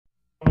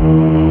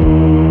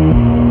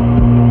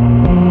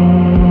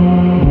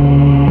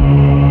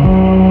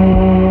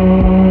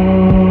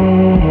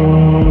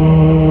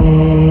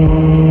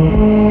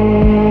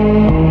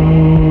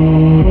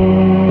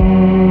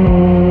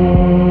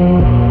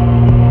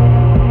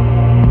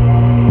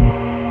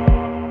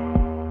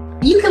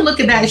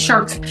that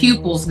shark's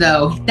pupils,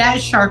 though. That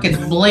shark is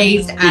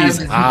blazed out He's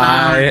of his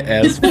high mind.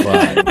 as fuck.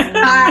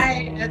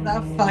 High as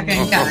a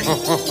fucking kite.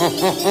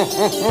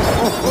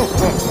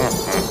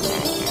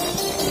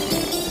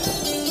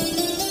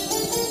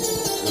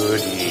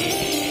 Good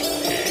evening.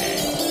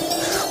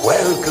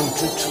 Welcome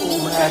to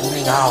 2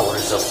 maddening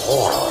hours of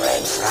horror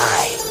and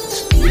fright.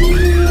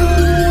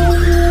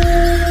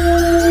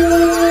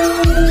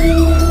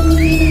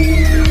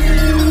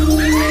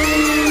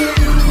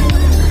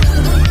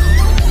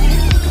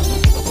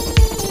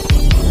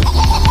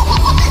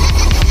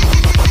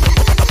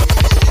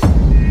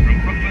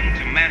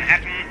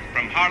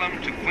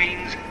 Harlem to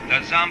Queens,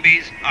 the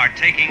zombies are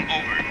taking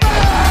over.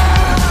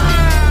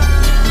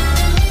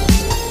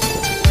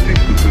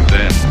 Listen to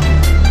them.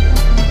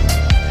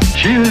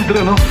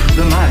 Children of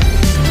the night.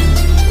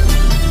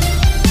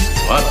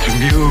 What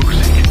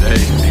music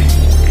they make.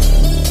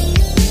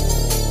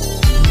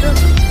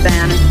 Just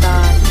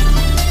fantasize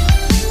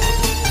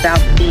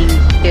about being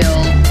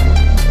killed.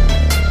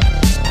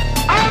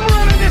 I'm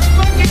running this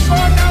fucking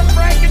bar now,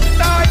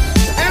 Frankenstein,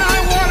 and I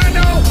want to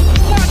know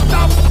what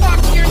the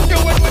fuck you're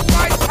doing with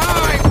my time.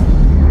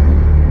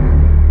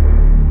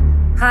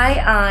 Hi,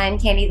 I'm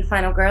Candy the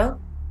Final Girl.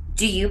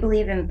 Do you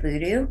believe in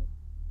voodoo?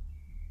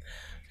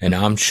 And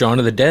I'm Shaun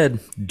of the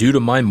Dead. Due to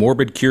my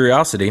morbid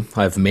curiosity,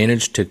 I've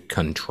managed to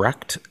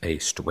contract a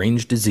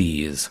strange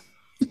disease.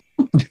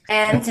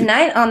 And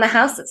tonight on The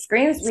House That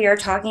Screams, we are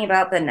talking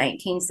about the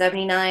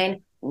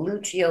 1979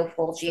 Lucio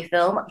Fulci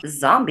film,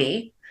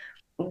 Zombie.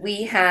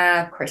 We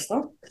have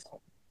Crystal.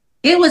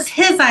 It was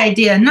his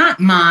idea, not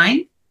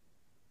mine.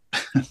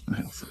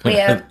 We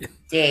have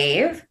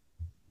Dave.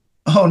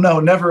 Oh, no,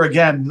 never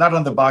again. Not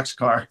on the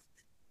boxcar.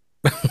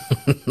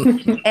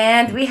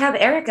 And we have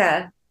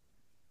Erica.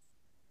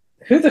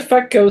 Who the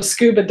fuck goes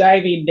scuba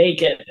diving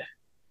naked?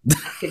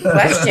 Good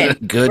question.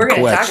 Good We're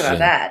going to talk question. about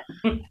that.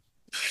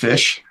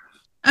 Fish.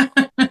 So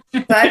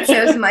I've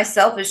chosen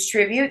myself as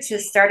tribute to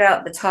start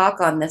out the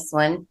talk on this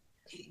one.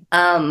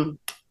 I'm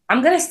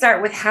going to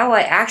start with how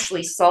I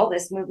actually saw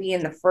this movie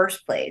in the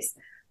first place.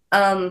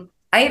 I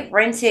had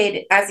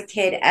rented, as a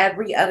kid,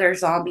 every other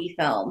zombie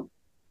film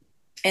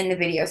in the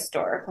video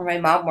store where my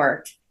mom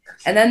worked.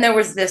 And then there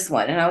was this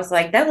one. And I was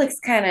like, that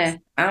looks kind of,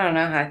 I don't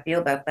know how I feel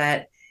about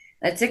that.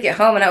 And I took it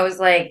home and I was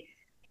like,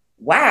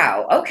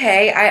 wow,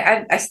 okay.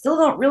 I still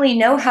don't really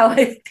know how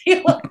I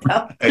feel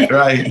about it.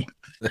 Right.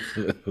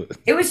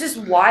 It was just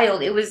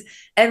wild. It was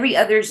every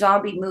other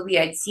zombie movie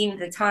I'd seen at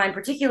the time,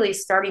 particularly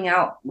starting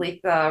out with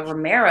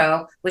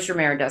Romero, which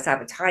Romero does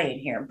have a tie in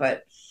here.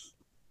 But,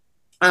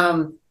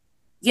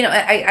 you know,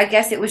 I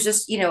guess it was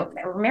just, you know,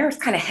 Romero's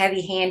kind of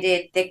heavy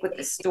handed, thick with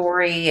the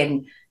story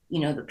and, you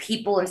know, the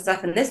people and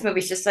stuff. And this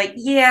movie's just like,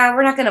 yeah,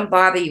 we're not going to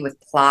bother you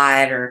with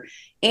plot or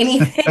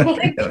anything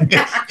like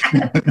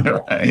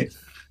that. Right.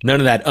 None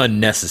of that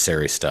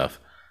unnecessary stuff.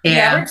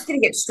 Yeah, we're just going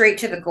to get straight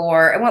to the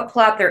gore. And what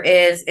plot there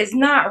is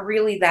not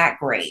really that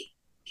great.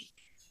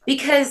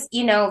 Because,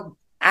 you know,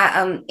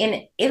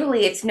 in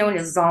Italy, it's known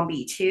as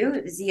Zombie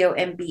 2,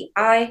 Zombi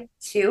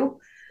 2.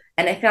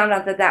 And I found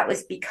out that that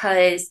was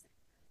because,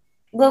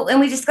 well,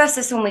 and we discussed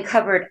this when we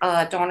covered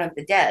Dawn of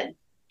the Dead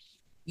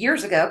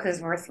years ago,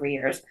 because we're 3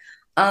 years.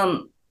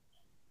 Yeah,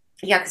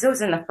 because it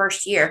was in the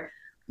first year.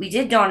 We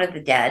did Dawn of the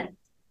Dead.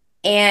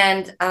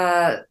 And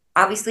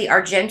obviously,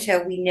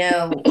 Argento, we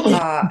know,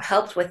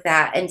 helped with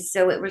that. And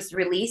so it was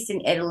released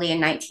in Italy in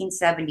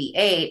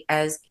 1978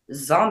 as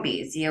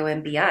Zombie,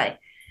 Zombi.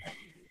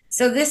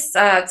 So this,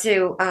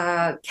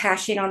 to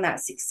cash in on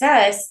that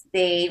success,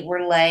 they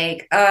were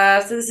like,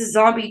 so this is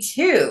Zombie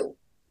 2.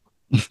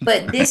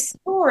 But this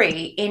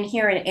story in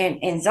here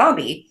in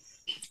Zombie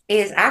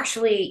is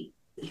actually,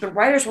 the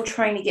writers were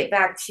trying to get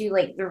back to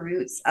like the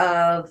roots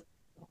of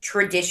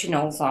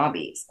traditional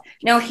zombies.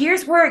 Now,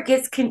 here's where it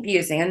gets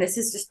confusing, and this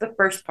is just the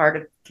first part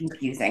of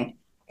confusing.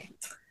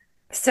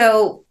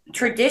 So,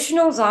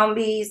 traditional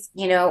zombies,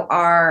 you know,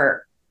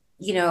 are,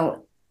 you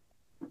know,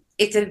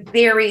 it's a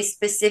very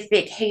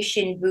specific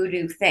Haitian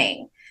voodoo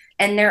thing,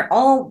 and they're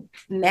all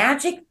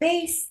magic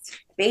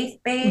based, faith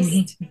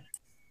based. Mm-hmm.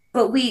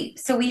 But we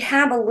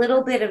have a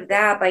little bit of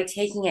that by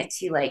taking it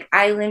to like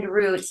island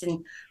roots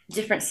and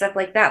different stuff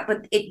like that.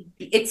 But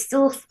it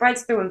still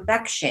spreads through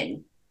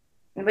infection.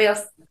 Anybody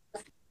else?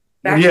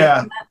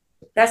 Yeah.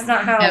 That's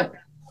not how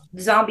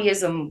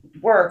zombieism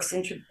works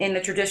in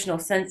the traditional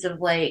sense of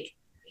like,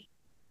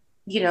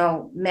 you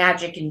know,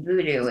 magic and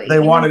voodoo. They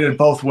wanted it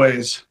both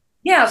ways.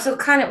 Yeah, so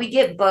kind of we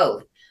get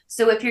both.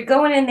 So if you're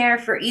going in there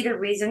for either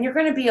reason, you're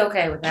going to be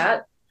okay with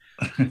that.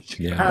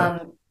 Yeah.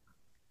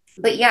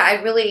 But yeah,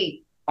 I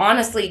really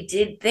honestly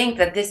did think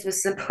that this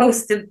was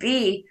supposed to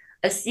be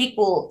a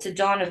sequel to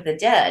Dawn of the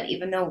Dead,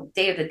 even though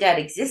Day of the Dead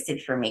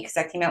existed for me because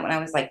that came out when I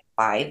was like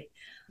 5.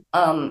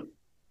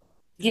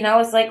 You know, I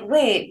was like,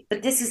 wait,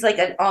 but this is like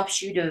an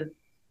offshoot of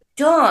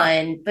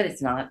Dawn, but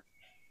it's not.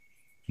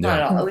 Not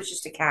at all. It was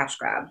just a cash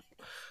grab.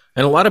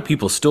 And a lot of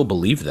people still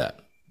believe that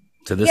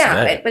to this day.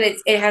 Yeah, but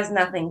it has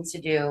nothing to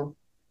do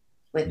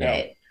with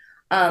it.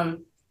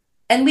 And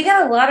we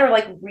got a lot of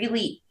like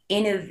really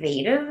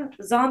innovative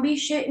zombie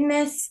shit in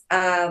this.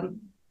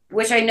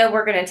 which I know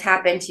we're going to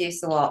tap into,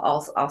 so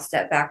I'll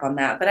step back on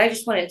that. But I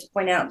just wanted to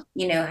point out,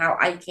 how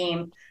I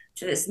came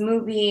to this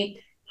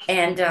movie,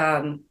 and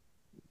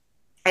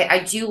I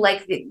do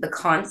like the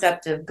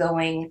concept of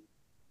going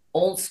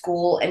old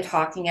school and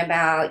talking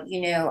about,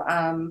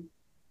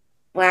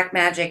 black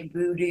magic,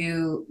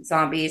 voodoo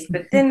zombies,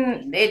 but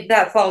then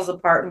that falls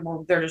apart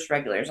and they're just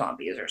regular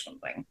zombies or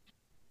something.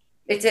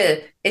 It's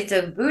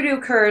a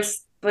voodoo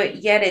curse,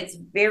 but yet it's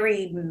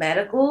very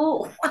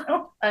medical. I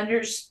don't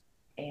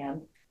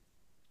understand.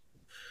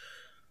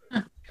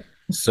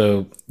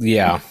 So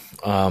yeah,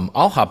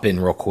 I'll hop in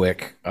real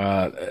quick.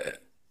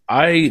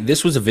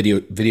 This was a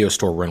video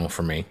store rental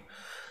for me,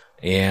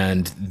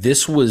 and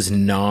this was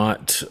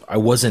not. I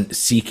wasn't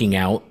seeking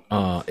out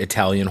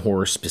Italian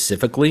horror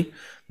specifically.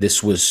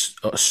 This was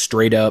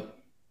straight up,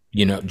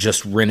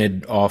 just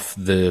rented off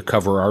the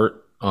cover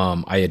art.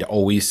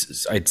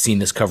 I'd seen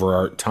this cover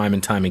art time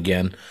and time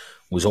again.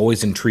 Was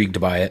always intrigued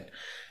by it,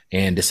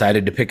 and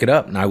decided to pick it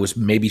up. And I was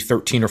maybe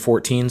 13 or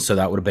 14, so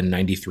that would have been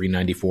 93,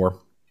 94.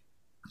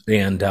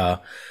 And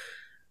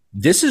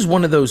this is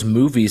one of those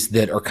movies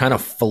that are kind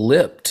of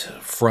flipped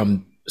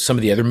from some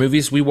of the other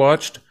movies we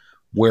watched,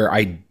 where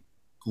I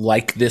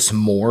like this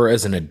more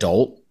as an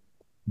adult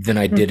than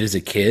I did as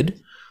a kid.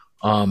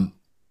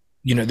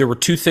 There were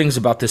two things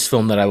about this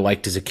film that I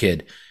liked as a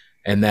kid,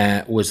 and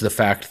that was the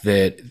fact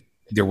that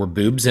there were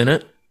boobs in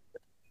it,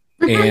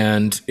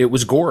 and it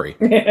was gory.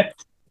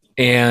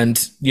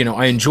 And,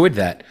 I enjoyed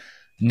that.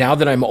 Now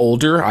that I'm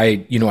older,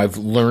 I've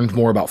learned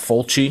more about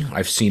Fulci.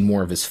 I've seen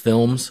more of his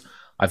films.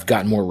 I've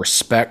gotten more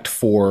respect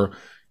for,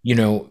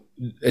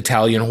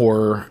 Italian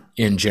horror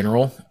in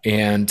general.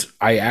 And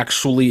I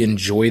actually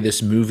enjoy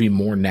this movie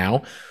more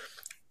now.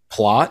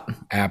 Plot,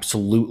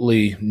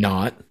 absolutely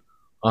not.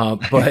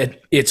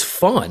 But it's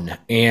fun.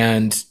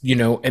 And,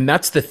 and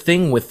that's the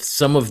thing with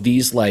some of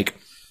these, like,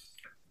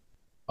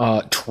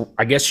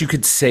 I guess you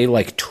could say,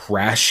 like,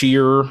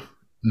 trashier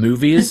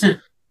movies.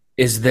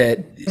 Is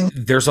that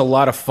there's a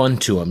lot of fun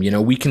to them.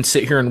 We can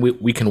sit here and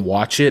we can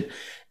watch it,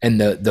 and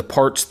the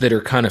parts that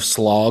are kind of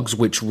slogs,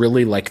 which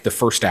really, like, the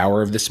first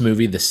hour of this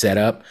movie, the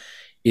setup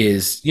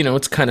is,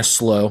 it's kind of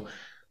slow.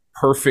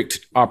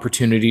 Perfect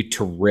opportunity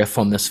to riff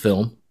on this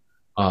film.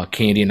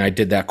 Candy and I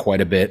did that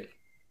quite a bit.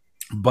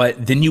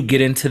 But then you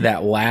get into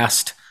that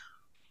last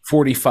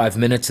 45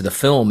 minutes of the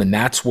film, and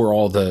that's where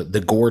all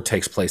the gore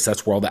takes place.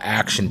 That's where all the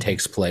action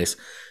takes place.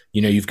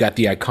 You've got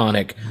the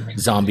iconic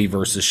zombie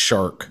versus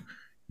shark.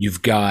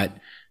 You've got,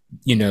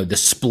 the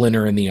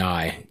splinter in the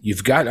eye.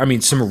 You've got,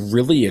 some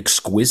really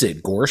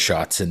exquisite gore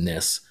shots in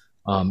this.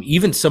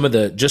 Even some of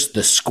the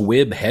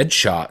squib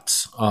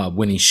headshots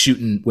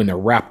when they're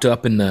wrapped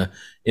up in the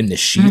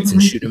sheets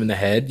and shooting him in the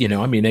head.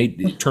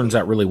 It turns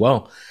out really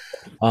well.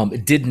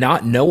 Did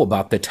not know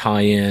about the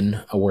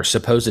tie-in or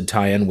supposed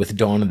tie-in with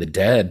Dawn of the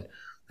Dead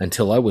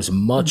until I was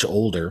much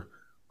older.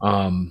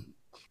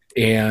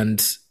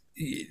 And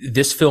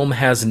this film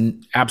has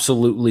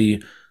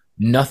absolutely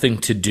nothing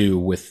to do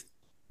with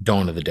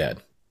Dawn of the Dead.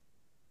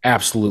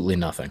 Absolutely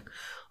nothing.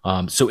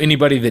 So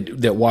anybody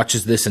that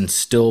watches this and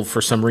still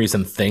for some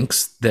reason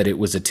thinks that it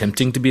was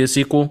attempting to be a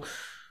sequel,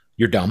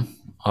 you're dumb.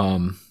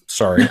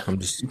 Sorry, I'm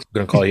just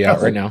going to call you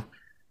out right now.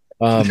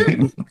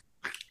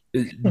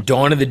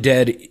 Dawn of the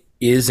Dead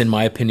is, in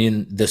my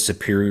opinion, the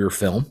superior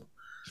film.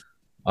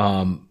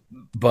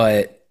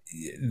 But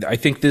I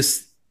think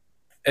this,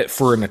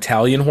 for an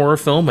Italian horror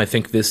film, I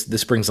think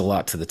this brings a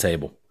lot to the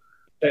table.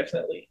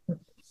 Definitely.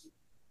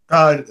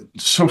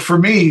 So for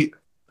me,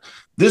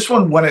 this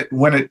one,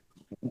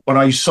 when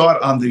I saw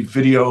it on the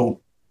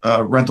video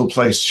rental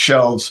place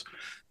shelves,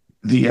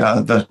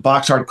 the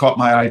box art caught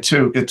my eye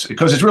too. It's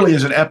because it really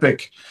is an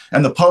epic,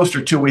 and the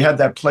poster too. We had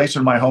that place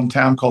in my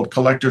hometown called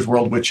Collector's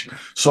World, which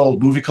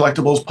sold movie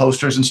collectibles,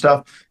 posters, and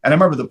stuff. And I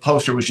remember the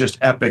poster was just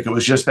epic. It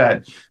was just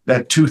that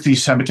toothy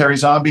cemetery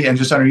zombie, and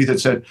just underneath it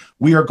said,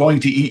 "We are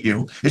going to eat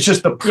you." It's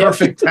just the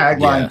perfect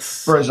tagline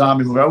for a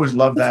zombie movie. I always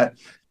loved that.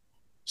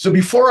 So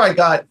before I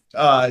got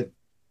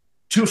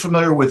too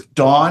familiar with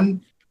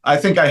Dawn, I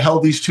think I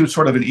held these two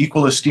sort of in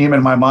equal esteem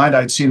in my mind.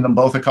 I'd seen them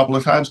both a couple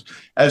of times.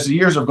 As the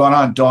years have gone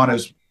on, Dawn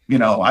is,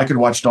 I could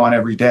watch Dawn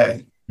every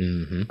day.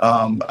 Mm-hmm.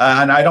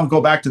 And I don't go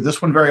back to this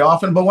one very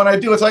often, but when I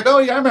do, it's like, oh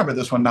yeah, I remember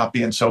this one not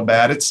being so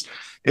bad. It's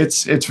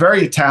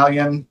very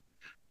Italian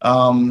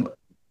in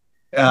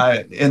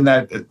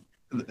that,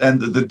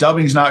 and the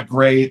dubbing's not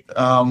great.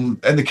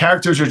 And the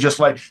characters are just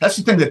like, that's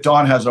the thing that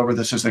Dawn has over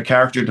this, is the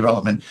character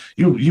development.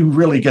 You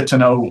really get to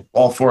know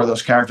all four of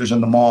those characters in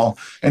the mall.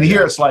 And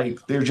here it's like,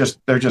 they're just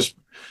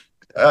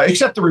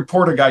except the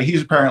reporter guy.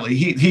 He's apparently,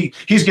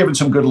 he's given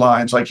some good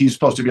lines. Like, he's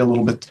supposed to be a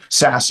little bit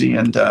sassy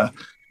and,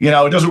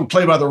 doesn't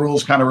play by the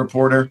rules kind of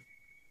reporter.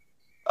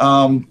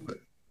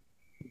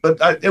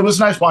 But it was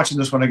nice watching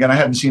this one again. I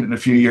hadn't seen it in a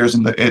few years,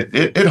 and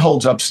it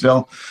holds up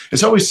still.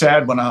 It's always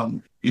sad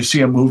when you see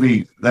a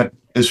movie that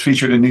is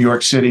featured in New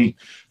York City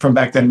from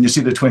back then, and you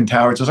see the Twin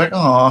Towers. It's like,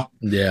 oh,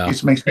 yeah.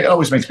 It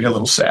always makes me a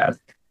little sad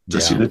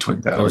to see the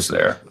Twin Towers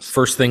there.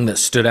 First thing that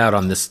stood out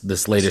on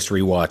this latest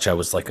rewatch, I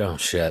was like, oh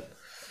shit.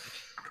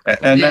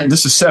 And then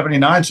this is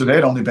 79, so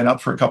they'd only been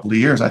up for a couple of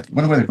years.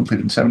 When were they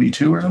completed? In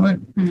 72 or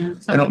something?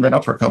 They'd only been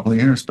up for a couple of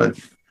years, but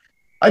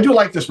I do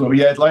like this movie.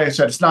 Yeah, like I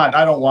said, it's not,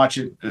 I don't watch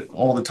it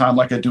all the time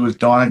like I do with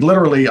Dawn.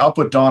 I'll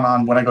put Dawn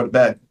on when I go to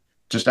bed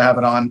just to have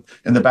it on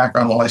in the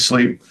background while I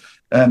sleep.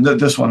 And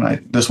this one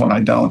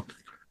I don't.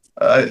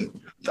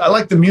 I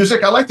like the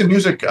music. I like the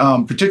music,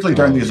 particularly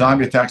during the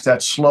zombie attacks,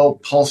 that slow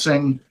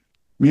pulsing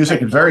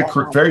music is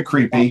very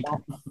creepy.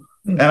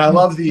 And I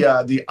love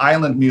the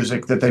island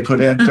music that they put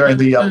in during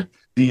the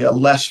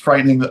less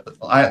frightening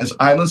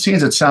island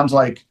scenes. It sounds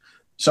like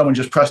someone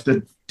just pressed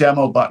the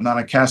demo button on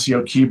a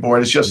Casio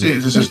keyboard. It's just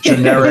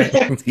generic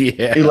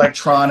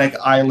electronic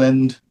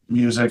island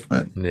music,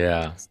 but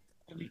yeah.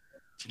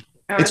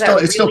 It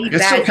still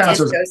counts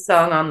as a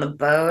song on the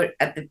boat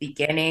at the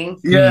beginning.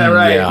 Yeah,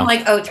 right. I'm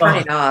like, oh, turn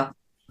it off.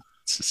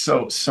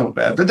 So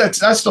bad, but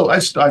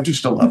I do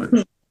still love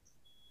it.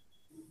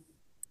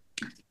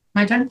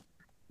 My turn.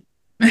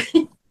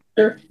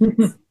 Sure.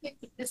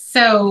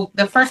 So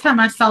the first time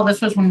I saw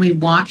this was when we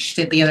watched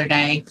it the other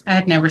day. I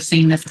had never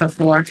seen this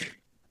before.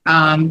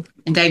 And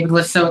David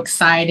was so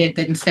excited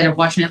that instead of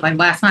watching it like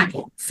last night,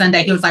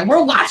 Sunday, he was like,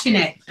 we're watching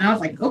it. And I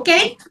was like,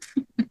 okay.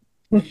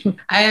 You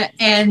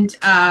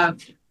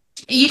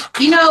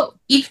know,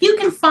 if you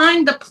can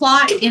find the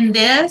plot in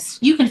this,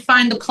 you can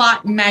find the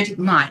plot in Magic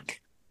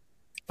Mike.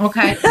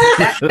 Okay.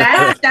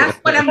 That's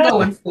what I'm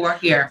going for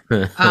here.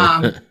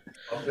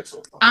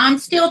 I'm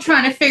still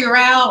trying to figure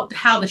out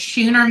how the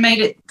schooner made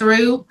it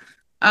through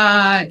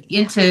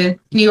into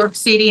New York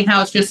City and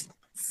how it's just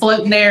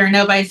floating there and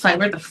nobody's like,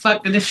 where the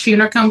fuck did this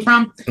schooner come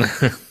from?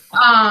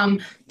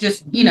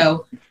 Just, you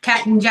know,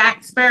 Captain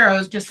Jack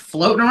Sparrow's just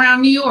floating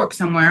around New York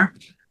somewhere.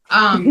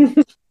 I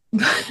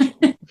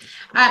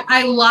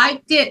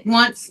liked it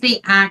once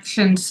the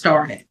action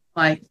started.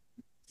 Like,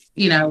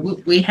 you know,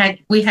 we had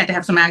to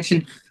have some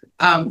action.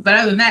 But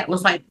other than that, it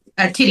was like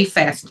a titty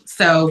fest.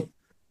 So,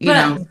 you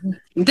know,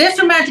 this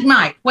or Magic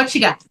Mike, what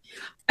you got?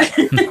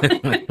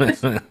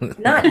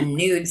 Not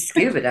nude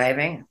scuba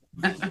diving.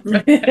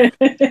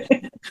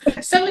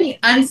 So many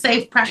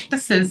unsafe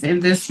practices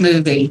in this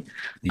movie.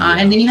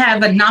 And then you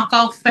have a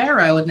knockoff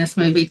Pharaoh in this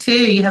movie,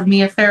 too. You have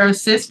Mia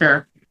Farrow's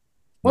sister.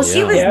 Well,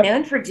 she was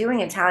known for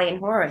doing Italian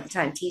horror at the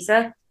time,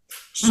 Tisa.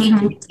 She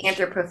did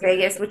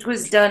Anthropophagus, which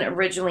was done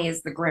originally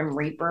as the Grim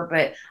Reaper,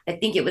 but I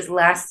think it was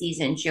last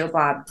season Joe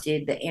Bob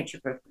did the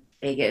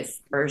Anthropophagus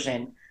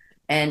version.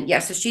 And yeah,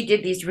 so she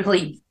did these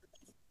really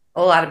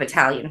a lot of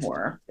Italian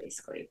horror,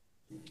 basically.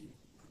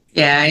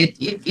 Yeah,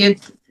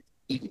 it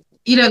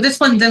you know, this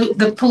one,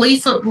 the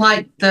police look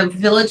like the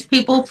Village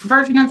People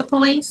version of the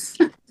police.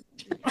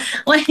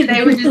 Like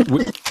they were just,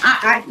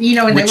 you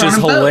know, and which they were is on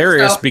a boat,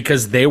 hilarious so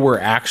because they were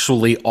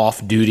actually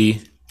off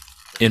duty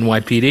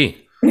NYPD.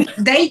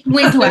 They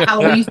went to a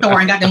Halloween store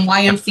and got them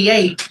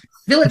YMCA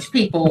Village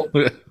People,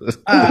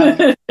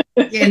 and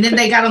then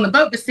they got on the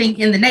boat to sing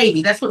in the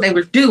Navy. That's what they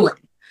were doing,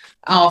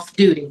 off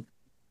duty.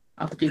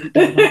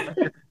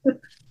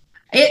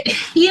 It,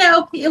 you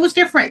know, it was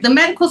different. The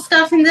medical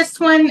stuff in this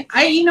one,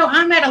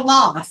 I'm at a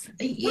loss.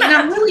 And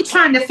I'm really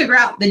trying to figure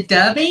out the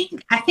dubbing.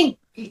 I think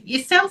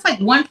it sounds like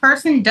one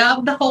person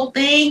dubbed the whole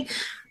thing,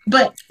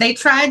 but they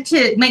tried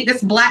to make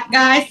this black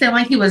guy sound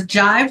like he was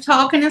jive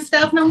talking and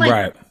stuff. And I'm like,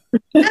 right.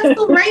 That's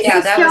so racist,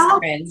 Yeah, that y'all. was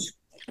cringe.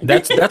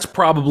 That's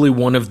probably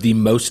one of the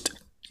most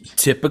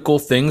typical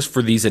things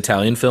for these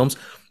Italian films.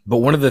 But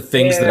one of the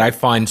things that I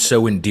find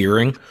so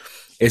endearing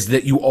is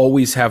that you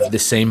always have the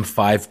same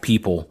 5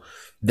 people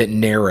that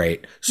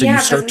narrate. So you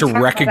start to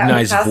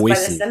recognize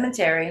voices. By the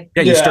cemetery.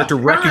 Yeah, you start to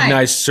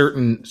recognize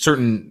certain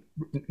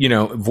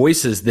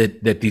voices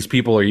that these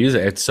people are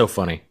using. It's so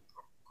funny.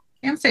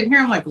 I'm sitting here,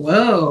 I'm like,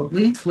 whoa,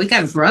 we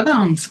got a brother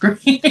on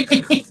screen.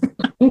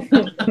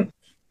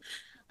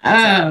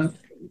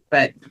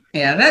 But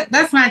yeah,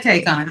 that's my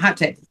take on it. Hot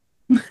take.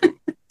 All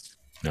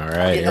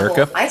right,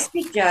 Erica. I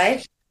speak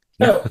jive.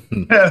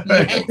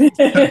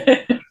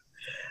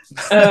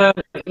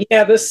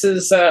 This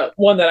is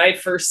one that I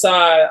first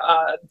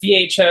saw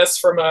VHS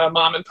from a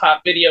mom and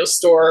pop video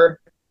store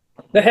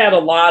that had a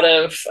lot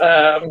of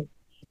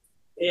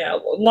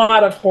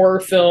horror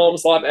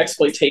films, a lot of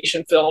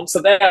exploitation films.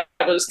 So that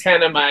was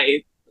kind of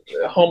my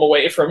home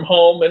away from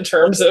home in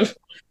terms of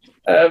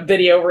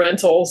video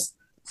rentals.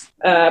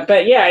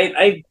 But yeah,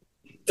 I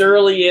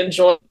thoroughly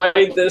enjoyed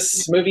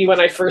this movie when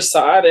I first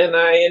saw it, and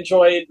I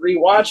enjoyed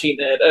rewatching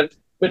it.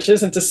 Which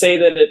isn't to say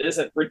that it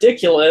isn't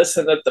ridiculous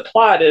and that the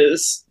plot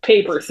is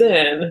paper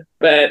thin,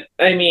 but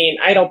I mean,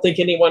 I don't think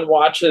anyone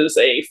watches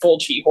a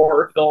Fulci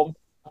horror film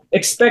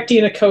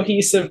expecting a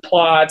cohesive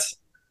plot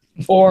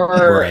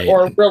or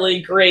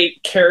really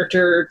great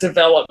character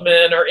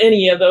development or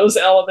any of those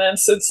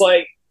elements. It's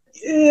like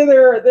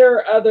there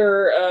are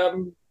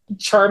other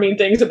charming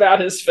things about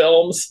his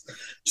films.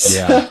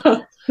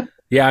 Yeah.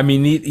 Yeah, I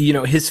mean,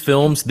 his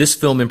films, this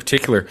film in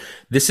particular,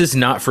 this is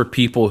not for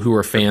people who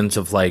are fans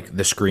of like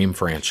the Scream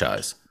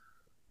franchise.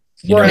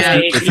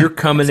 If you're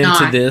coming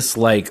into this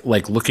like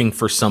looking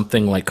for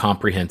something like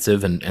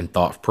comprehensive and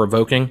thought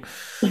provoking,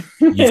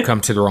 you've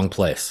come to the wrong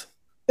place.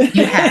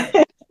 You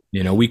have.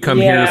 You know, we come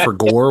here for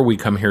gore. We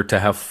come here to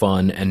have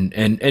fun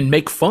and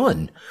make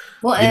fun.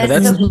 Well, You know,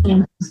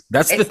 and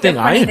that's the it's thing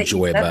so I funny that you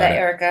enjoy said about that, it.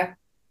 Erica.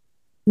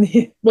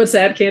 What's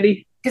that,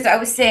 Candy? Because I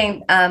was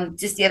saying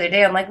just the other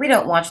day, I'm like, we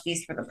don't watch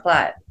these for the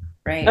plot,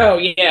 right? Oh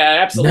yeah,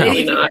 absolutely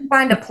If you not. can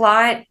find a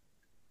plot,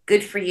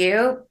 good for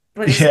you,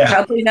 but it's Yeah.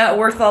 probably not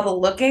worth all the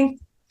looking.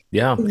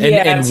 Yeah, and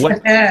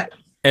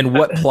Yeah,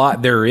 what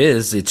plot there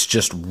is, it's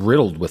just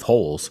riddled with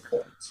holes.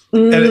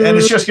 And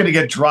it's just going to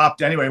get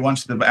dropped anyway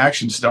once the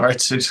action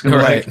starts. It's going to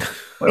be like,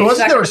 wait,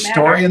 wasn't there a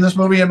story in this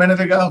movie a minute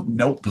ago?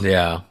 Nope.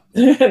 Yeah.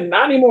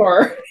 not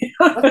anymore.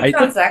 What's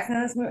John Saxon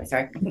in this movie?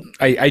 Sorry.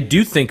 I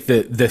do think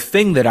that the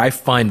thing that I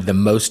find the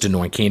most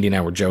annoying, Candy and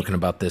I were joking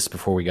about this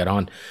before we got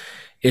on,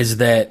 is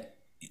that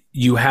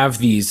you have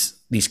these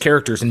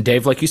characters, and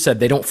Dave, like you said,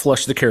 they don't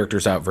flush the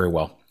characters out very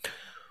well.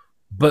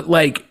 But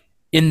like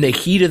in the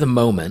heat of the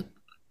moment,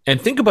 and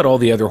think about all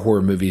the other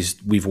horror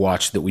movies we've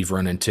watched that we've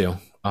run into,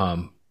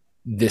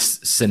 this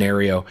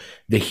scenario,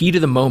 the heat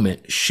of the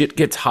moment, shit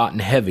gets hot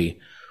and heavy.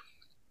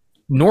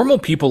 Normal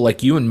people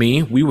like you and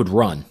me, we would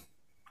run.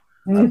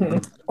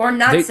 Or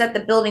not set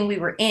the building we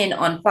were in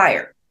on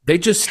fire. They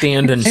just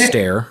stand and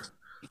stare.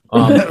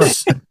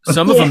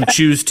 Some of them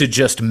choose to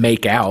just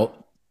make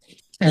out.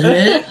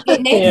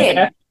 Get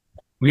naked.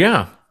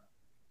 Yeah.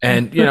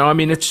 And, you know, I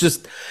mean, it's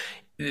just,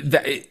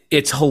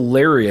 it's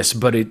hilarious,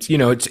 but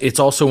it's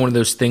also one of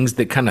those things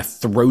that kind of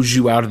throws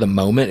you out of the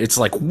moment. It's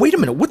like, wait a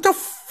minute, what the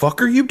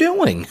fuck are you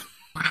doing?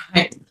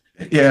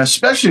 Yeah,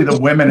 especially the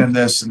women in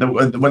this.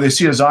 When they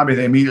see a zombie,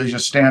 they immediately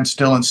just stand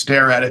still and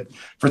stare at it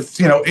for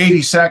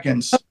 80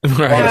 seconds.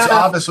 Right. While it's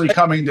obviously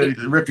coming to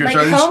rip your Like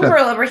throat.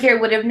 homegirl over here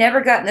would have never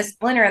gotten a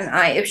splinter in the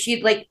eye if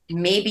she'd like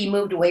maybe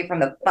moved away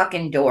from the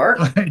fucking door.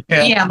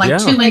 Yeah, like Yeah.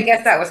 2 I minutes.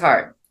 guess that was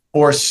hard.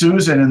 Or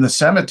Susan in the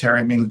cemetery.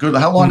 I mean, good.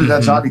 How long did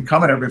that zombie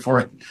come at her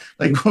before?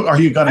 Like, are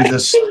you going to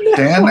just stand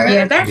there?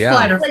 Yeah, that Yeah.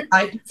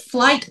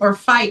 flight or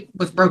fight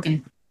was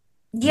broken.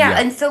 Yeah, Yeah.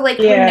 and so like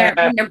Yeah.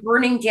 when they're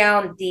burning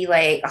down the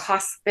like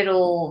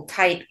hospital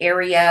type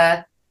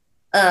area,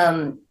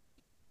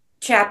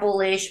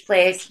 chapel-ish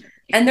place,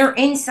 and they're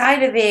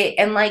inside of it,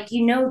 and like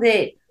you know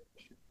that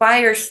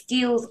fire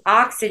steals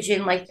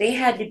oxygen, like they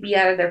had to be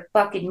out of their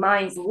fucking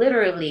minds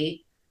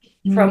literally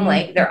from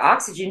like their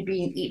oxygen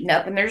being eaten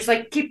up, and they're just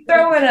like keep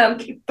throwing them.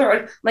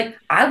 Like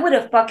I would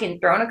have fucking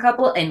thrown a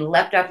couple and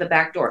left out the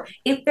back door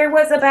if there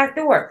was a back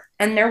door,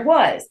 and there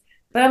was.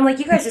 But I'm like,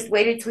 you guys just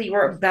waited till you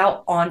were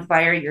about on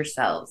fire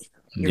yourselves.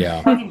 You're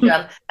Yeah. fucking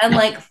dumb. And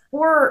like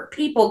 4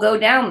 people go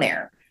down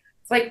there.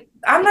 It's like,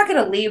 I'm not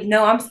gonna leave.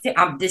 No,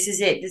 this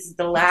is it. This is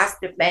the last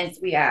defense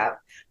we have.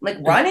 Like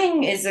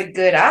running is a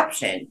good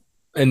option.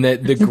 And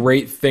the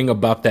great thing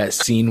about that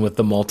scene with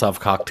the Molotov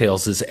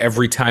cocktails is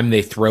every time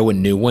they throw a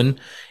new one,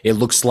 it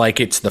looks like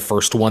it's the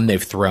first one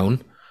they've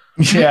thrown.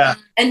 Yeah.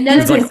 And none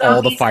It's of the like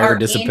all the zombies fire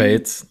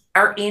dissipates.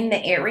 are in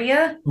the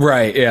area.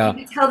 Right, yeah.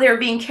 You can tell they're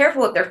being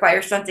careful with their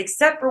fire stunts,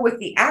 except for with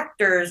the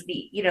actors,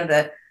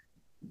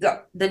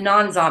 the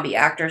non-zombie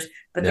actors.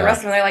 But the Yeah. rest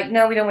of them, they're like,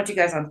 no, we don't want you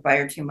guys on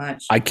fire too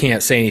much. I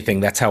can't say anything.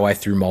 That's how I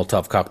threw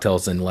Molotov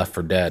cocktails in Left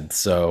 4 Dead.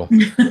 So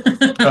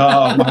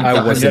Oh, my I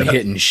God. wasn't Yeah.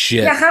 hitting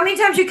shit. Yeah, how many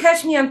times you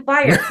catch me on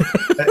fire?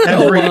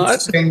 Every A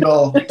lot.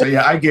 single.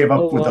 Yeah, I gave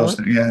up with those.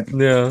 Yeah.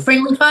 Yeah.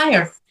 Friendly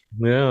fire.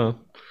 Yeah.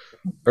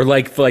 Or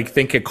like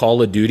think of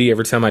Call of Duty.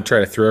 Every time I try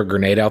to throw a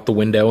grenade out the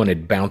window and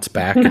it bounce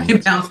back and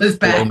It bounces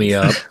blow back. me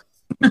up.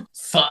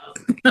 Fuck.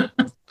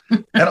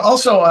 And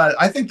also,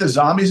 I think the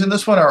zombies in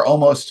this one are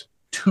almost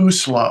too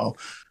slow.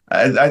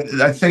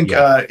 I think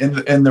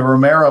in the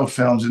Romero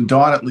films, in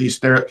Dawn at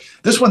least, they're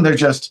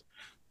just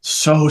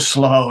so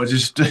slow.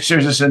 They're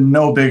just in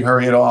no big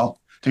hurry at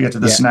all to get to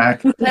the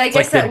snack. But I It's guess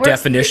like the that works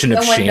definition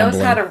because of no one knows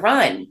shambling. how to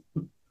run.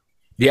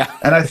 Yeah.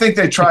 And I think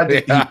they tried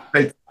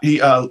to.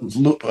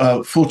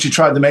 Fulci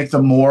tried to make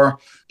them more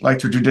like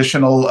the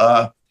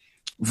traditional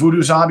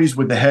voodoo zombies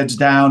with the heads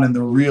down and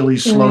the really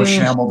slow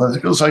shamble.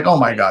 It was like, oh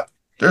my God,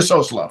 they're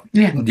so slow.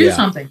 Yeah, do Yeah.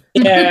 something.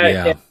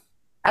 Yeah.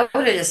 I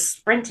would have just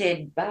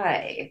sprinted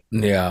by.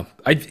 Yeah.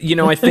 I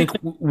think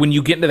when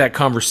you get into that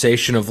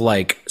conversation of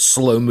like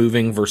slow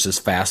moving versus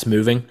fast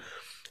moving,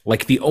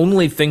 like the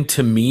only thing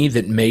to me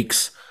that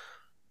makes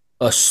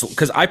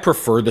because I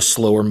prefer the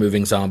slower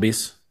moving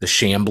zombies, the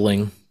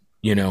shambling,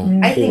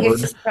 I think horde.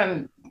 it's just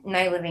from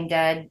Night of the Living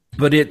Dead.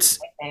 But it's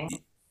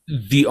thing.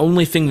 the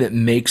only thing that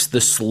makes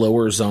the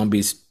slower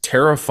zombies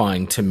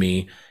terrifying to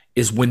me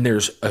is when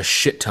there's a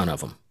shit ton of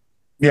them.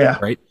 Yeah.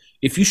 Right.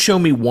 If you show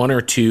me 1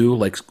 or 2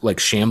 like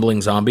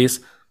shambling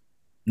zombies,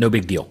 no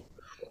big deal.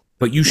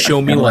 But you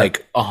show me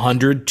like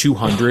 100,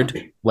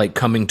 200 like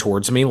coming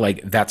towards me,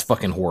 like that's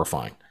fucking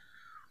horrifying.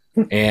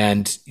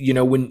 And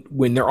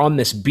when they're on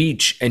this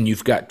beach and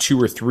you've got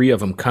 2 or 3 of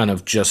them kind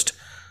of just,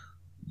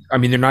 I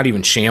mean, they're not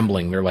even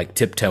shambling; they're like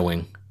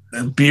tiptoeing.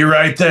 Be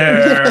right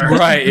there.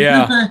 Right?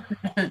 Yeah.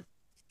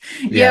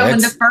 Yeah, when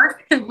it's-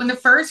 the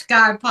first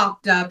guy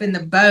popped up in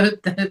the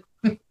boat, the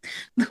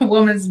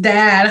woman's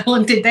dad, I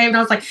looked at Dave and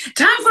I was like,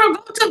 time for a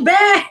go to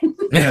bed.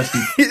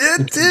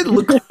 It did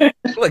look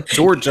like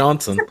George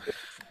Johnson.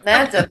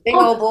 That's a big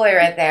old boy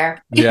right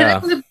there. Yeah.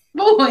 That was a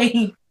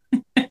boy.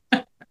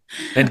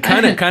 And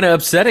kind of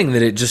upsetting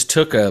that it just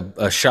took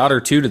a shot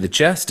or two to the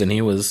chest and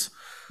he was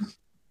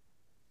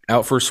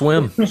out for a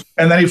swim.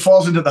 And then he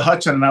falls into the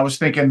Hudson, and I was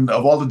thinking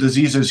of all the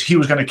diseases he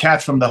was going to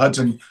catch from the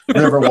Hudson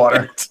River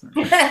water.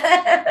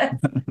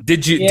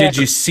 Did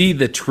you see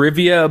the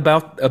trivia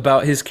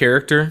about his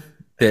character?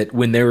 That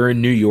when they were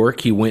in New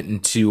York, he went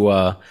into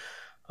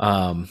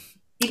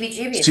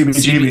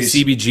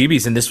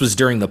CBGBs, and this was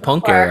during the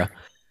punk era,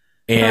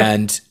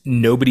 and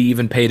nobody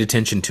even paid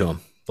attention to him.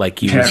 Like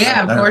he was,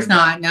 of course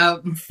not.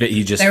 No,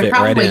 he just fit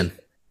right in.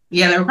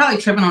 Yeah, they were probably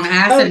tripping on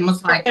acid and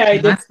was like, I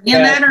did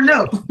in that or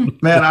no?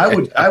 Man,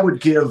 I would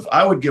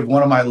give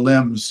one of my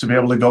limbs to be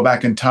able to go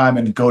back in time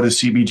and go to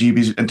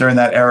CBGBs during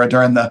that era,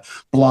 during the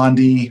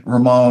Blondie,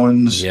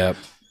 Ramones,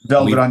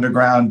 Velvet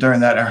Underground, during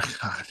that era.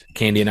 God.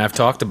 Candy and I've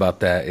talked about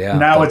that. Yeah.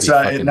 Now it's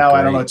now great.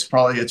 I don't know. It's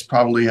probably a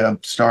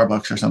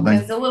Starbucks or something.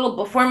 It was a little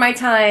before my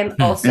time.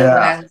 Also, when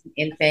I was an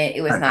infant,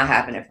 it was not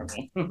happening for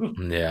me.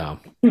 Yeah.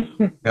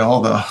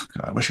 God,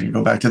 I wish I could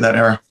go back to that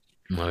era.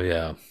 Oh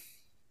yeah.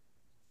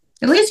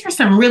 At least there's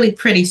some really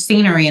pretty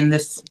scenery in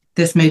this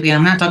movie.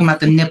 I'm not talking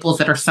about the nipples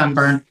that are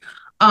sunburned.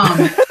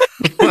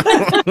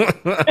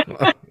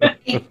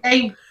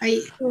 They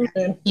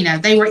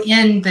were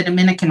in the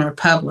Dominican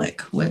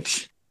Republic,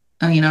 which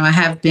I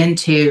have been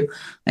to,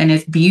 and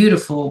it's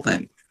beautiful.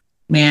 But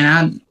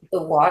man,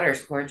 the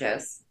water's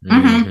gorgeous.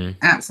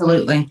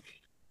 Absolutely,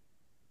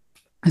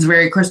 it's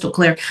very crystal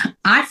clear.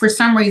 For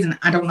some reason,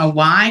 I don't know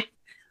why,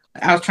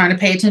 I was trying to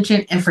pay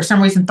attention, and for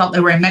some reason thought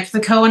they were in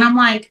Mexico, and I'm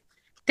like,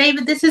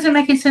 David, this isn't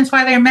making sense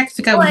why they're in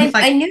Mexico. Well, he's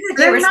like, I knew that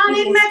they're not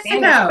in Mexico,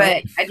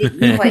 Spanish, but I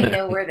didn't quite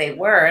know where they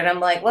were. And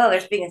I'm like, well,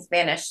 they're speaking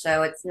Spanish,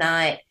 so it's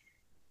not,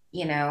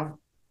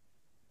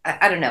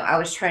 I don't know. I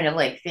was trying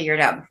to figure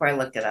it out before I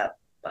looked it up.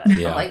 But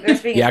they're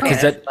speaking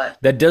Spanish. Because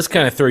that does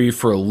kind of throw you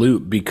for a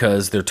loop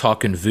because they're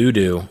talking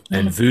voodoo,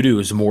 and voodoo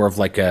is more of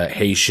like a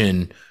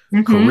Haitian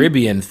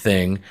Caribbean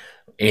thing.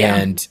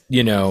 And,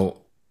 we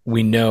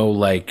know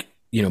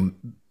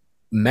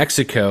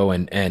Mexico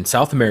and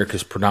South America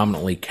is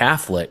predominantly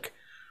Catholic.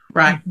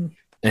 Right.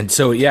 And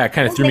so, it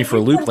kind of threw me for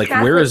a loop. Like,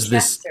 where is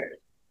this?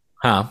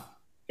 Huh?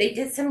 They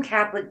did some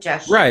Catholic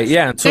gestures. Right.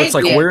 Yeah. And so it's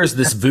like, where is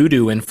this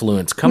voodoo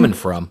influence coming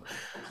from?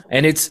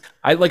 And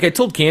I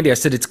told Candy, I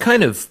said, it's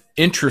kind of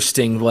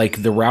interesting,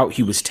 like the route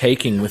he was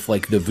taking with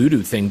the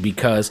voodoo thing,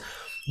 because,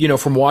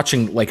 from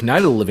watching Night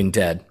of the Living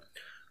Dead,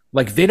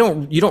 you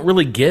don't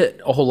really get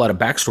a whole lot of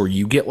backstory.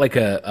 You get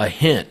a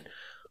hint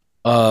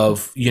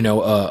of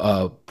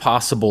a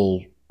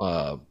possible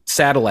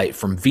satellite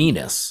from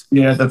Venus.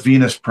 Yeah, the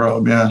Venus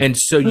probe. Yeah, and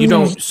so you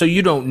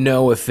don't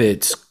know if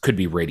it could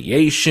be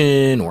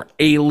radiation or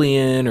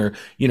alien or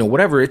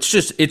whatever. It's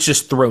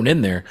just thrown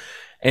in there,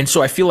 and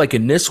so I feel like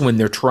in this one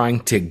they're trying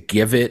to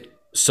give it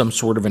some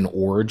sort of an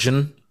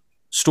origin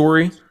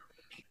story,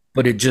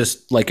 but it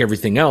just like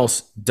everything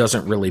else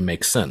doesn't really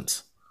make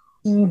sense.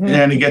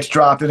 And it gets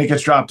dropped,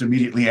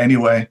 immediately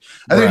anyway.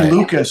 I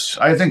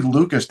think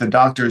Lucas, the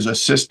doctor's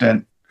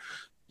assistant,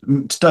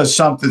 does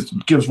something,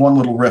 gives one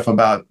little riff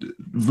about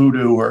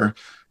voodoo, or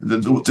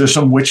there's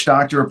some witch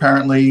doctor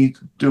apparently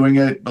doing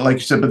it. But like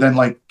you said, but then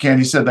like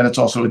Candy said, then it's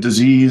also a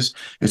disease.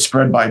 It's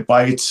spread by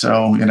bites.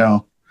 So,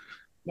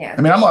 Yeah.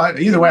 I mean,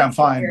 either way, I'm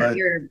fine. But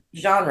your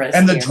genres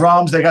and the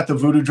drums, they got the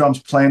voodoo drums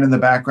playing in the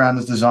background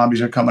as the zombies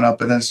are coming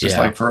up, and then it's just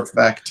for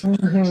effect.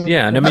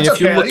 Yeah, and I mean,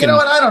 if you're looking, you know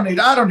what, I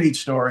don't need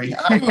story.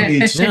 I don't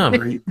need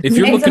story. If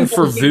you're looking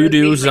for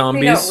voodoo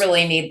zombies, we don't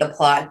really need the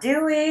plot,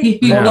 do we?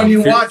 Well, when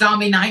you watch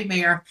Zombie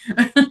Nightmare,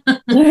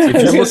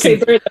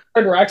 if you're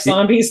Hard Rock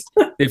zombies.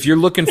 If you're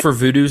looking for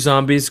voodoo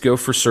zombies, go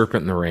for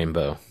Serpent in the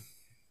Rainbow.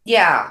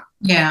 Yeah.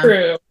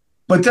 True.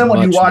 But then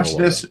when you watch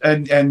this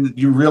and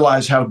you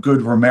realize how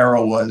good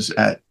Romero was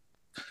at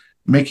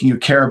making you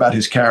care about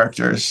his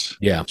characters.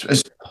 Yeah.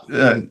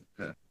 And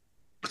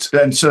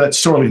so that's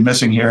sorely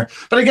missing here.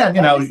 But again,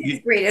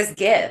 his greatest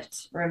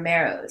gift,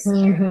 Romero's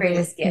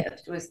greatest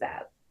gift was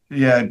that.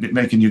 Yeah,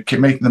 making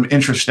them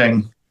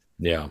interesting.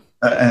 Yeah.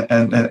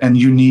 And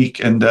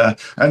unique. And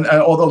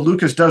although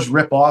Lucas does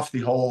rip off the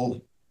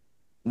whole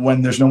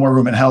 "when there's no more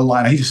room in hell"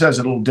 line, he says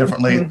it a little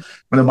differently.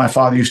 When my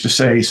father used to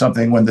say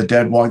something when the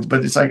dead walked,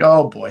 but it's like,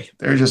 oh boy,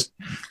 they're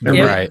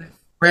right.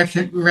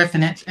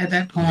 riffing it at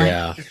that point.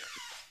 Yeah.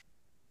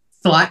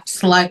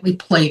 Slightly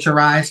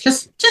plagiarized,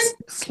 just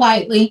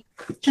slightly.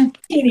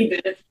 Teeny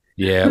bit.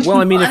 Yeah. Well,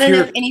 I mean, I don't know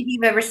if any of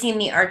you've ever seen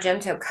the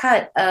Argento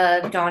cut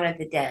of Dawn of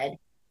the Dead,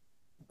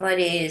 but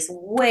it is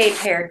way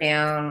pared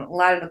down. A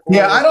lot of the gore.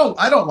 Yeah,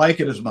 I don't like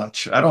it as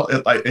much. I don't.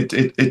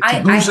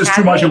 It loses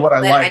too much of what I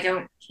like. I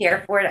don't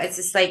care for it. It's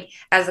just like,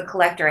 as a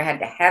collector, I had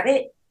to have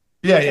it.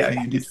 Yeah.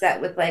 You did.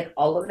 Set with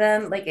all of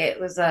them. Like,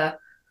 it was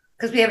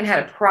because we haven't had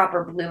a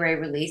proper Blu-ray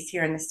release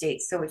here in the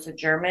States, so it's a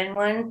German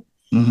one.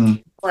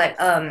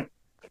 But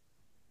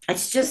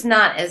it's just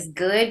not as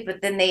good.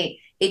 But then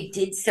it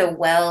did so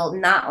well,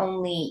 not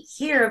only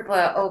here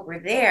but over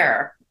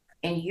there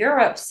in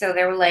Europe. So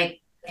they were like,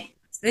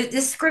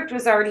 this script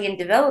was already in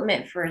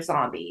development for a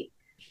zombie,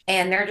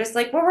 and they're just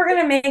like, well, we're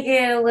gonna make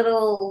it a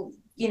little,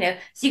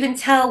 so you can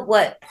tell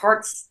what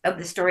parts of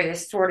the story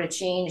is sort of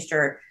changed,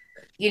 or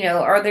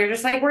they're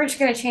just like, we're just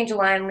going to change a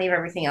line and leave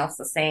everything else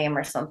the same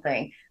or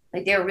something.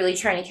 Like they were really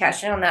trying to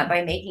cash in on that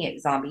by making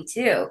it zombie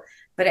too,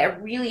 but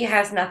it really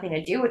has nothing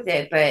to do with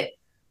it. But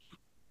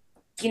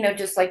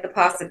just like the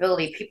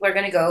possibility, people are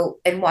going to go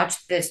and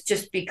watch this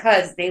just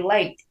because they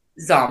liked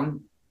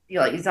zombie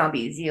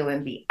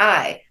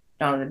ZOMBI,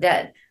 Dawn of the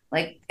Dead.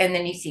 Like, and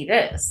then you see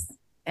this,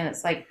 and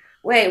it's like,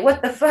 wait,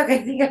 what the fuck? I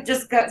think I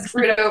just got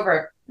screwed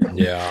over.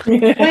 Yeah.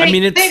 Wait, I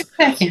mean, wait a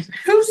second.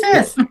 Who's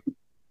this?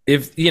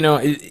 if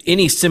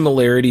any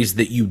similarities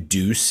that you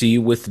do see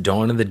with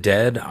Dawn of the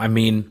Dead, I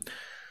mean,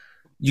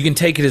 you can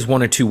take it as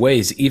one of two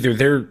ways.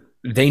 Either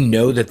they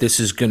know that this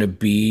is going to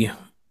be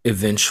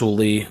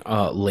eventually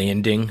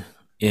landing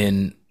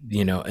in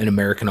an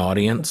American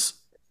audience,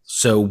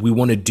 so we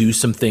want to do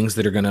some things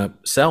that are going to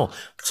sell.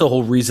 That's the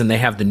whole reason they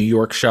have the New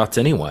York shots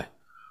anyway.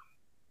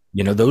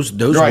 Those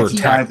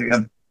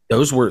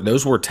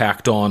were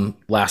tacked on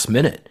last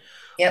minute.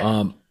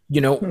 Yep.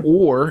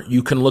 Or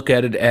you can look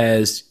at it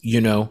as,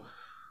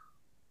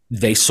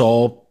 they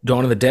saw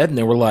Dawn of the Dead and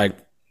they were like,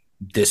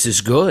 this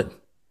is good.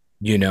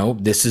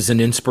 This is an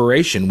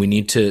inspiration. We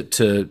need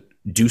to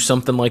do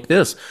something like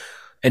this.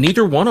 And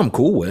either one I'm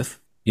cool with.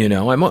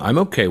 I'm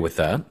okay with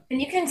that.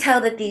 And you can tell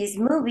that these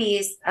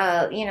movies,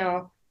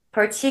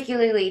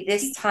 particularly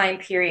this time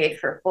period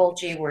for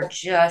Fulci, were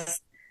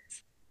just,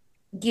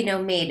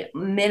 made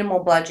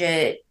minimal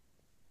budget,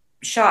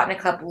 shot in a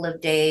couple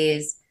of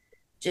days,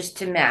 just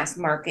to mass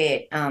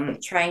market,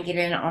 try and get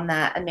in on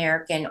that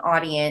American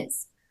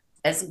audience,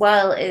 as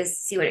well as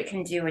see what it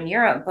can do in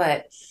Europe.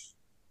 But,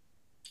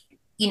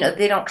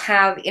 they don't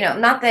have,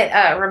 not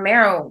that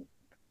Romero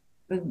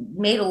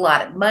made a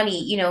lot of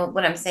money,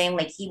 what I'm saying,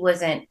 like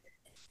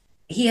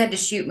he had to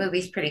shoot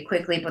movies pretty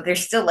quickly, but they're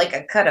still like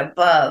a cut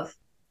above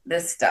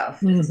this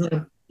stuff.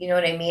 Mm-hmm. You know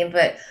what I mean?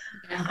 But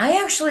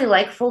I actually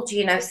like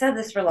Fulci, and I've said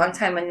this for a long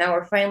time, and now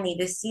we're finally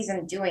this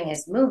season doing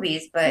his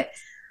movies, but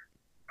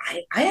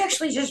I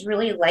actually just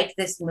really like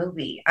this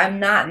movie. I'm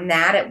not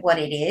mad at what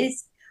it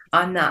is.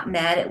 I'm not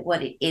mad at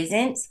what it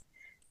isn't.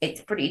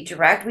 It's pretty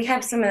direct. We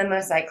have some of the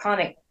most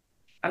iconic,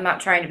 I'm not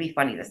trying to be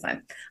funny this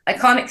time,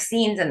 iconic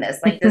scenes in this,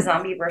 like the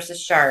zombie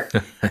versus shark.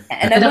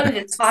 And I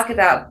wanted to talk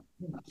about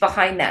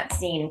behind that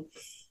scene,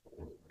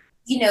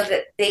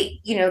 that they,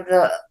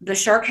 the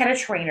shark had a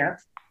trainer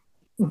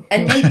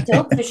and they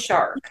doped the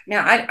shark.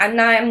 Now, I'm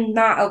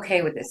not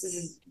okay with this. This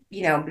is,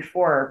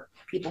 before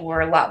people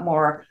were a lot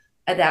more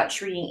about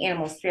treating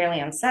animals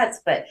fairly on sets,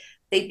 but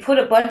they put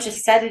a bunch of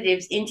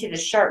sedatives into the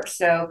shark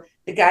so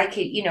the guy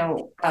could,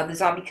 the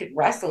zombie could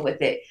wrestle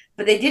with it,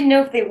 but they didn't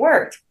know if they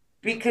worked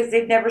because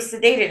they've never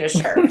sedated a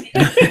shark.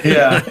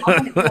 Yeah.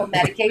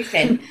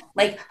 Medication,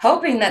 like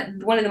hoping that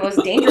one of the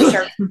most dangerous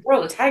sharks in the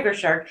world, a tiger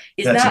shark,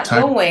 is not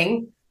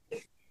going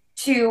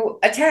to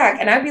attack.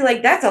 And I'd be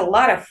like, that's a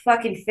lot of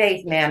fucking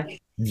faith, man.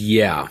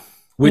 Yeah.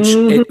 Which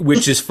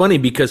is funny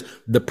because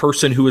the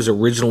person who was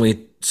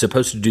originally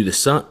supposed to do the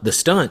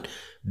stunt,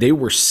 they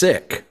were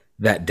sick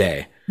that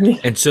day.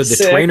 And so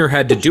the trainer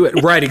had to do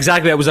it. Right,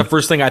 exactly. That was the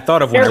first thing I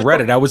thought of when I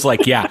read it. I was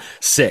like, yeah,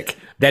 sick.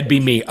 That'd be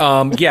me.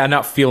 Yeah,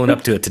 not feeling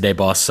up to it today,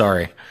 boss.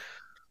 Sorry.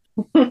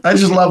 I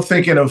just love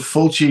thinking of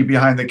Fulci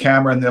behind the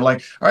camera, and they're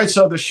like, all right,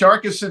 so the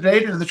shark is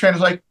sedated, and the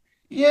trainer's like,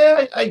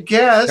 yeah, I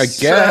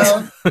guess.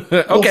 Okay.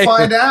 We'll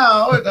find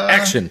out.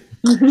 Action.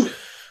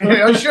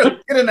 Sure,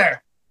 get in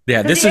there.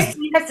 Yeah,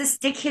 He has to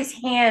stick his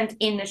hand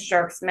in the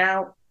shark's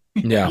mouth.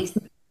 Yeah. He's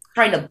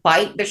trying to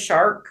bite the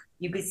shark.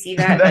 You could see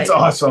that. That's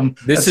awesome.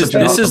 This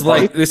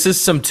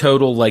is some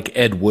total like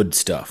Ed Wood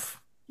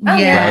stuff. Oh,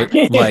 yeah.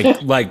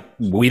 Right? like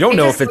we don't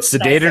know if it's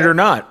sedated or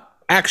not.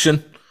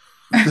 Action.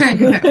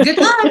 Good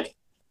luck.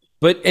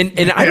 But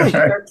and I don't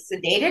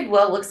sedated.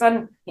 Well, it looks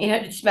on.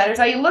 It just matters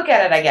how you look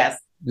at it, I guess.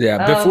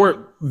 Yeah.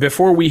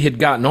 Before we had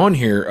gotten on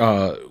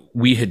here,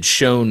 we had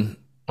shown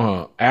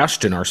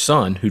Ashton, our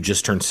son, who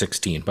just turned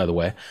 16, by the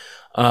way.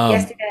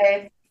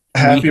 Yesterday.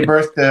 Happy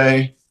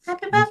birthday.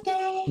 Happy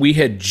birthday. We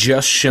had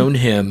just shown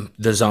him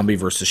the zombie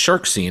versus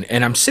shark scene,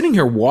 and I'm sitting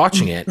here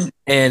watching it,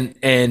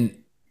 and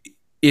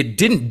it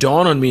didn't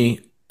dawn on me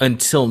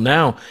until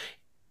now,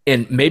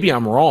 and maybe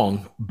I'm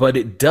wrong, but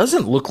it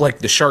doesn't look like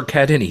the shark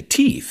had any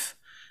teeth.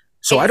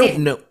 So I don't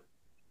know.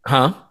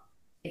 Huh?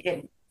 It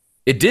didn't.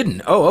 It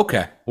didn't. Oh,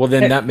 okay. Well,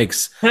 then that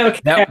makes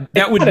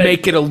that would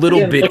make it a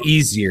little bit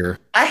easier.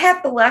 I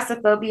have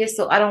thalassophobia,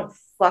 so I don't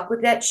fuck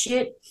with that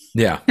shit.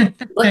 Yeah.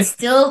 But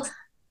still,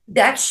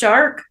 that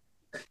shark,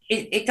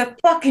 it's a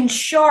fucking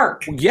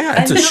shark.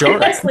 Yeah, it's a shark.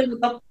 Wrestling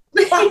with a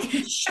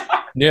fucking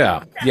shark.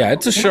 Yeah,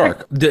 it's a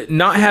shark.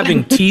 Not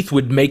having teeth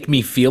would make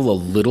me feel a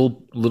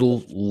little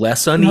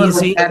less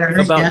uneasy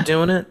about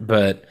doing it,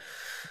 but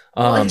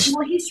well,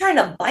 he's trying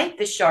to bite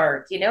the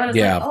shark, and it's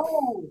like,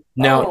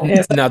 now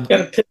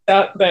gotta pick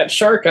that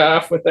shark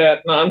off with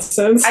that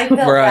nonsense. I felt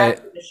bad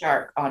for the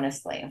shark,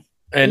 honestly.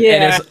 And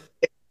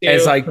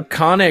as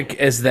iconic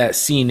as that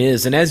scene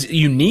is, and as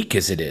unique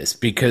as it is,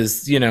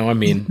 because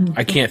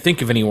I can't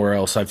think of anywhere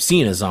else I've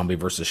seen a zombie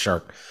versus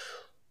shark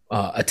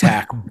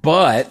attack,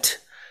 but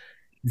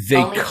they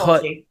Only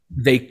cut Fulci.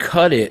 they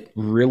cut it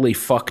really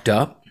fucked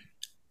up.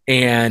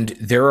 And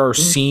there are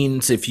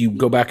scenes, if you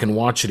go back and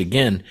watch it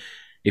again,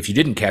 if you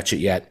didn't catch it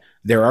yet,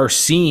 there are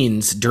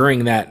scenes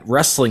during that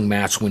wrestling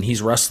match when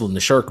he's wrestling the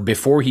shark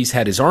before he's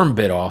had his arm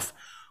bit off,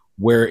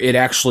 where it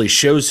actually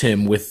shows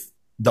him with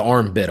the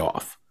arm bit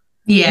off.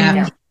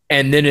 Yeah.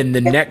 And then in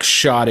the next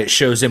shot, it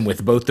shows him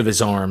with both of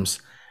his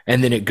arms.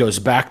 And then it goes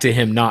back to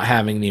him not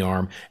having the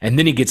arm. And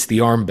then he gets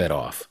the arm bit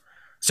off.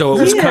 So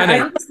it was kind I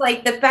of was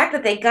like, the fact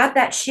that they got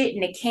that shit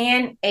in a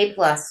can, A+.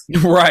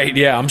 right.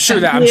 Yeah, I'm sure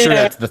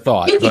that's the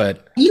thought.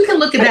 But You can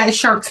look at that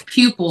shark's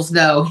pupils,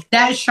 though.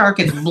 That shark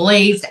is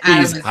blazed out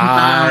he's of his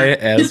high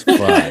mind. as fuck.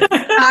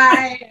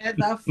 High as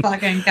a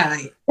fucking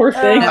kite. Poor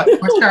thing. That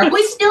poor shark.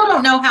 We still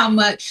don't know how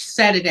much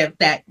sedative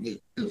that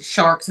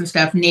sharks and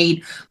stuff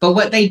need, but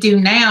what they do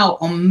now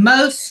on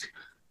most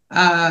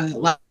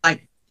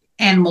like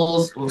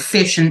animals or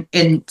fish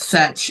and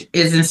such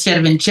is instead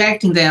of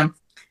injecting them,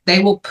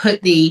 they will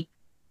put the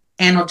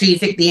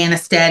analgesic, the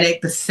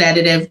anesthetic, the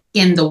sedative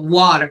in the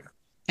water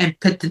and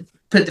put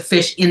the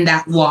fish in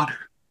that water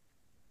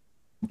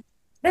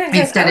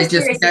instead of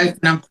just dosing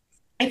them.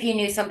 If you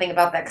knew something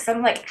about that, because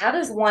I'm like, how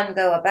does one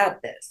go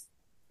about this?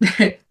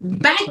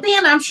 Back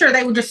then, I'm sure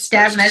they were just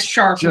stabbing that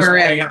shark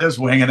wherever. Just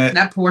winging it.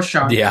 That poor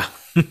shark. Yeah.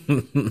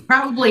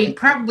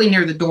 Probably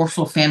near the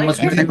dorsal fin was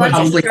Like, where they a bunch of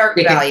probably shark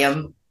stick it.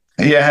 Valium.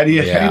 Yeah,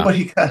 Yeah.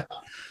 anybody got?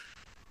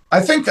 I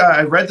think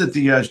I read that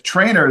the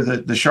trainer,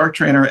 the shark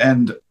trainer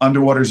and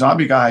underwater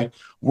zombie guy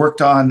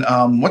worked on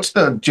what's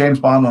the James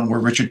Bond one where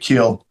Richard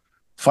Keel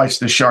fights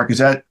the shark? Is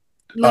that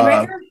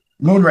Moonraker?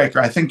 Moonraker?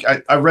 I think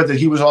I read that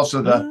he was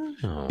also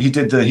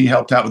he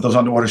helped out with those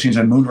underwater scenes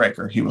in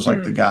Moonraker. He was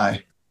like the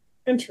guy.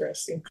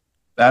 Interesting.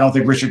 I don't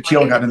think Richard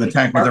Keel got in the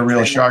tank with a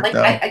real shark Like,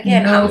 though.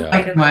 I'm No,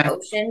 afraid of my- the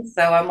ocean,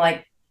 so I'm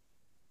like,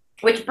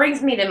 which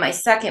brings me to my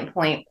second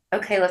point.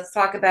 Okay, let's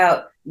talk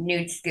about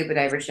nude scuba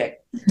diver chick.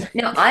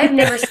 Now, I've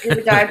never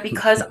scuba dived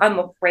because I'm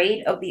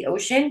afraid of the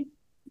ocean.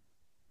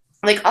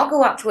 Like, I'll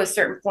go out to a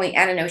certain point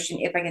at an ocean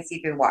if I can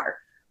see through the water.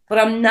 But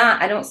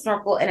I don't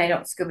snorkel and I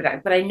don't scuba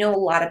dive. But I know a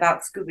lot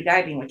about scuba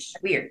diving, which is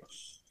weird.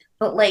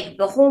 But like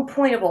the whole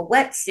point of a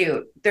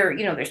wetsuit,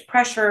 there's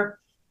pressure.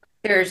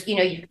 There's, you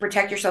can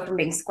protect yourself from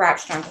being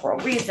scratched on coral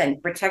reefs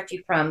and protect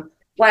you from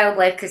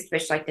wildlife because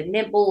fish like to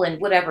nibble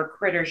and whatever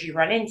critters you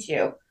run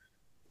into.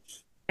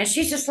 And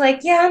she's just like,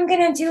 yeah, I'm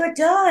going to do a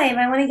dive.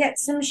 I want to get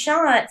some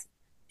shots.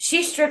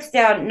 She strips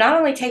down, not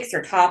only takes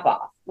her top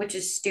off, which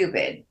is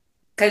stupid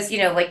because,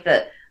 like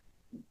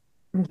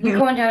you're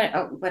going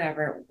down,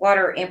 whatever,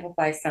 water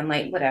amplifies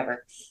sunlight,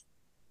 whatever.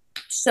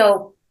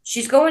 So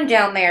she's going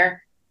down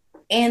there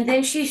and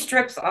then she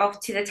strips off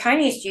to the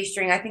tiniest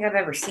G-string I think I've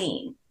ever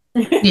seen.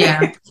 Yeah.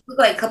 She looked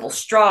like a couple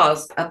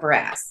straws up her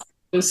ass.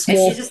 And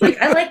Small. she's just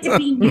like, I like to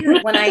be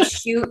nude when I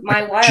shoot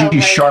my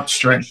wildlife sharp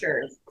string.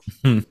 pictures.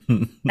 And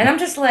I'm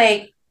just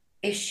like,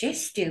 is she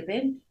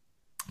stupid?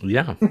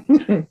 Yeah.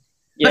 But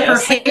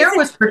Yes. her hair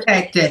was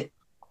protected.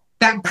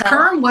 That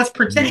perm was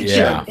protected.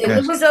 Yeah.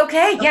 It was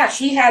okay. Yeah,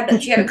 she had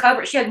a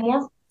cover. She had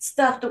more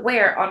stuff to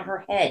wear on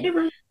her head.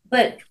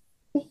 But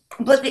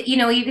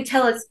you could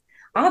tell it's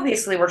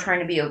obviously we're trying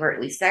to be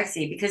overtly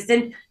sexy because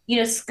then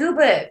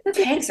scuba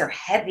tanks are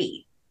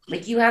heavy.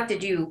 Like you have to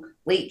do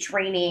weight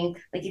training.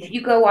 Like if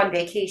you go on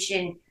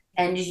vacation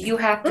and you're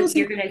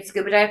gonna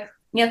scuba dive,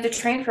 you have to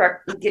train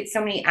for get so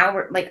many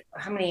hours, like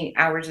how many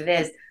hours it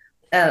is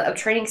of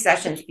training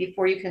sessions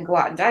before you can go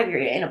out and dive.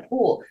 You're in a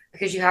pool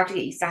because you have to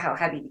get used to how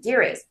heavy the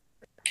gear is.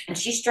 And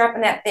she's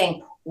strapping that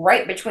thing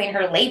right between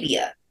her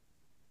labia.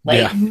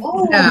 Like,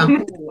 oh, Yeah.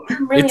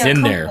 I'm really It's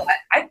in there. uncomfortable.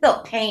 I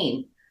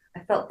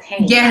felt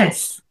pain.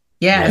 Yes.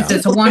 Yes. Yeah.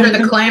 It's a wonder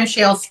the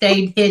clamshell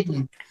stayed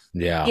hidden.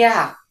 Yeah.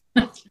 Yeah.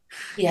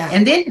 Yeah.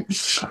 And then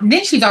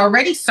she's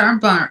already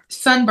sunburnt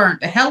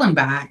to hell and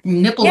back.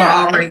 Nipples Yeah,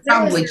 are already and so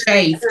probably is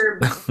chafed. her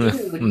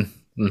dude.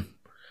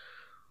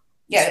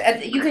 Yeah,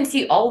 you can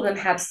see all of them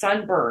have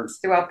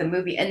sunburns throughout the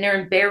movie, and they're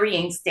in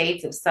varying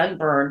states of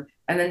sunburn,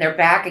 and then they're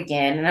back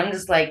again. And I'm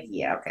just like,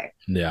 yeah, okay.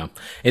 Yeah.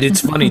 And it's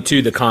funny,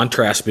 too, the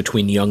contrast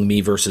between young me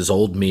versus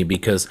old me,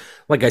 because,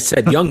 like I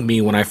said, young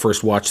me, when I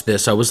first watched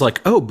this, I was like,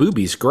 oh,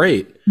 boobies,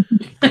 great.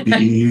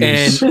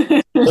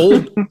 And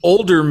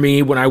older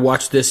me, when I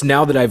watched this,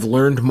 now that I've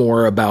learned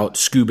more about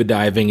scuba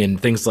diving and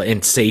things like,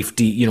 and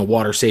safety,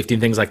 water safety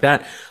and things like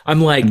that,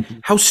 I'm like,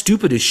 how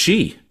stupid is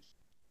she?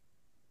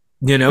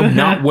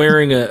 Not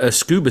wearing a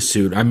scuba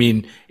suit. I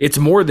mean, it's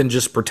more than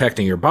just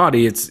protecting your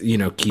body. It's,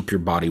 keep your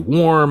body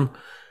warm.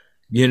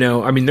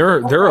 I mean, there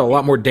are a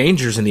lot more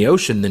dangers in the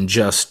ocean than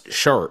just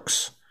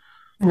sharks.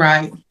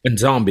 Right. And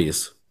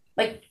zombies.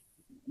 Like,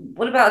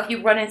 what about if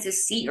you run into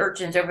sea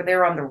urchins over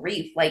there on the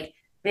reef? Like,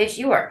 bitch,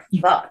 you are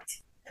fucked.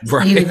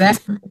 Right.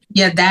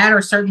 Either that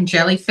or certain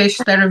jellyfish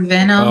that are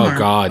venom. Oh, or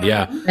God,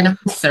 yeah.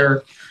 venomous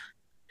or,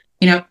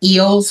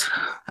 eels,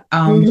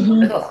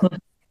 Ugh.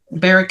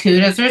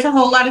 barracudas. There's a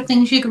whole lot of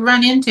things you could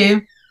run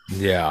into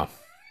Yeah.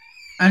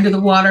 under the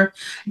water.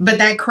 But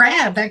that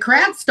crab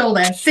stole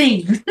that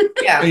scene.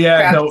 Yeah.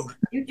 Yeah, crap. no,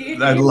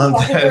 You I love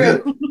walk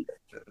that. through.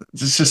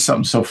 there's just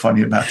something so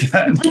funny about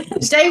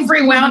that. Dave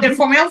rewound it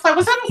for me. I was like,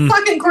 was that a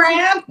fucking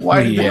crab?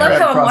 Why did I the love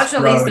crab how I'm cross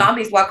watching the all these road?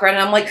 zombies walk around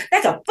and I'm like,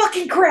 that's a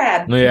fucking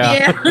crab.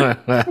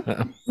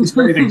 Yeah. He's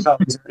ready to go.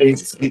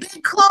 He's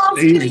Big claws.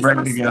 He's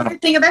ready to go. I'm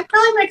thinking that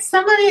probably makes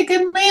somebody a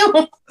good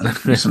meal.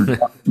 some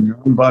your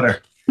own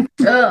butter.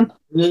 Ugh.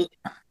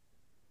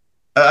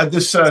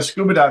 This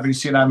scuba diving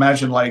scene, I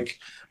imagine like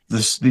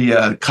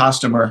the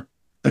costumer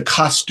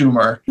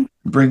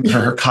brings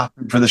her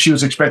costume for she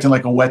was expecting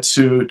like a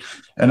wetsuit,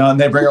 and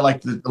they bring her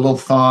like the little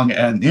thong,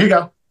 and here you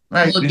go.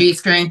 Right. Little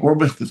G-string. We're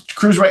with the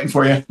crew's waiting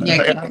for you.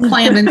 Yeah,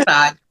 clammed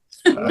inside.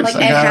 Like,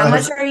 and how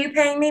much are you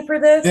paying me for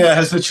this? Yeah,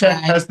 has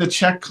the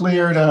check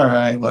cleared? All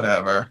right,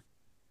 whatever.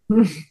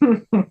 Because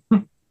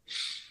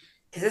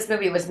this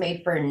movie was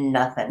made for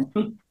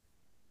nothing.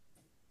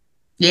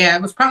 Yeah,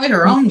 it was probably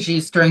her own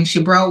G-string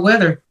she brought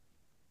with her.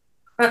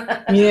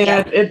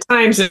 Yeah, at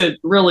times it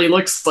really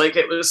looks like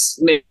it was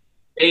made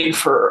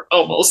for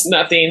almost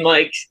nothing.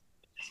 Like,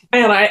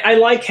 and I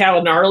like how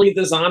gnarly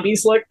the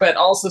zombies look, but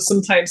also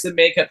sometimes the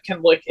makeup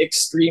can look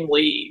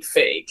extremely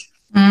fake.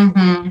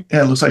 Mm-hmm.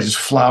 Yeah, it looks like just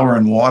flour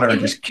and water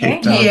just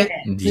caked up.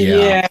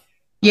 Yeah,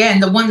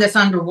 and the one that's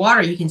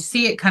underwater, you can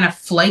see it kind of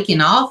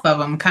flaking off of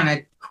them, kind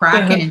of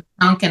cracking and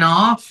chunking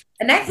off.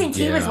 And I think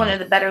he was one of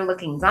the better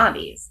looking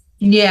zombies.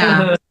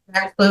 Yeah,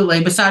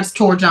 absolutely. Besides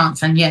Tor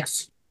Johnson,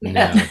 yes.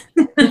 Yeah.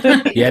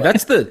 Yeah,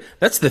 that's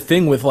the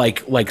thing with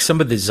like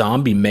some of the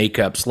zombie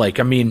makeups. Like,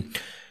 I mean,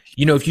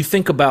 you know, if you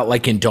think about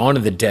like in Dawn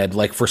of the Dead,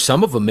 like for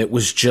some of them it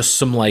was just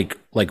some like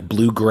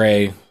blue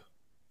gray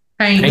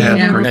paint,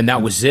 and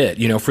that was it.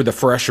 You know, for the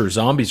fresher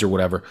zombies or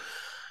whatever.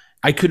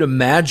 I could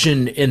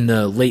imagine in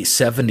the late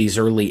 70s,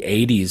 early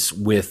 80s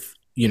with,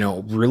 you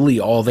know, really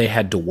all they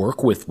had to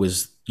work with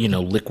was, you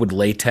know, liquid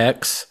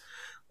latex.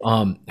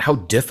 How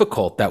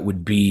difficult that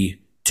would be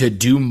to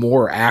do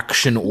more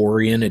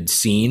action-oriented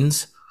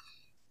scenes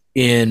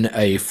in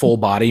a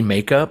full-body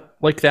makeup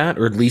like that,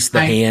 or at least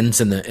the hands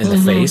and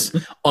the face,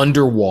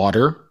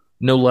 underwater,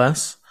 no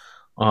less.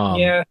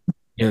 You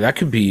know, that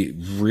could be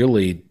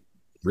really,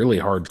 really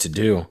hard to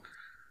do.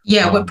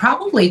 Yeah, what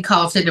probably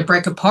caused it to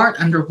break apart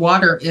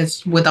underwater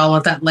is with all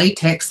of that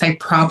latex, they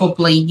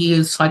probably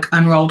use like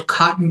unrolled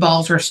cotton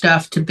balls or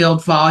stuff to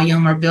build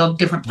volume or build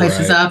different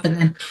places up. And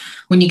then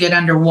when you get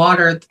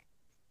underwater,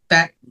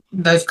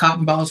 those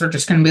cotton balls are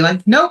just going to be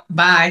like, nope,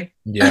 bye.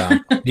 Yeah.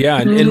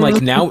 Yeah. And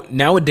like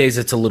nowadays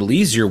it's a little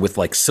easier with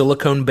like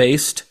silicone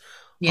based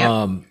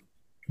because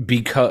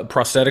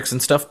prosthetics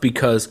and stuff,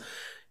 because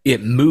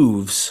it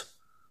moves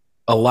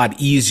a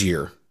lot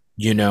easier,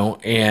 you know,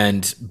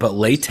 but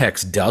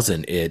latex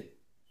doesn't. It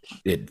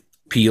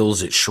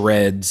peels, it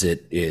shreds,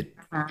 it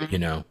you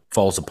know,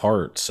 falls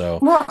apart. So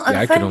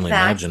I can only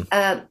imagine.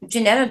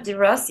 Gennaro De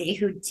Rossi,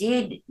 who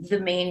did the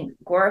main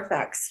gore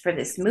effects for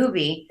this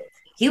movie,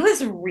 he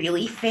was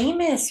really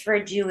famous for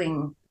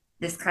doing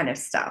this kind of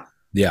stuff.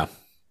 Yeah.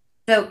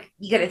 So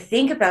you got to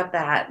think about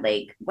that.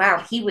 Like,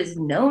 wow, he was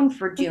known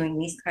for doing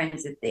these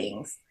kinds of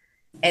things.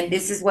 And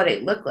this is what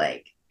it looked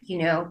like. You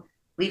know,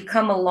 we've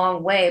come a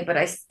long way, but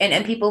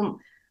and people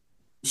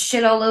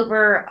shit all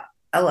over.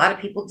 A lot of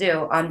people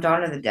do on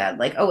Dawn of the Dead.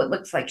 Like, oh, it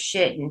looks like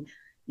shit. And,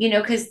 you know,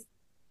 because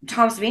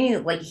Tom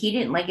Savini, like, he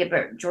didn't like it,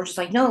 but George's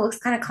like, no, it looks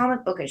kind of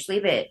comic bookish.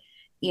 Leave it.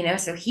 You know,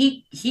 so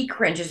he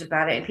cringes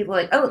about it, and people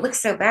are like, oh, it looks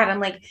so bad. I'm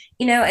like,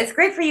 you know, it's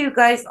great for you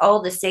guys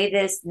all to say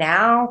this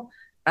now,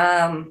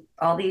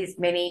 all these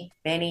many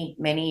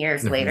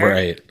years later.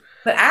 Right.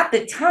 But at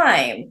the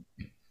time,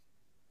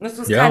 this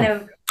was kind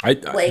of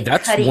like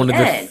that's cutting one of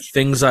edge. the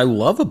things I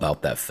love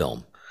about that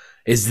film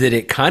is that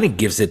it kind of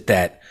gives it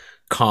that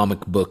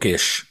comic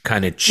bookish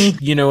kind of,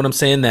 you know what I'm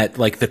saying? That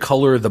like the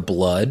color of the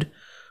blood.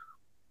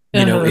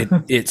 You know,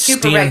 it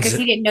super stands, red because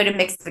he didn't know to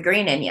mix the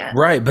green in yet.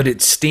 Right, but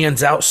it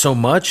stands out so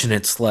much, and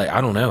it's like,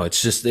 I don't know,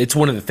 it's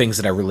one of the things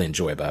that I really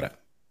enjoy about it.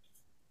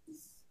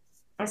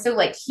 And so,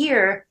 like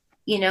here,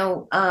 you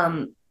know,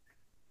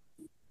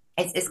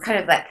 it's kind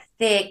of that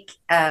thick,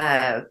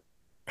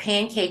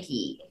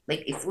 pancakey.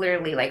 Like it's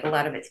literally like a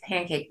lot of it's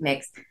pancake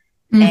mix,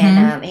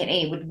 and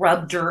he would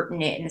rub dirt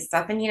in it and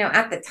stuff. And you know,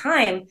 at the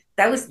time,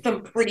 that was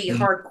some pretty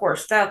hardcore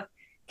stuff,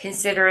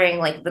 considering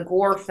like the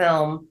gore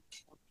film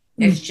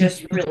is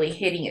just really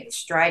hitting its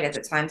stride at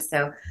the time.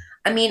 So,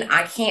 I mean,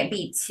 I can't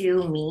be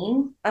too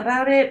mean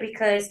about it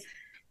because,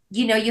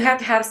 you know, you have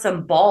to have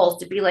some balls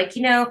to be like,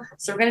 you know,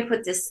 so we're going to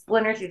put this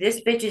splinter through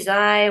this bitch's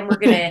eye and we're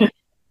going to,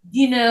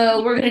 you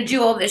know, we're going to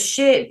do all this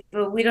shit,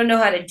 but we don't know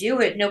how to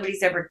do it.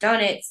 Nobody's ever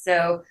done it.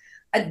 So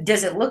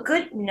does it look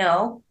good?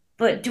 No.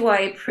 But do I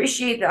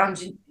appreciate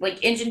the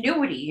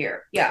ingenuity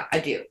here? Yeah, I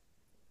do.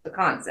 The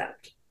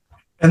concept.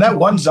 And that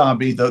one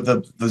zombie,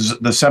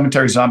 the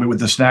cemetery zombie with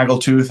the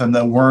snaggletooth and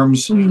the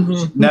worms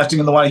nesting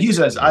in the water, he's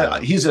as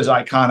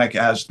iconic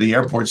as the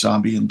airport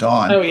zombie in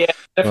Dawn. Oh yeah,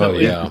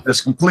 definitely. Oh, yeah.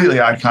 It's completely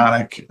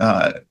iconic.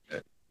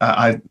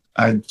 I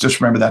just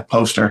remember that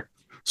poster.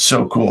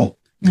 So cool.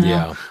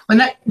 Yeah.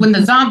 When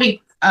the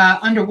zombie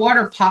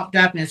underwater popped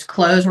up and his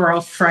clothes were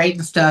all frayed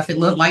and stuff, it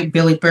looked like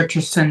Billy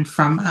Butcherson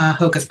from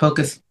Hocus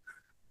Pocus.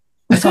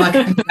 That's all I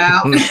can think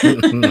about.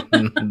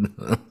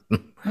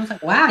 I was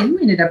like, wow, you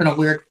ended up in a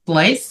weird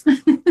place.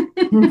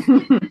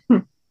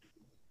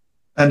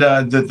 And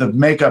the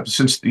makeup,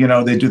 since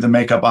they do the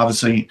makeup,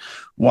 obviously,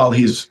 while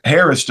his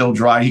hair is still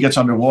dry, he gets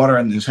underwater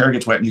and his hair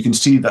gets wet, and you can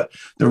see the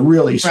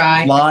really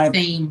line.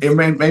 It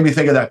made me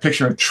think of that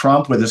picture of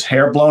Trump with his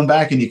hair blown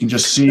back, and you can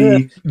just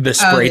see the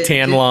spray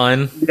tan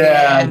line.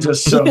 Yeah,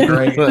 just so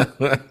great.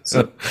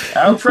 So,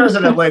 our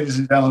president, ladies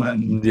and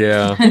gentlemen.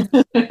 Yeah,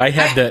 I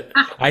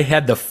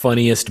had the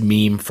funniest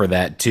meme for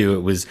that too.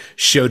 It was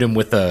showed him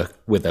with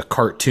a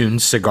cartoon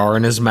cigar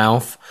in his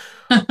mouth.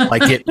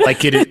 Like it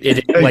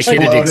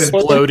had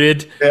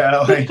exploded.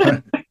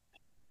 Yeah,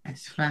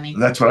 that's funny.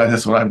 That's what I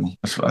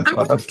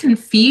thought. I was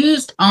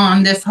confused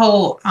on this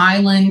whole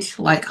island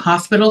like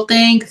hospital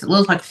thing because it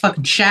looks like a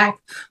fucking shack,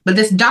 but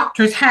this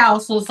doctor's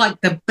house looks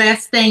like the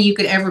best thing you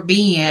could ever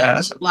be in. Yeah,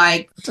 it's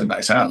a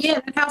nice house.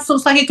 Yeah, the house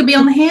looks like it could be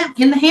on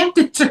in the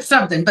Hamptons or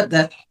something, but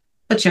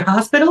your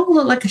hospital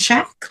looked like a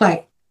shack.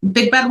 Like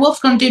Big Bad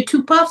Wolf's going to do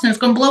 2 puffs and it's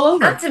going to blow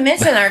over. Not to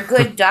mention our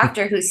good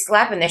doctor who's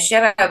slapping the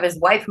shit out of his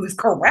wife, who's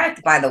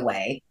correct, by the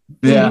way.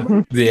 Yeah.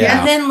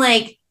 Yeah. And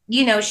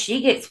then, she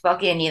gets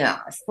fucking,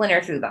 a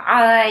splinter through the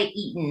eye,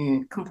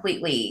 eaten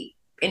completely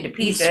into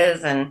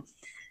pieces. And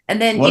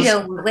then,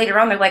 later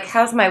on, they're like,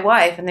 how's my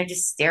wife? And they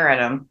just stare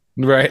at him.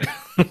 Right.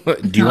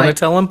 Do you want to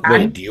tell him?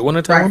 Wait, do you want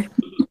to tell him?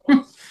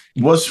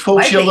 Was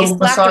Fulci a little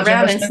slapped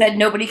around and said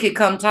nobody could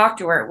come talk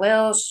to her.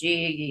 Well,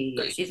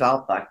 she's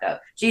all fucked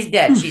up. She's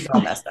dead. She's all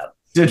messed up.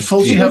 Did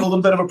Fulci have a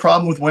little bit of a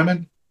problem with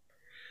women?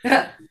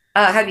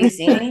 Have you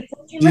seen anything?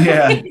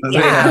 Yeah,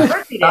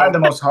 They died the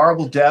most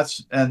horrible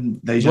deaths,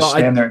 and they just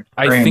stand there.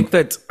 I think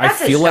that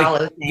That's I feel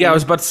like thing. yeah, I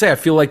was about to say I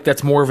feel like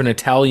that's more of an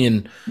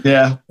Italian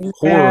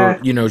horror,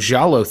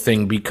 giallo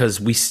thing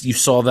because you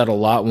saw that a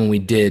lot when we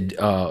did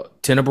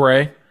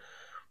Tenebrae.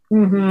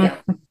 Mm-hmm. Yeah.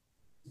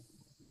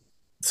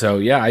 So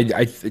yeah,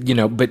 I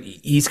but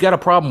he's got a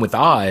problem with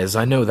eyes.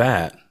 I know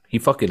that he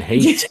fucking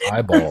hates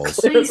eyeballs.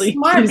 But he's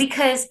smart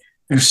because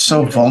they're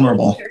so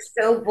vulnerable. They're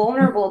so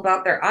vulnerable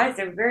about their eyes.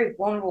 They're a very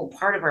vulnerable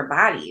part of our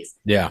bodies.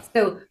 Yeah.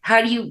 So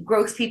how do you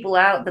gross people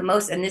out the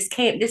most? And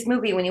this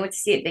movie, when you went to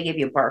see it, they give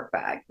you a bark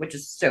bag, which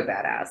is so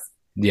badass.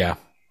 Yeah.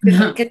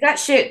 Because that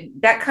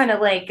shit, that kind of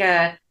like,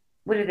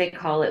 what do they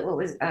call it? What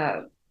was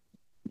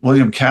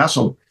William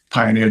Castle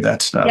pioneered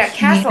that stuff. Yeah,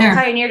 Castle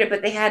pioneered it,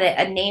 but they had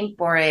a name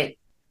for it.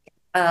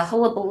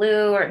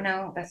 Hullabaloo, or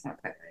no, that's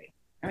not quite right.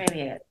 Or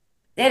maybe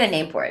they had a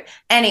name for it.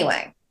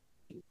 Anyway,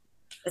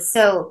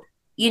 so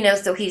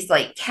so he's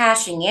like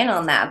cashing in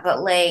on that,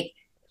 but like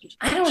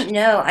I don't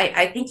know.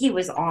 I think he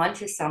was on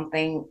to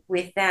something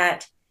with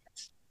that.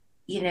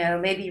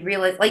 Maybe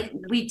realize like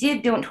we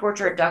did Don't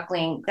Torture a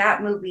Duckling.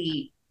 That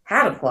movie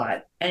had a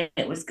plot and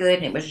it was good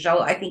and it was Joe.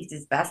 I think it's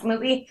his best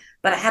movie,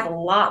 but I have a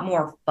lot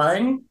more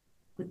fun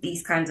with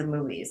these kinds of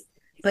movies.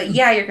 But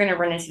yeah, you're going to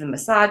run into the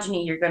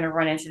misogyny. You're going to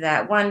run into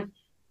that one.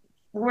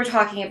 We're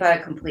talking about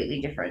a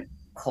completely different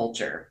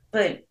culture.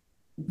 But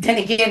then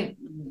again,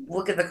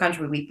 look at the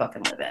country we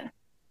fucking live in.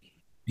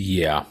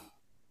 Yeah.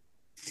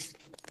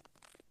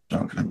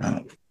 Talking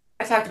about.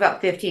 I talked about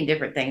 15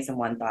 different things in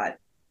one thought.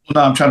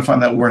 No, I'm trying to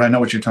find that word. I know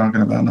what you're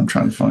talking about, and I'm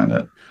trying to find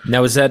it.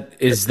 Now, is that?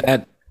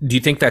 Do you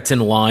think that's in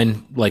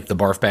line, like the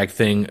barf bag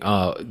thing,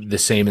 the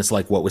same as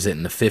like what was it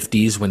in the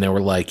 50s when they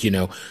were like,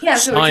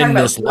 sign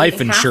this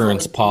life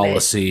insurance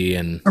policy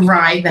and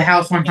right, the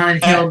house on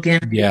Haunted Hill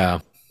again. Yeah.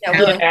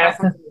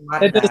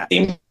 It does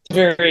seem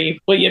very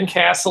William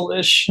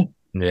Castle-ish.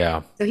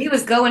 Yeah. So he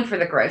was going for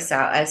the gross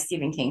out, as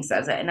Stephen King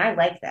says it, and I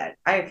like that.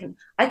 I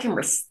can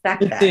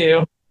respect that.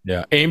 Too.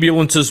 Yeah.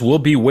 Ambulances will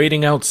be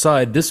waiting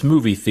outside this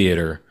movie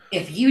theater.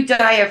 If you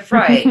die of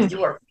fright,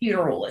 your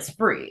funeral is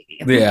free.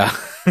 Yeah.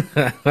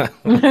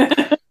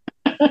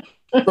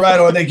 Right,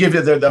 or they give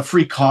you the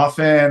free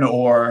coffin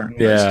or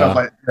stuff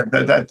like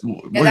that. That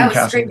William was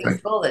Castle. Screaming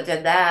Skull that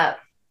did that.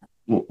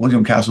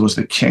 William Castle was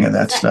the king of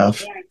that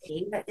stuff.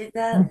 AIP that did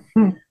that?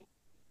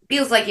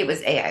 Feels like it was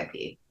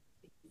AIP.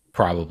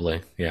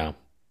 Probably, yeah.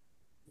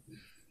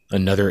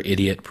 Another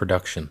idiot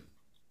production.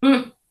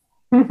 No.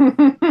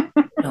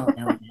 Oh,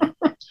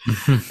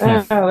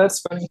 that's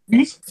funny.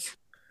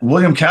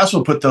 William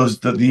Castle put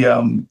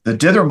the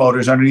dither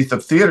motors underneath the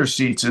theater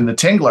seats in the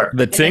Tingler.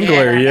 The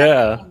Tingler,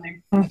 yeah.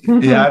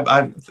 Yeah,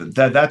 I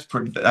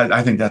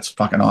think that's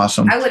fucking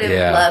awesome. I would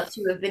have loved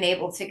to have been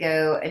able to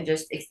go and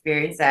just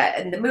experience that.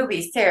 And the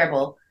movie's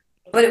terrible,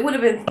 but it would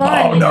have been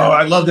fun. Oh no,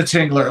 I love the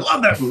Tingler. I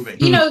love that movie.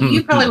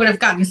 You probably would have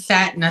gotten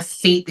sat in a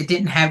seat that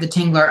didn't have the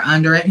Tingler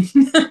under it.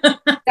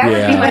 That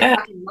would be my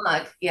fucking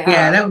luck. Yeah.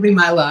 Yeah, that would be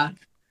my luck.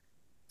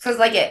 So it's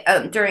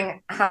like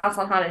during House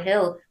on Haunted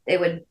Hill, they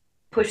would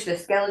push the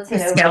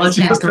skeleton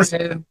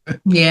over.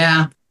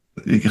 Yeah.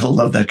 You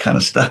love that kind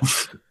of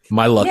stuff.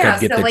 My luck,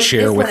 I'd get the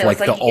chair with like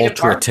the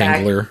ultra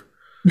tingler.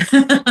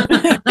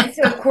 And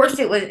so of course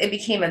it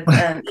became a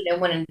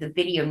one of the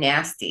video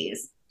nasties.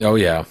 Oh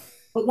yeah.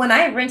 But when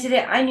I rented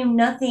it, I knew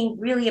nothing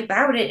really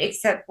about it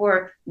except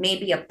for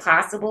maybe a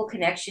possible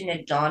connection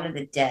to Dawn of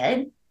the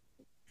Dead.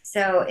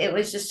 So it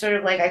was just sort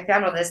of like I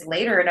found all this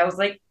later, and I was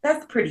like,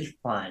 "That's pretty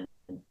fun."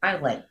 I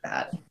like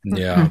that.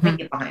 Yeah. I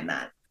get behind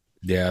that.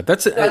 Yeah.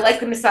 That's Do I like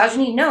the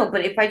misogyny? No,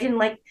 but if I couldn't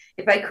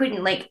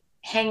like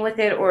hang with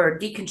it or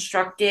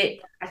deconstruct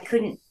it, I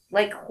couldn't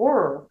like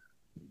horror.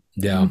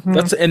 Yeah,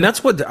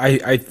 that's what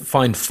I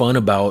find fun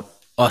about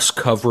us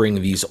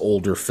covering these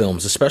older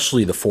films,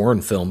 especially the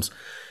foreign films,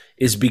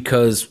 is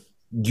because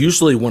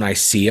usually when I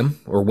see them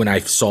or when I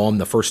saw them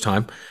the first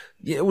time,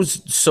 it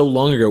was so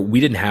long ago.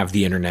 We didn't have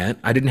the internet.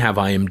 I didn't have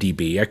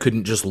IMDb. I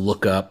couldn't just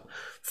look up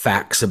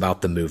facts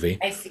about the movie.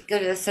 I used to go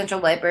to the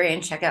central library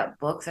and check out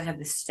books. I have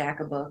this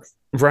stack of books.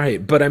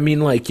 Right. But I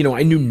mean, like,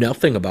 I knew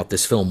nothing about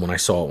this film when I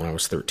saw it when I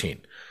was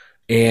 13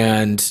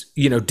 and,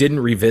 didn't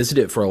revisit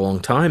it for a long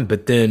time.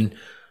 But then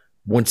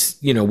once,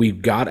 we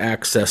got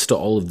access to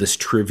all of this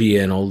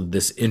trivia and all of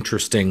this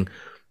interesting,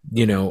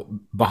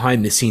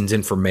 behind the scenes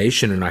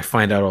information, and I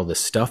find out all this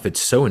stuff, it's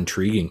so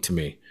intriguing to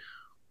me.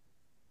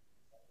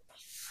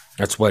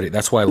 That's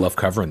why I love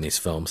covering these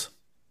films.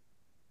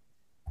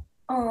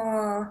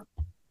 Aww.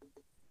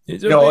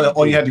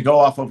 All you had to go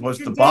off of was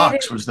the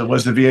box, was the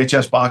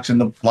VHS box in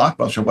the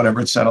Blockbuster,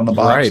 whatever it said on the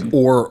box. Right.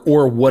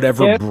 Or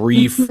whatever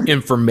brief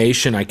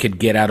information I could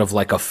get out of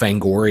like a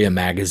Fangoria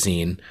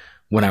magazine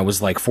when I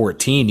was like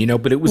 14,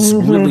 but it was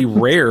really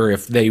rare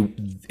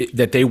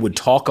that they would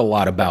talk a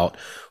lot about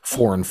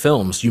foreign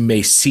films. You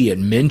may see it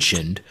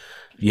mentioned,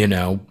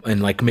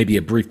 and like maybe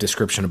a brief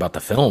description about the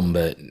film,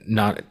 but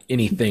not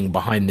anything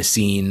behind the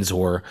scenes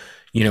or,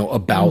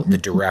 about the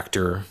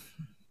director.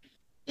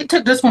 It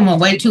took this one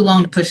way too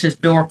long to push his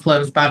door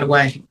closed, by the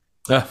way.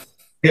 Yeah.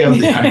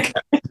 Yeah.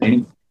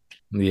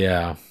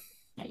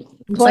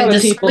 Like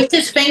just lift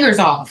his fingers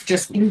off.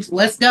 Just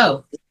let's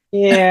go.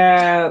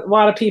 Yeah, a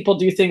lot of people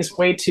do things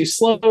way too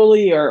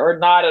slowly or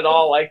not at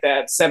all, like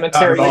that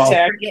cemetery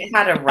attack. Forget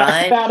how to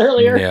run. About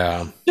earlier.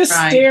 Yeah. Just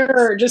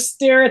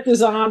stare at the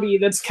zombie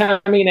that's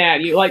coming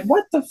at you. Like,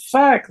 what the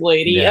fuck,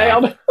 lady?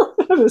 Yeah.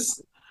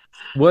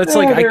 Well, it's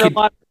like I could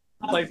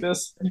like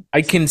this.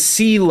 I can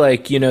see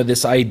like,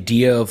 this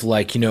idea of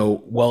like,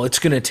 well, it's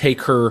going to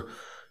take her,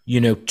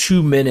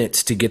 2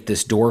 minutes to get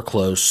this door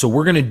closed. So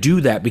we're going to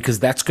do that because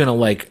that's going to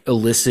like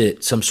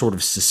elicit some sort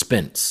of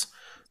suspense,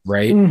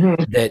 right?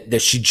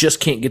 That she just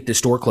can't get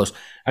this door closed.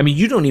 I mean,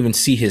 you don't even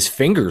see his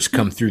fingers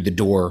come through the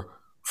door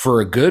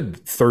for a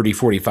good 30,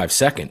 45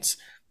 seconds.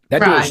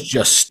 That door is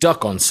just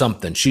stuck on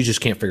something. She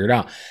just can't figure it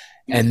out.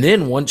 And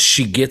then once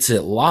she gets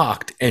it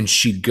locked and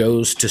she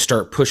goes to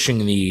start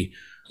pushing the,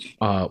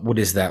 what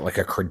is that, like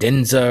a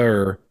credenza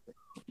or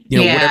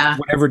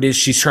whatever it is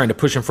she's trying to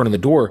push in front of the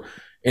door,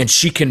 and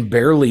she can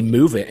barely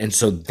move it, and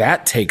so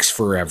that takes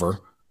forever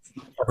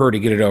for her to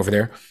get it over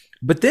there.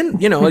 But then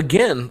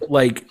again,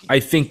 like I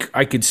think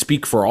I could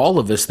speak for all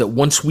of us that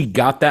once we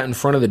got that in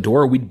front of the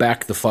door, we'd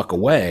back the fuck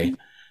away,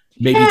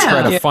 maybe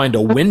try to find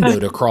a window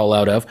to crawl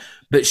out of.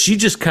 But she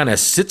just kind of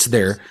sits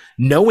there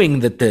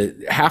knowing that the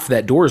half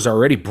that door is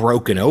already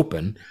broken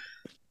open,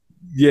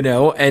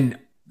 and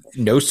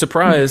no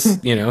surprise,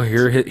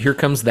 here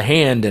comes the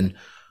hand and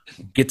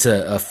gets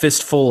a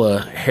fistful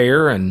of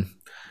hair, and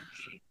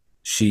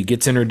she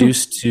gets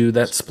introduced to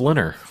that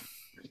splinter.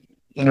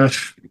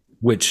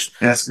 Which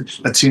that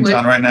scene's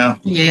on right now.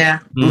 Yeah.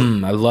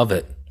 I love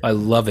it.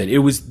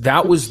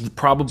 That was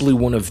probably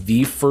one of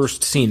the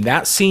first scene.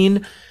 That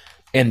scene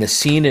and the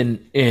scene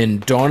in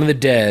Dawn of the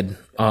Dead,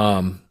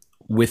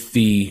 with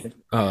the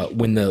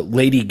when the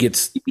lady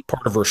gets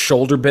part of her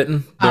shoulder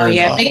bitten.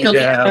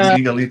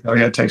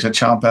 Miguelito takes a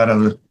chomp out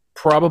of it.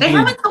 Probably they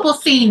have a couple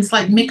scenes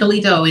like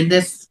Miguelito in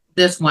this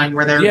one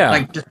where they're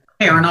like just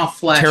tearing off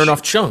flesh, tearing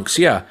off chunks.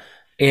 Yeah.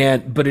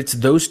 But it's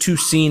those two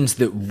scenes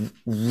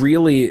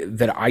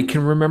that I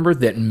can remember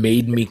that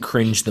made me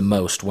cringe the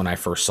most when I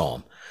first saw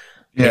them.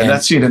 Yeah,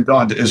 that scene in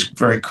Dawn is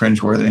very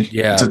cringeworthy.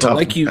 Yeah, it's a tough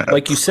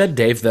like you said,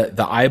 Dave,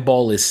 the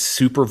eyeball is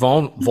super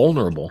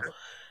vulnerable.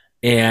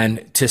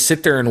 And to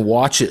sit there and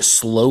watch it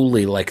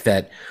slowly like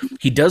that,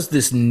 he does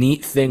this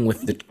neat thing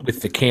with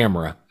the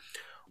camera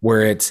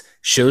where it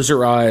shows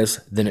her eyes,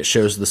 then it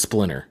shows the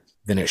splinter,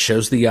 then it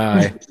shows the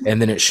eye,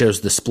 and then it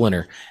shows the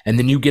splinter. And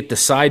then you get the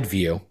side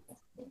view.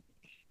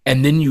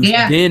 And then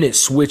then it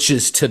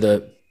switches to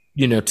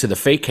the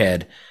fake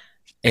head,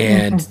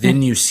 and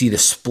then you see the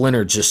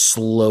splinter just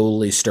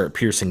slowly start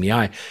piercing the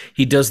eye.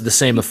 He does the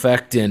same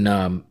effect in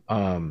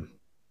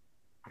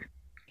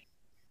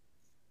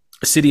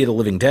City of the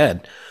Living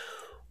Dead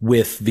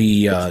with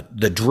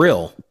the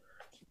drill,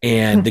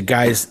 and the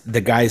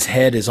guy's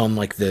head is on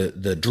like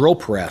the drill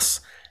press,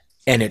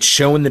 and it's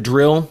showing the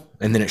drill,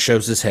 and then it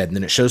shows his head, and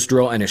then it shows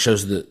drill, and it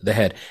shows the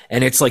head,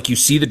 and it's like you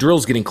see the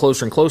drills getting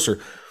closer and closer.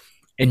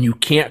 And you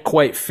can't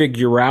quite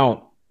figure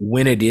out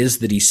when it is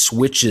that he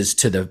switches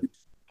to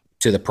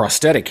the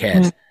prosthetic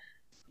head,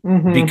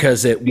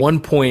 because at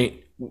one point,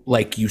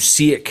 like you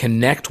see it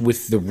connect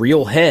with the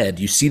real head,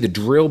 you see the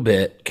drill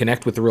bit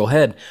connect with the real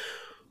head,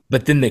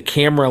 but then the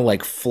camera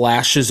like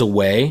flashes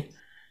away,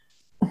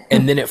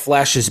 and then it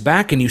flashes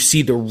back, and you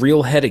see the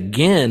real head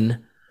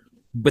again,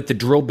 but the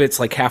drill bit's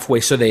like halfway,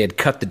 so they had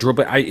cut the drill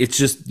bit. It's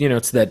just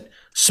it's that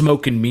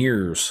smoke and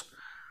mirrors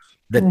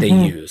that they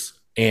use,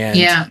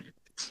 and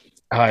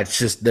It's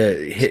just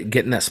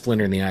getting that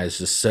splinter in the eye is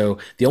just so.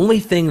 The only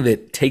thing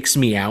that takes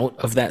me out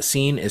of that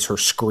scene is her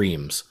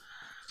screams.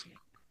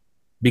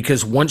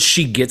 Because once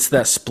she gets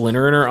that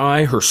splinter in her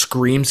eye, her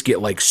screams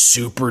get like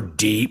super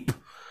deep.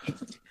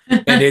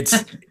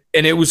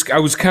 And it was, I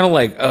was kind of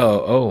like,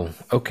 oh,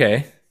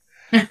 okay.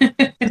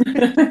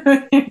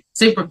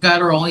 Super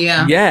guttural,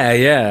 yeah.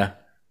 Yeah.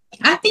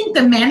 I think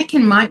the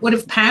mannequin might would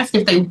have passed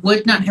if they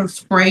would not have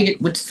sprayed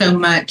it with so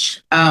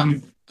much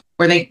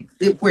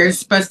where it's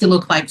supposed to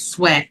look like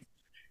sweat.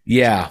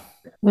 Yeah.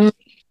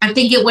 I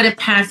think it would have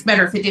passed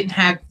better if it didn't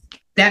have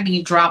that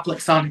many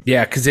droplets on it.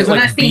 Yeah, because it when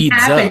like I seen beads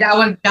happened, up.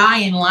 I was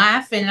dying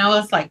laughing. I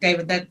was like,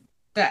 David,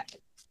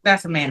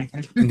 that's a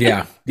mannequin.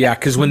 Yeah,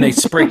 because when they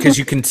spray, because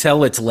you can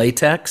tell it's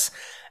latex,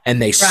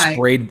 and they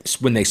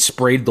Right.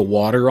 sprayed the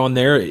water on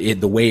there,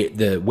 the way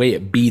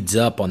it beads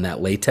up on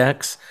that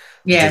latex.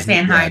 Yeah, it's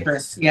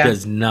anhydrous. Yeah.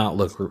 Does not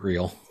look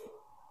real.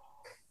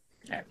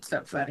 That's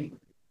so funny.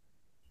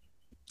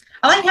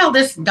 I like how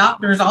this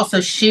doctor is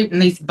also shooting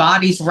these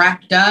bodies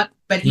wrapped up,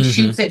 but he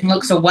shoots it and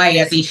looks away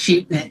as he's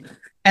shooting it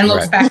and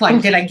looks back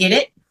like, did I get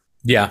it?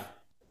 Yeah.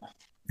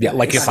 Yeah,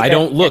 like if I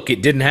don't look,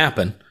 it didn't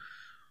happen.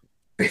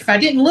 If I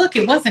didn't look,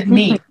 it wasn't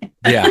me.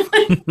 Yeah.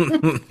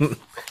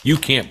 You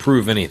can't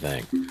prove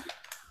anything.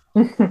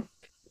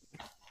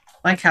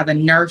 Like how the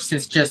nurse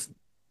is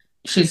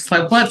she's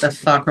like, what the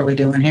fuck are we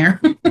doing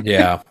here?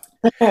 Yeah.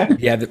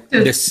 Yeah,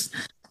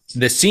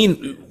 the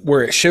scene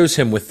where it shows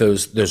him with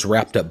those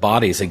wrapped up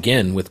bodies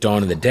again with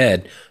Dawn of the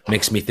Dead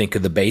makes me think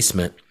of the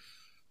basement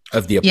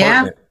of the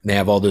apartment. Yeah. They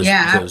have all those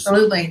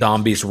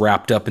zombies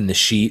wrapped up in the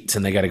sheets,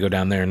 and they got to go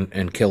down there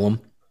and kill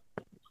them.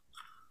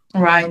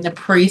 Right, and the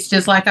priest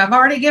is like, I've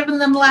already given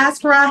them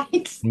last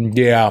rites.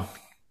 Yeah.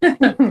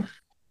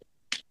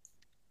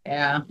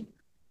 Yeah.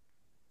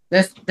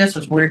 This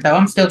was weird though.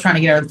 I'm still trying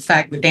to get over the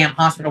fact the damn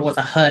hospital was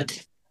a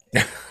hut.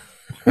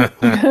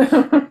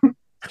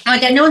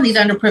 Like I know in these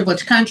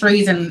underprivileged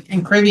countries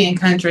and Caribbean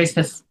countries,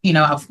 because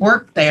I've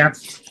worked there,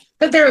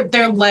 but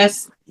they're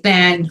less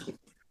than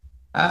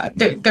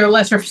they're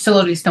lesser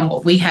facilities than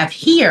what we have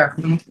here.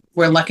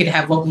 We're lucky to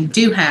have what we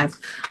do have,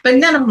 but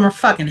none of them are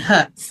fucking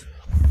huts.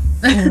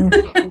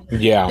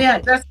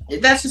 Yeah,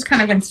 that's just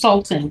kind of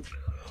insulting.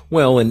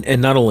 Well,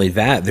 and not only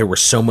that, there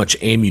was so much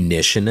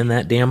ammunition in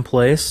that damn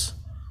place.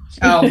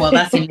 Oh well,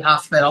 that's in the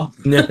hospital.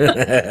 They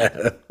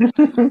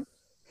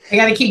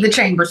got to keep the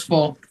chambers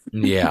full.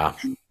 Yeah.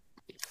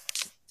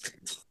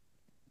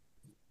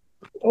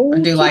 I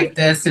do like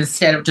this.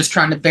 Instead of just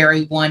trying to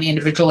bury one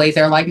individually,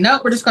 they're like,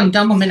 nope, we're just going to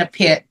dump them in a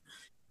pit.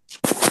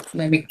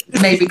 Maybe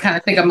kind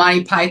of think of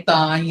Monty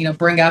Python,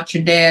 bring out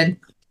your dead.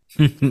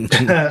 I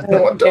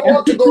don't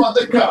want to go on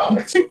the car.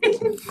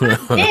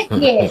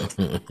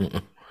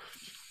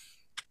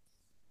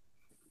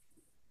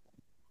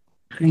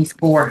 These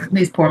poor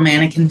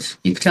mannequins.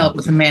 You could tell it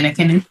was a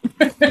mannequin.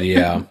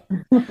 Yeah.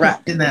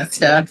 Wrapped in that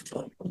stuff.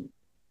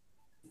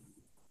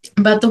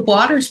 But the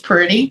water's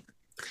pretty.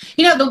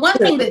 The one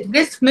thing that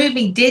this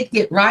movie did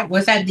get right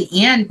was at the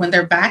end when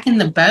they're back in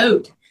the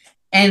boat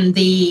and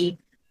they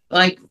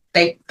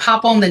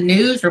pop on the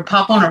news or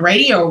pop on a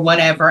radio or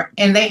whatever,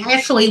 and they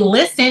actually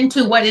listen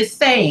to what it's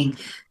saying.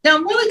 Now,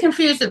 I'm really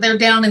confused that they're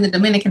down in the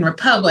Dominican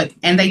Republic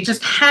and they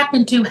just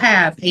happen to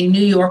have a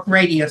New York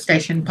radio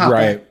station pop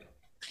right.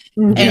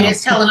 And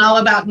it's telling all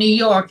about New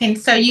York. And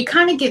so you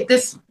kind of get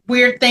this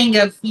weird thing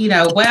of,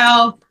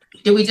 well,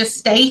 do we just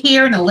stay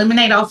here and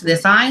eliminate off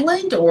this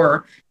island,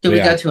 or do we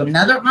go to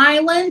another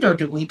island, or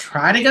do we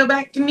try to go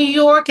back to New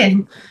York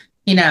and,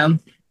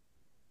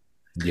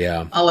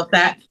 all of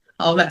that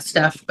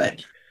stuff.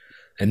 But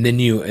and then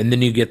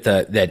you get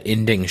that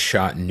ending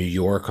shot in New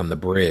York on the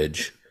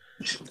bridge.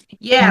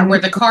 Yeah, where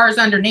the cars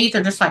underneath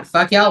are just like,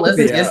 fuck y'all,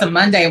 it's a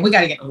Monday and we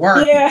got to get to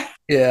work.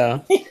 Yeah.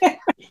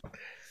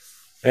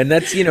 And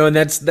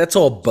that's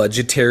all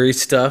budgetary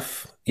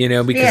stuff.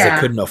 Because they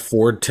couldn't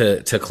afford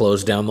to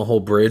close down the whole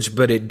bridge,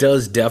 but it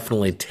does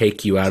definitely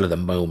take you out of the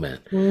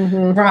moment.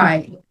 Mm-hmm.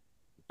 Right.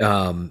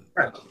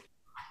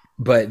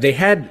 But they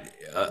had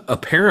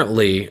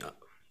apparently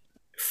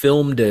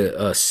filmed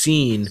a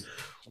scene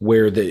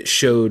where that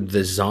showed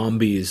the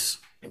zombies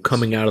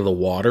coming out of the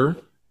water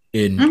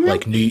in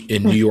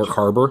New York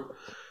Harbor,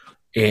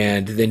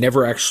 and they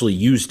never actually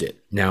used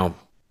it. Now,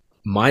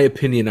 my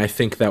opinion, I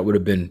think that would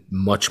have been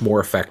much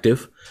more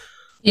effective.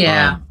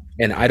 Yeah.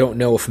 And I don't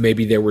know if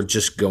maybe they were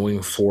just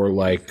going for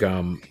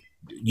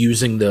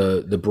using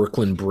the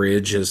Brooklyn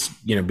Bridge as,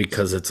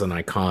 because it's an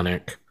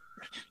iconic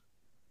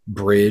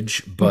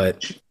bridge.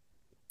 But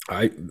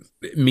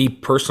me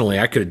personally,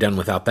 I could have done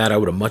without that. I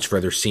would have much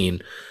rather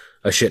seen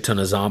a shit ton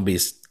of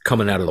zombies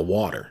coming out of the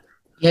water.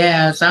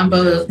 Yeah,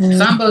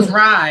 Zombo's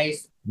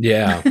rise.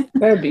 Yeah.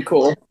 That'd be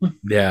cool.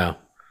 Yeah.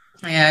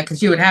 Yeah,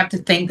 because you would have to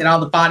think that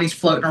all the bodies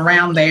floating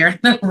around there in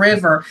the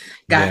river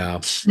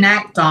got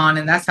snacked on,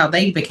 and that's how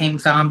they became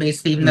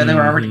zombies, even though they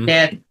were already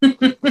dead.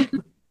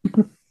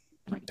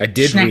 I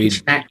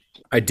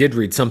did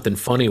read something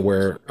funny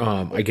where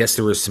I guess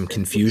there was some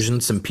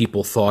confusion. Some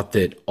people thought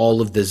that all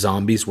of the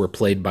zombies were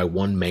played by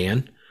one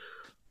man.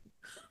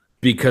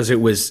 because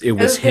it was I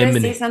was him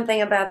gonna say and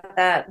something about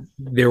that.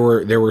 there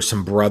were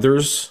some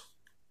brothers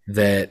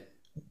that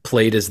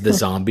played as the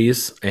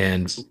zombies,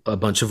 and a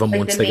bunch of them, Like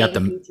once the they got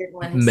main the featured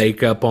ones.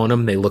 makeup on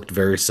them, they looked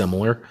very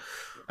similar.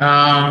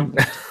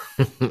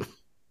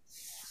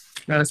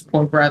 Those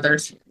poor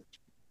brothers.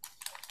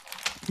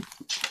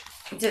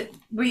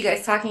 Were you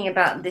guys talking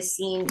about the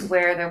scene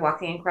where they're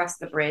walking across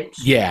the bridge?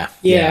 Yeah.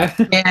 Yeah.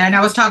 And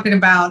I was talking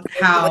about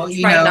how, Like,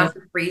 you trying know, not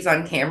to freeze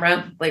on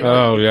camera. Like,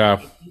 Oh, yeah.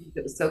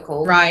 it was so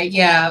cold. right,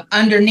 yeah.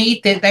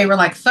 Underneath it, they were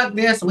like, fuck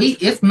this.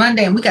 It's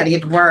Monday and we got to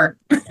get to work.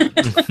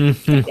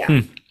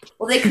 Yeah.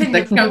 Well, they couldn't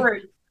They come-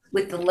 afford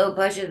with the low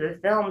budget of the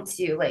film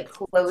to like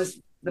close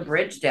the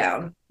bridge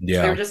down. Yeah.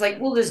 So they were just like,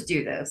 we'll just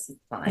do this. It's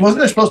fine. Wasn't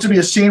there supposed to be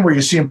a scene where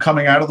you see him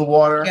coming out of the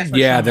water? Yes.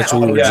 Yeah, that's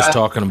what we were Yeah. just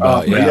talking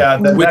about. Yeah,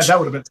 that Which-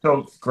 would have been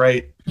so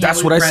great. That's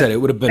Yeah, what I we said. read It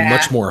would have been that.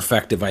 much more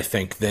effective, I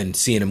think, than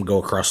seeing him go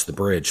across the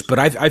bridge. But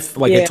I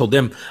like I Yeah. told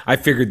them, I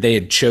figured they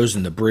had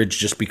chosen the bridge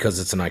just because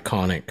it's an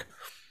iconic,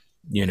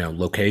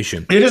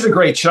 location. It is a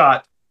great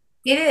shot.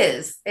 It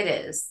is. It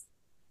is.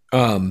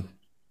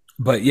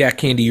 But yeah,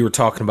 Candy, you were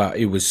talking about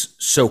it was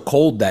so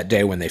cold that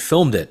day when they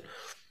filmed it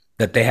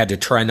that they had to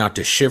try not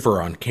to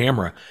shiver on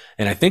camera.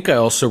 And I think I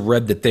also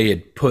read that they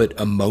had put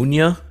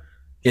ammonia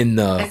in And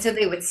the so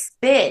they would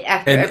spit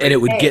after and every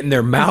it would day. get in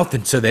their mouth,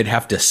 and so they'd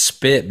have to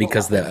spit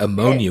because the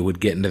ammonia would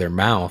get into their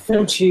mouth.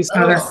 Oh, jeez.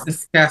 Oh, that's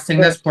disgusting.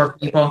 Those poor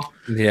people.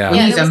 Yeah. We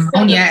Yeah, use there was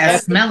ammonia some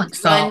as smelling run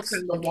salts.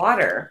 from the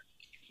water.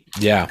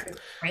 Yeah.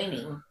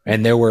 Raining.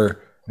 And there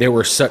were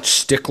such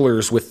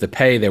sticklers with the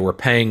pay. They were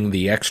paying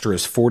the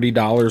extras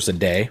 $40 a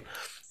day,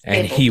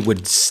 and he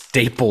would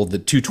staple the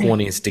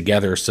 220s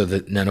together so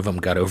that none of them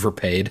got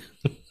overpaid.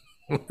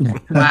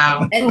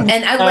 Wow.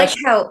 And I like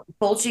how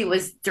Fulci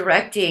was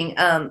directing,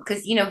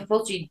 because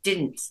Fulci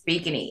didn't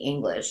speak any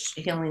English.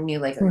 He only knew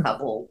like a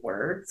couple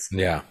words.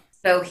 Yeah.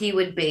 So he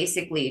would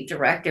basically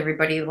direct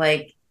everybody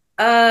like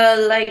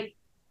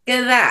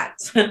that.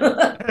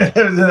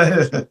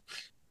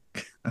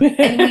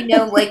 And we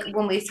know, like,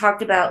 when we've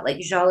talked about like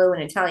giallo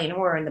and Italian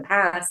horror in the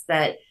past,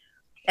 that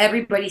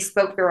everybody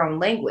spoke their own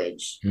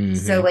language. Mhm.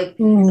 So like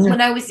when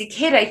I was a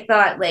kid, I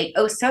thought like,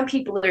 oh, some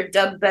people are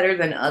dubbed better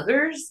than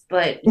others,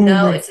 but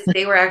no, it's just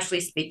they were actually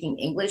speaking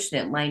English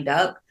and it lined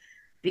up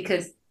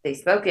because they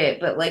spoke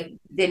it. But like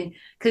then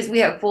because we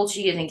have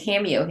Fulci in a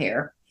cameo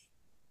here.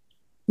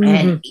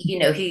 And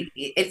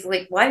it's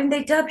like, why didn't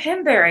they dub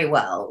him very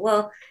well?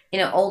 Well,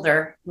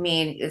 older. I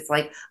mean, it's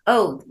like,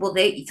 oh, well,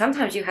 they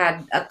sometimes you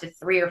had up to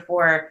 3 or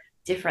 4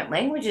 different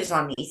languages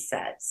on these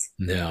sets.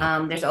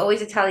 Yeah. There's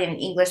always Italian and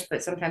English,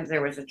 but sometimes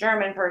there was a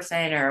German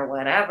person or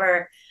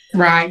whatever.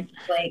 Right.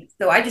 Like,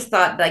 so I just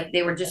thought like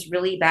they were just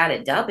really bad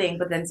at dubbing,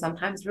 but then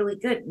sometimes really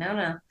good.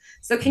 No.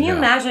 So can you Yeah.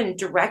 imagine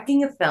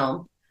directing a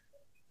film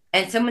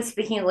and someone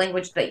speaking a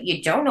language that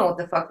you don't know what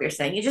the fuck they're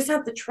saying? You just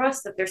have to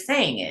trust that they're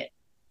saying it.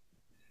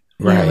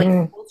 Right. Like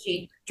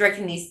Fulci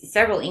directing these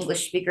several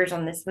English speakers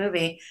on this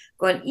movie,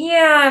 going,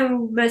 yeah,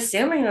 I'm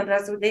assuming that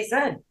that's what they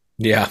said.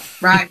 Yeah.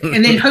 Right.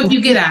 And then hope you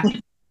get a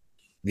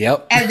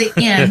Yep. at the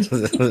end.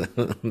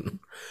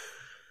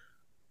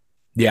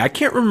 Yeah, I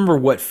can't remember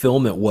what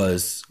film it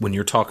was when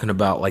you're talking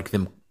about like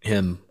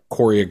him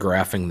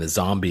choreographing the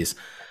zombies.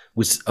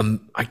 Was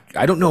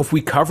I don't know if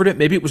we covered it.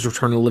 Maybe it was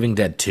Return of the Living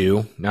Dead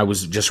 2. I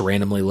was just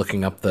randomly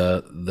looking up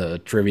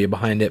the trivia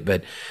behind it,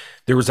 but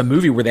there was a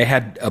movie where they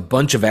had a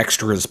bunch of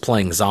extras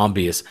playing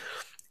zombies,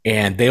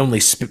 and they only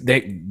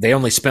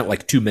spent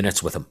like 2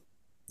 minutes with them.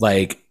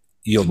 Like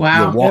you'll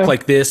walk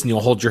like this, and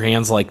you'll hold your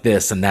hands like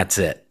this, and that's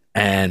it.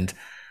 And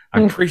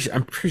I'm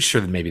pretty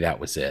sure that maybe that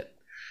was it.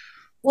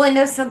 Well, I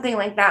know something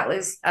like that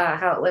was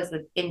how it was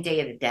in Day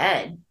of the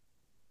Dead.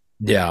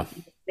 Yeah,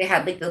 They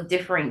had like the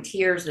differing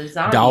tiers of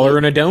zombies. $1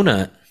 and a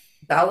donut.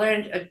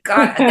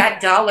 God, that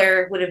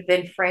dollar would have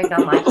been framed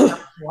on my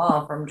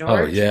wall from George.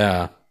 Oh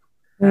yeah.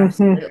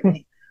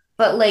 Absolutely.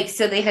 But like,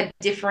 so they had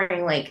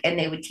differing like, and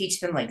they would teach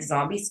them like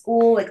zombie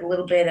school, like a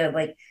little bit of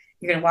like,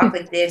 you're gonna walk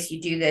like this,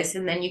 you do this,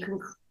 and then you can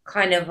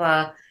kind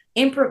of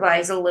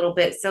improvise a little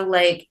bit. So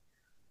like,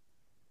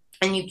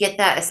 and you get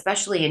that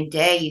especially in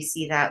Day, you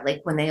see that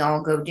like when they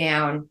all go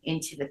down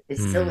into the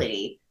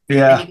facility.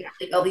 Yeah. And you got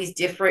like all these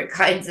different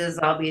kinds of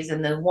zombies,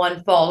 and then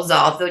one falls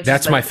off. So it's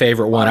That's just, my like,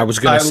 favorite one. I was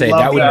going I to say love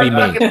that would be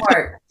that. me.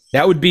 part.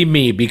 That would be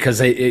me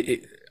because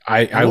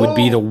I would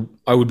be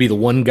the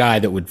one guy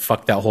that would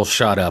fuck that whole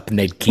shot up, and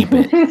they'd keep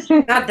it.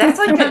 God, that's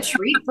like a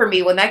treat for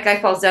me. When that guy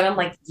falls down, I'm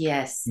like,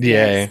 yes. Yeah.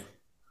 yes.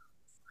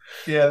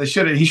 Yeah, he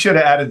should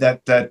have added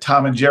that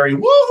Tom and Jerry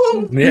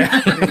woo.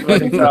 Yeah.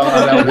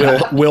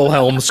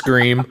 Wilhelm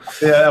scream.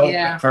 Yeah, that was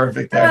Yeah.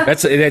 perfect. There.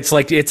 It's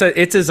like it's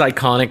as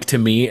iconic to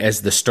me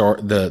as the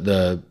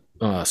stormtrooper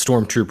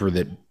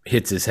that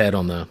hits his head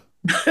on the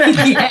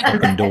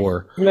fucking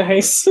door.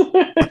 Nice.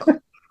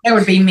 That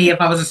would be me if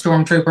I was a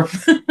stormtrooper.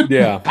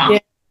 Yeah.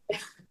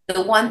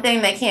 The one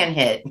thing they can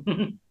hit.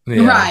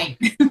 Yeah. Right.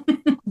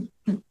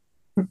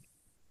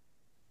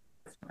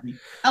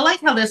 I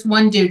like how this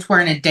one dude's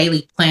wearing a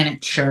Daily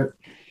Planet shirt.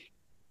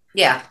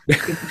 Yeah.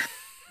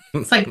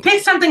 It's like,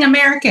 pick something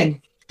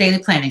American. Daily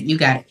Planet, you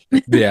got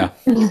it. Yeah.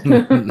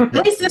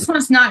 At least this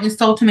one's not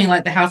insulting me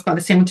like the House by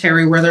the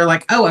Cemetery, where they're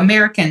like, "Oh,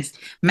 Americans,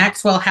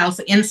 Maxwell House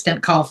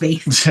instant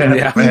coffee."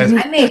 Yeah.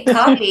 I made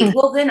coffee.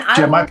 Well, then I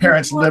Yeah, my will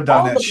parents want lived on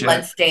all that the shit.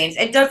 blood stains.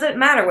 It doesn't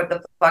matter what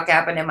the fuck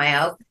happened in my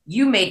house.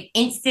 You made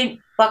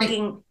instant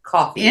fucking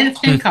coffee.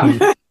 Instant coffee.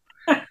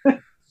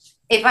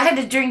 If I had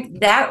to drink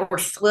that or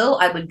swill,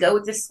 I would go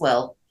with the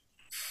swill.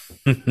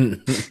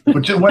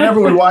 But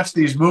whenever we watch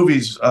these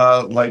movies,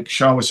 like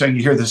Sean was saying,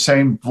 you hear the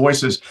same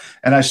voices,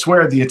 and I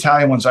swear the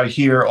Italian ones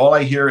all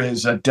I hear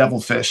is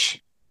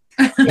devilfish.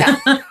 Yeah.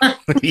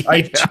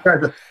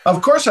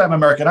 Of course I'm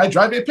American. I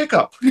drive a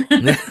pickup.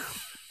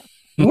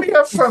 We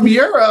are from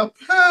Europe.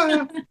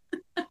 We're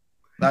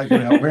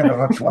gonna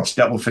have to watch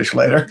Devilfish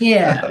later.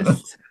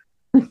 Yes.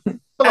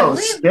 Hello,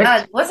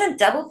 wasn't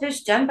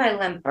Devilfish done by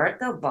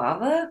Lamberto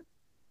Bava?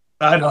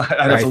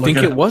 I think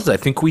it was. I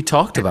think we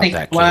talked about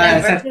that.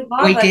 Lamberto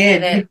Bava We did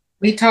did. it.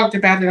 We talked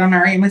about it on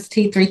our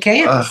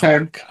MST3K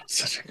episode. God,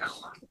 such a good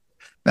one.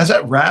 Is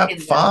that Rap,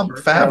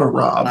 Fab, or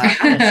Rob?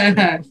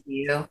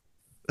 You.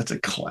 That's a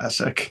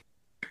classic.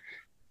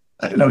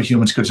 I didn't know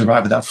humans could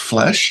survive without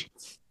flesh.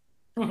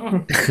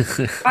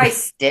 I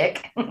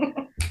stick.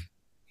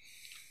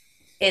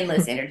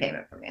 Endless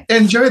entertainment for me.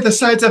 Enjoy the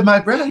sides of my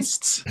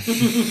breasts.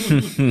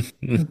 I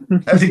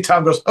think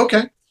Tom goes,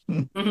 okay.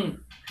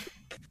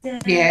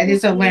 Yeah, it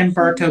is a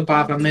Lamberto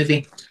Bava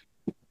movie.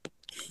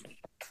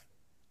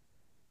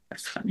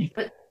 That's funny.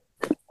 But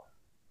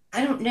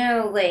I don't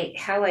know, like,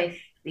 how I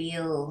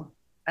feel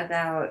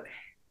about.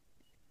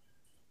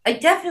 I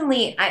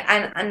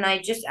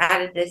just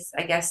added this.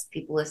 I guess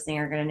people listening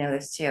are going to know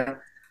this too.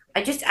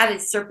 I just added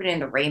Serpent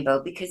in the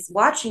Rainbow because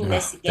watching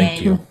this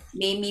again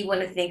made me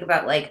want to think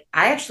about, like,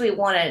 I actually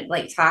want to,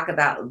 like, talk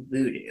about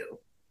voodoo.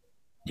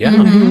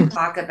 Yeah.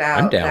 Talk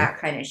about that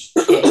kind of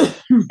shit.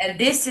 And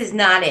this is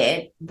not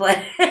it, but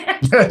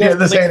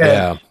this ain't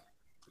it.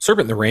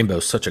 Serpent in the Rainbow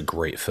is such a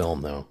great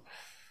film, though.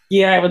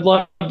 Yeah, I would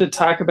love to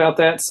talk about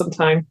that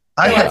sometime.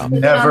 I have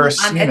never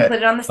seen it. Put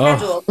it on the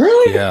schedule.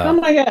 Really? Yeah. Oh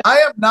my god. I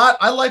have not.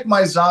 I like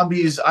my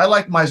zombies. I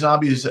like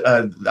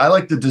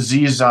the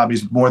disease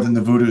zombies more than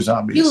the voodoo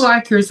zombies. You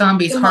like your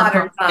zombies,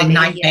 hard and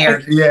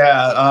nightmare.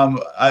 Yeah.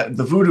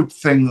 The voodoo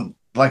thing.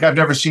 Like, I've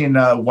never seen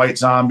a white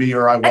zombie,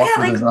 or I got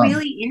with a zombie.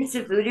 really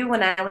into voodoo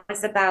when I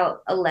was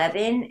about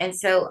 11, and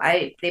so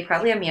they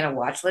probably had me on a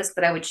watch list,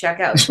 but I would check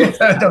out.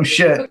 No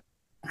shit.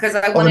 Because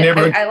I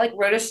like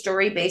wrote a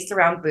story based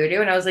around voodoo,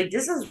 and I was like,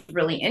 this is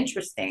really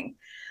interesting.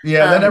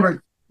 Yeah, that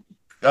never,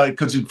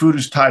 because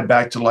voodoo's tied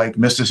back to, like,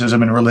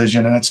 mysticism and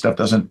religion, and that stuff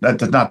that's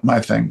not my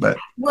thing. But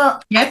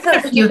yeah,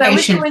 I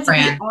was going to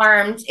be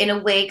armed in a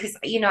way, because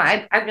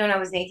I've known I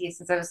was an atheist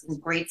since I was in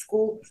grade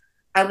school.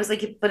 I was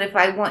like, but if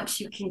I want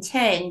to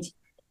contend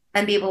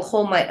and be able to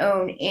hold my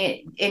own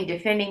in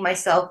defending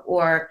myself,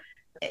 or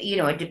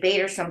a debate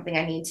or something,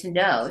 I need to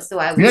know. So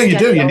I you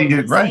do. You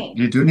need right.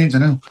 You do need to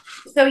know.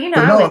 So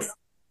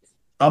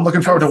I'm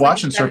looking forward to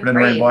watching Serpent in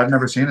the Rainbow. I've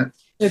never seen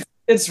it.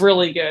 It's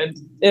really good,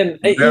 and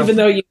even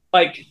though you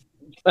like,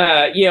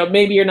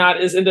 maybe you're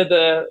not as into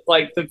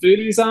the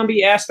voodoo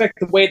zombie aspect,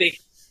 the way they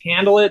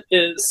handle it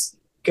is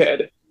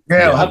good.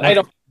 Yeah, I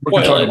don't.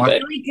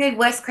 Really good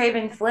Wes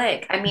Craven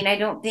flick. I mean, I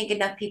don't think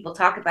enough people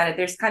talk about it.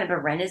 There's kind of a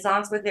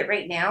renaissance with it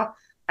right now.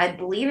 I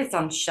believe it's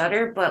on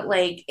Shudder, but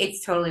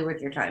it's totally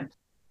worth your time.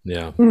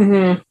 Yeah.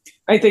 Mm-hmm.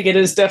 I think it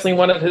is definitely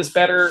one of his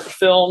better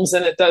films,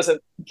 and it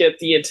doesn't get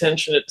the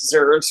attention it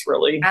deserves,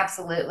 really.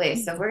 Absolutely.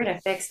 So we're gonna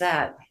fix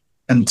that.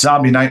 And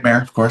Zombie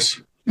Nightmare, of course.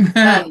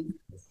 Yeah.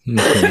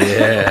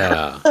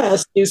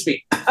 Excuse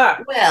me.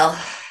 Well.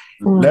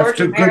 Left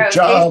a good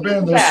job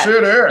in the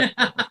city.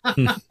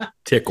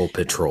 Tickle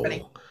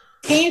Patrol.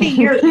 Candy,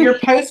 your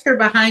poster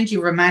behind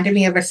you reminded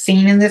me of a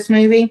scene in this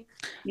movie.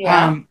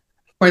 Yeah.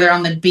 Where they're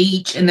on the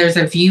beach and there's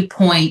a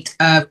viewpoint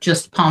of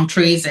just palm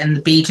trees and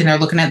the beach, and they're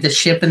looking at the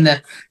ship in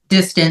the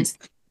distance,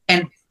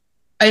 and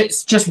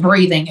it's just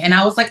breathing. And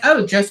I was like,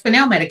 oh, Joe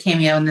Spinell made a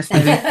cameo in this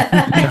movie.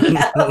 Isn't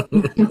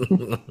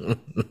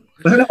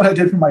that what I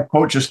did for my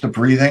quote? Just the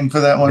breathing for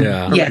that one?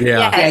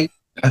 Yeah.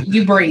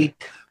 You breathe.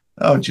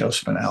 Oh, Joe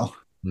Spinell.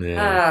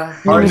 Yeah.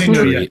 Hardly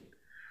knew you.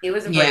 He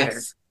was a breather.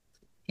 Yes.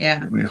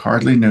 Yeah. We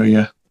hardly knew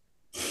you.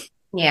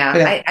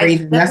 Yeah.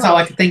 That's all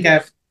I could think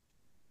of.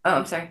 Oh,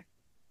 I'm sorry.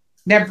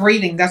 That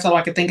breathing, that's all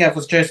I could think of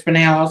was Joe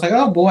Spinell. I was like,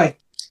 oh boy.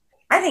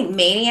 I think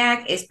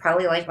Maniac is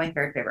probably my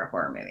third favorite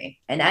horror movie.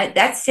 And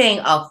that's saying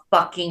a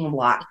fucking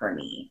lot for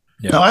me.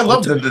 Yeah. No, I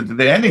love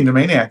the ending. The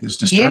Maniac is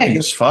disturbing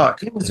as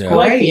fuck. It was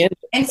great.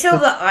 Until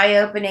the eye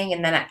opening,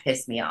 and then that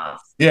pissed me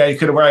off. Yeah, you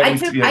could have.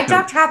 I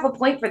dropped half a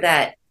point for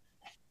that.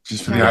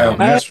 Just for the eye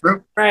opening.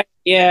 Right.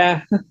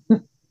 Yeah.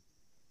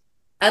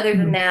 Other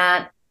than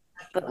that,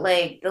 but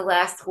the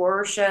last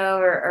horror show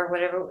or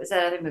whatever was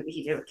that other movie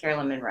he did with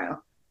Carolyn Monroe.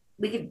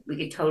 We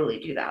could totally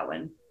do that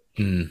one.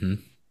 Mm-hmm.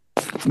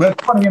 But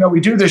funny,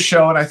 we do this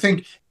show, and I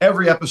think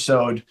every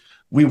episode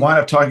we wind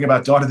up talking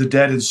about Dawn of the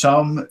Dead to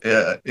some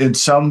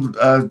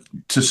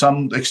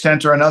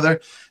extent or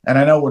another. And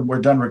I know when we're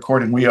done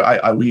recording, we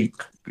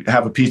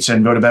have a pizza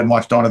and go to bed and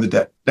watch Dawn of the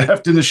Dead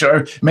after the show.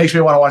 It makes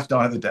me want to watch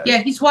Dawn of the Dead. Yeah,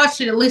 he's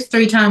watched it at least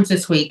 3 times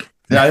this week.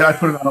 Yeah, I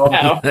put it on all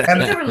the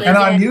and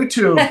on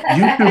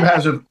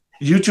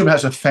YouTube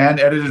has a fan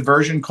edited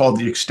version called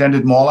the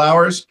Extended Mall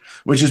Hours,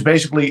 which is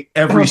basically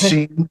every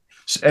scene,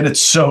 and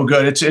it's so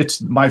good.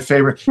 It's my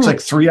favorite. It's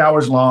like 3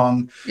 hours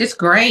long. It's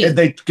great. And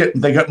they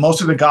got most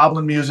of the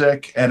Goblin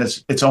music, and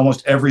it's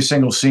almost every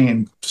single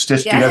scene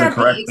stitched together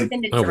correctly. The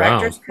extended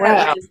director's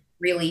cut, which is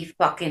really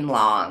fucking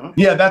long.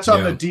 Yeah, that's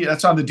on the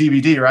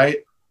DVD, right?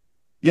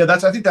 Yeah, I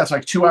think that's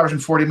like 2 hours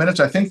and 40 minutes.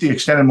 I think the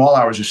Extended Mall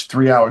Hours is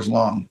 3 hours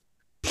long.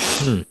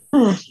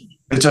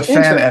 It's a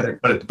fan edit,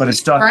 but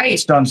it's done. Right.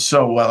 It's done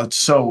so well. It's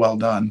so well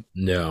done.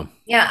 No.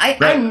 Yeah,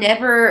 I'm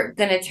never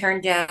gonna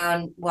turn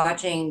down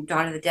watching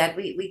Dawn of the Dead.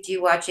 We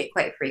do watch it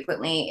quite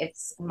frequently.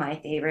 It's my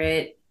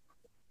favorite.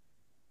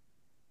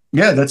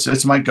 Yeah,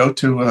 it's my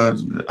go-to.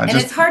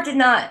 It's hard to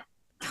not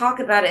talk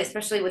about it,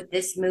 especially with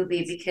this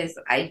movie, because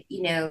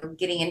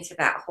getting into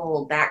that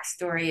whole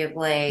backstory of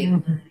like.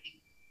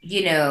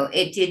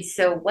 It did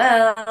so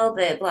well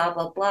that blah,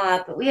 blah,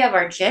 blah. But we have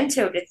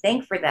Argento to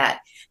thank for that.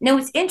 Now,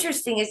 what's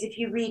interesting is if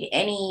you read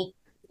any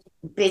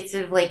bits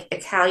of like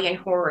Italian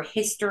horror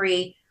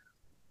history,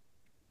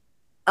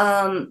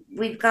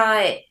 we've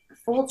got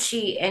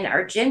Fulci and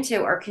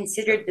Argento are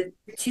considered the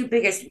 2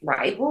 biggest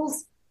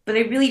rivals, but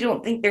I really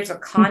don't think there's a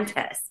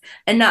contest.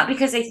 And not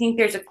because I think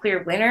there's a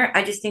clear winner.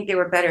 I just think they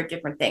were better at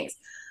different things.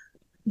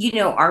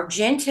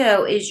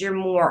 Argento is your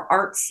more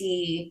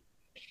artsy,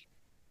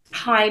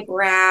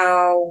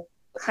 highbrow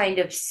kind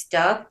of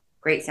stuff.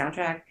 Great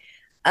soundtrack.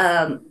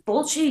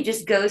 Fulci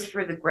just goes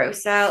for the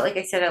gross out. Like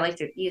I said, I like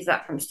to use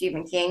that from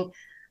Stephen King.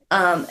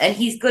 And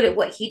he's good at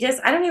what he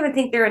does. I don't even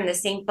think they're in the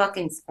same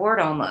fucking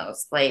sport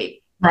almost.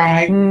 Like,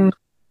 right.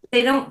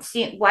 They don't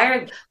see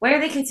why are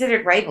they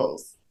considered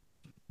rivals?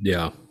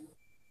 Yeah.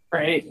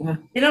 Right.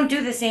 They don't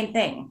do the same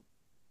thing.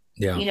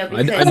 Yeah.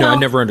 I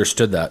never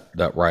understood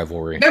that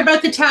rivalry. They're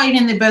both Italian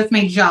and they both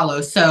made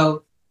giallo,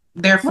 so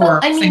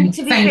therefore, to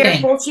be fair,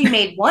 Fulci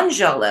made one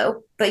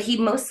giallo, but he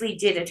mostly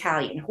did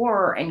Italian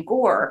horror and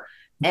gore,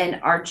 and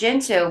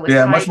Argento was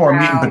much more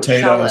meat and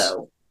potatoes.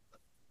 Giallo.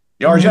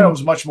 Yeah, Argento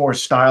was much more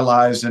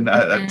stylized and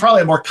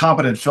probably a more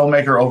competent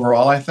filmmaker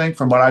overall. I think,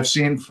 from what I've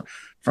seen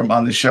from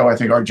on the show, I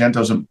think Argento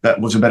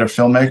was a better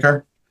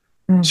filmmaker.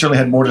 Certainly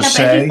had more to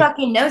say. But he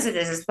fucking knows it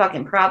is his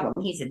fucking problem.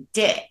 He's a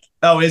dick.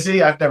 Oh, is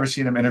he? I've never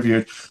seen him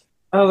interviewed.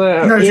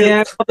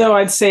 Although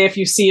I'd say if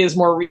you see his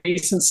more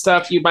recent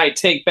stuff, you might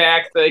take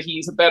back the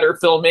he's a better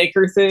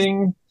filmmaker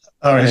thing.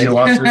 Oh, has he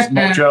lost his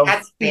mojo?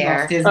 That's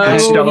fair.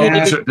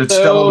 Did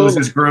Stella lose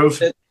his groove?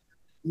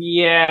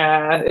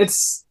 Yeah,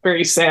 it's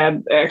very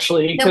sad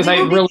actually, because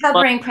we will be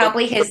covering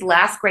probably his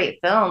last great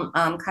film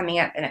coming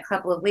up in a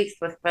couple of weeks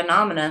with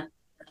Phenomena.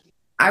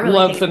 I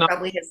really think it's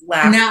probably his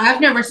last. Now, I've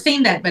never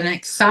seen that, but I'm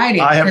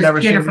excited. I have never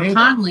seen it. Jennifer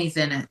Connelly's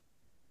in it.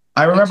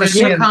 I remember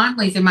seeing Jennifer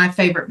Connelly's in my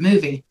favorite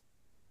movie.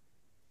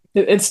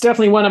 It's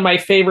definitely one of my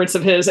favorites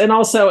of his. And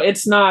also,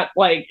 it's not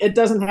like, it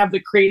doesn't have the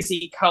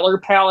crazy color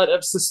palette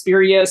of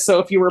Suspiria. So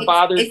if you were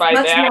bothered by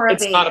that,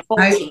 it's not a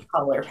Fulci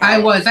color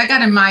palette. I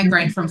got a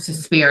migraine from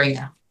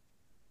Suspiria.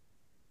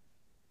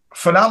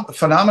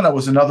 Phenomena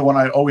was another one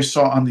I always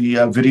saw on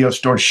the video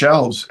store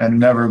shelves and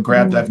never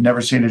grabbed. I've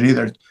never seen it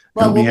either.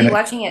 Well, we'll be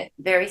watching it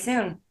very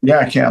soon. Yeah,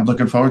 I can't. I'm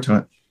looking forward to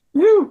it.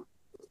 Woo.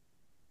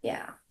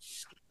 Yeah.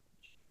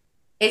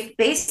 It's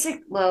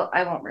basic. Well,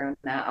 I won't ruin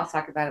that. I'll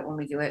talk about it when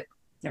we do it.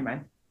 Never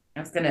mind.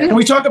 Can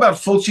we talk about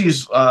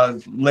Fulci's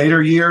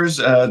later years?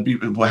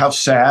 How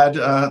sad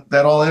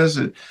that all is.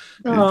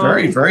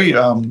 Very, very,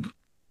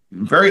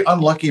 very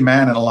unlucky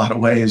man in a lot of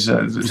ways,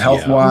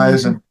 health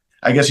wise, and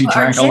I guess he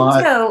drank a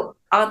lot.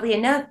 Oddly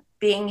enough,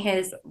 being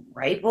his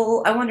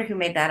rival, I wonder who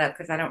made that up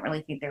because I don't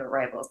really think they were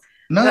rivals.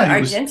 No, but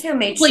Argento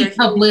made sure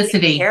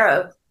publicity. He care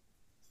of.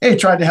 He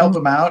tried to help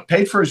him out,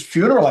 paid for his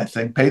funeral, I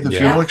think, paid the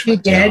funeral expense.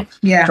 He did,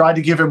 yeah. Tried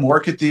to give him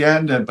work at the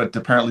end, but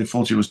apparently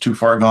Fulci was too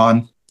far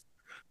gone.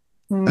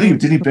 I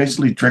think did he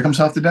basically drink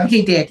himself to death?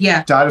 He did,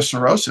 yeah. Died of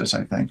cirrhosis,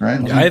 I think,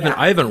 right? Yeah,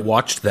 I haven't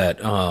watched that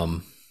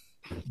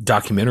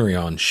documentary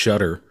on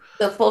Shudder.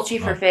 The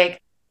Fulci for Fake.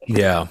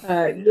 Yeah.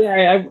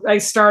 I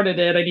started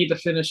it. I need to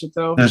finish it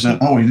though.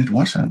 We need to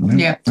watch that.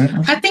 Yeah.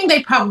 I think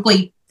they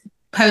probably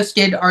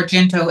posted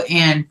Argento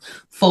and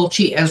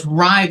Fulci as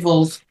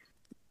rivals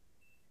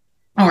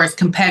or as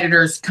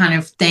competitors kind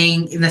of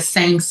thing in the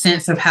same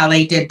sense of how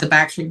they did the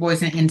Backstreet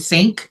Boys and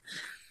NSYNC.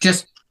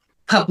 Just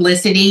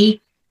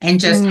publicity and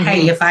just,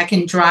 hey, if I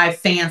can drive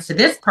fans to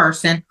this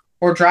person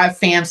or drive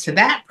fans to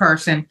that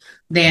person,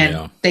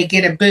 then they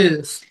get a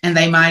boost. And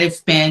they might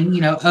have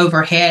been,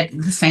 overhead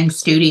in the same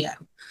studio.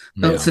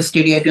 But it's a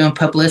studio doing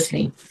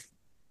publicity.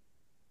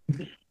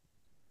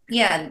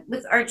 Yeah,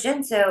 with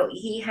Argento,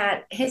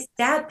 his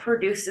dad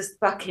produces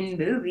fucking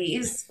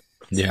movies.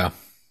 Yeah.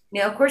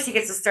 Of course he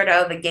gets to start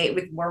out of the gate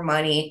with more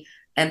money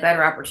and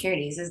better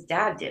opportunities. His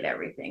dad did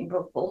everything,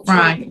 but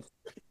Fulci,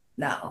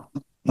 no.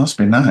 Must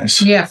be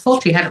nice. Yeah,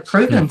 Fulci had to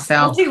prove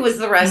himself. Fulci was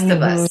the rest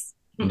of us.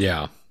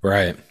 Yeah,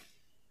 right.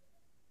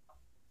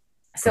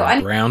 So From I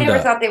the ground never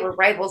up. thought they were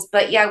rivals,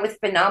 but yeah, with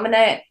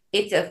Phenomena,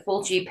 it's a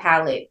Fulci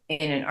palette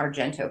in an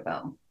Argento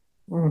film.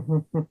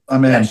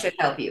 I'm That in. should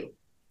help you.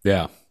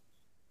 Yeah.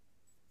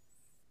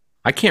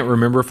 I can't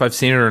remember if I've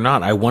seen it or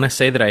not. I want to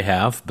say that I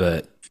have,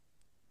 but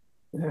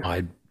I'll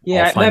find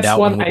that's out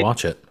one when we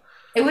watch it.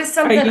 It was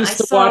something I used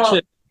to saw watch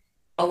it.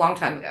 a long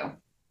time ago.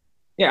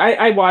 Yeah,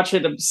 I watch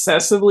it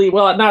obsessively.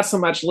 Well, not so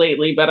much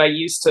lately, but I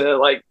used to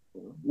like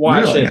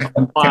watch Really? it I a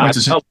can't wait lot.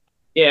 to see.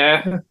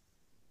 Yeah.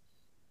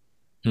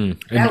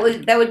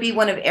 That would be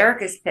one of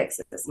Erica's picks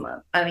this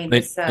month. I mean,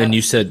 And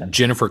you said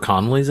Jennifer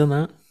Connelly's in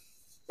that?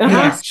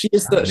 Yes.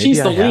 She's the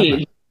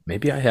lead.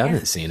 Maybe I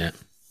haven't seen it.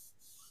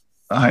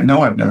 I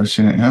know I've never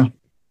seen it. Yeah.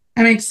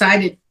 I'm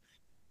excited.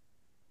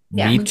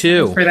 Me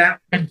too. For that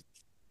one. I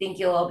think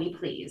you'll all be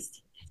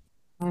pleased.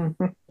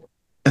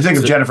 I think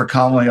of Jennifer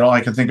Connelly, and all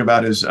I can think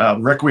about is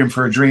Requiem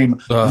for a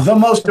Dream, the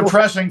most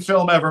depressing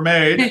film ever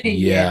made.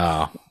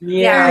 Yeah.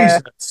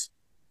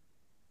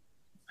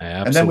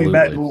 And then we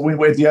went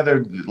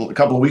a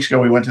couple of weeks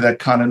ago, we went to that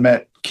con and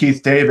met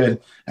Keith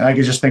David, and I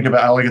could just think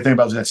about, all I could think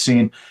about was that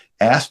scene,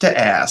 ass to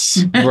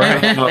ass.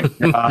 Right.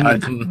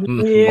 About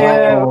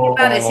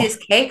is his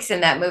cakes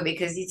in that movie,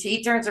 because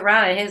he turns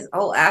around and his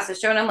whole ass is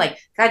showing. I'm like,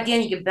 God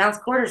damn, you can bounce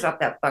quarters off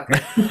that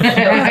fucker.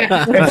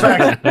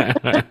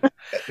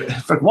 In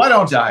fact, why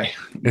don't I?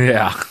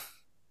 Yeah.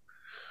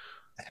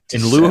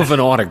 In lieu of an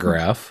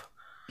autograph.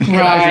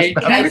 Right.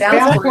 Can I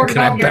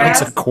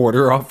bounce a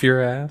quarter off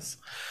your ass?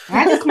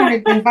 I just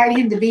wanted to invite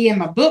him to be in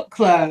my book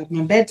club,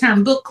 my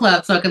bedtime book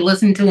club, so I could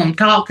listen to him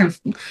talk and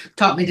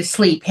talk me to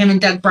sleep. Him and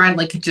Doug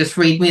Bradley could just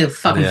read me a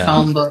fucking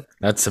phone book.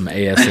 That's some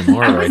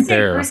ASMR right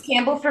there. Bruce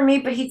Campbell for me,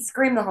 but he'd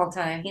scream the whole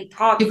time. He'd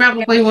talk. He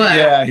probably would.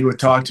 Yeah, he would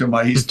talk to him.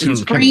 He's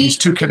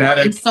too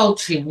kinetic.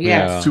 Insult you.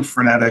 Yeah. Too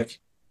frenetic.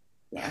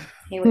 Yeah.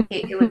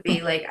 It would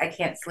be like, I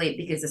can't sleep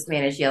because this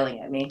man is yelling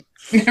at me.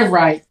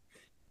 Right.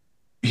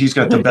 He's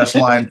got the best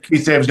line.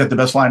 Keith David's got the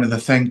best line of the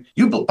thing.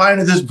 You buy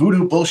into this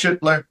voodoo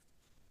bullshit, Blair?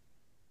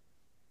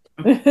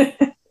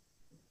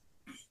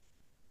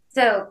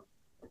 So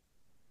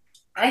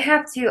I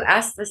have to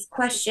ask this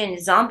question.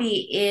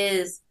 Zombie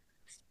is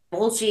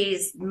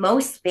Fulci's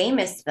most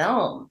famous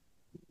film,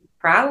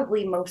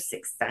 probably most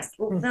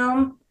successful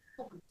film.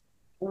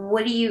 How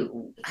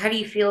do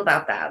you feel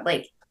about that?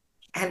 Like,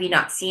 have you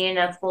not seen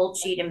enough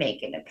Fulci to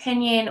make an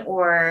opinion?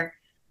 Or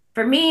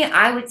for me,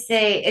 I would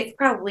say it's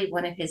probably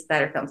one of his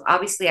better films.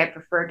 Obviously, I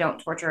prefer Don't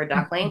Torture a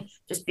Duckling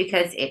just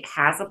because it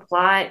has a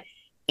plot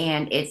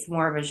and it's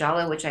more of a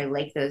genre, which I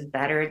like those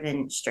better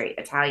than straight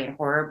Italian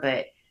horror.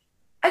 But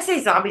I'd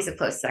say Zombie's a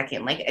close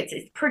second. Like, it's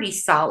pretty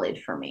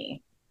solid for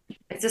me.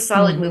 It's a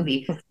solid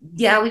movie.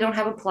 Yeah, we don't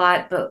have a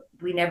plot, but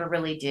we never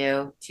really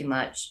do too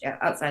much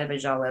outside of a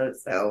genre.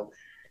 So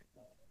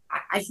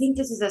I think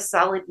this is a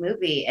solid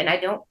movie. And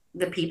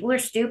the people are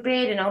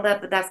stupid and all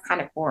that, but that's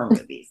kind of horror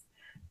movies.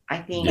 I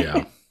think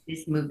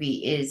this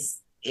movie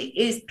is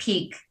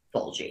peak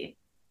Fulci.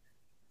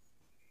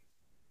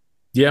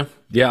 Yeah,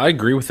 I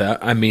agree with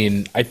that. I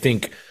mean, I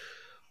think,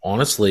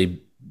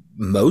 honestly,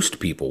 most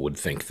people would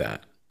think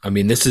that. I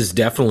mean, this is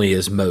definitely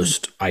his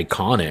most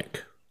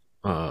iconic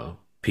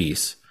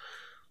piece.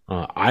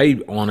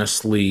 I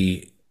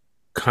honestly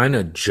kind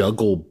of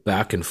juggle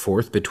back and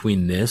forth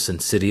between this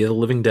and City of the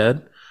Living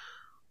Dead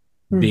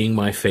being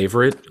my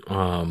favorite.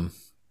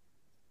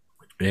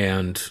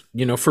 And,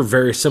 for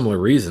very similar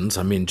reasons.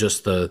 I mean,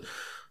 just the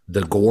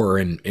gore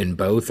in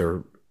both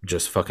are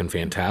just fucking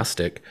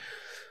fantastic.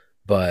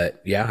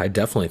 But yeah, I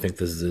definitely think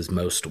this is his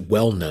most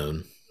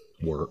well-known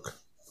work.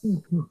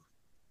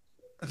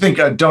 I think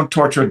Don't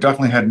Torture a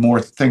Duckling had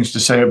more things to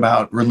say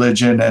about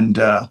religion and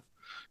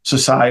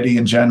society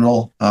in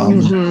general.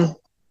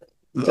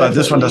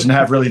 This one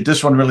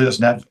really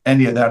doesn't have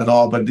any of that at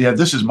all. But yeah,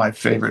 this is my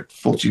favorite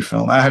Fulci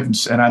film. I haven't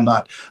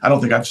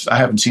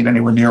seen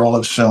anywhere near all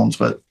those films,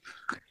 but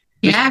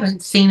I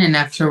haven't seen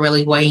enough to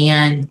really weigh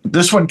in.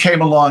 This one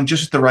came along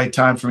just at the right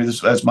time for me.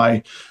 This, as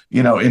my,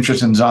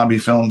 interest in zombie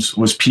films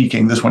was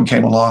peaking. This one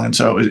came along, and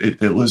so it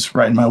was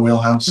right in my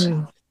wheelhouse.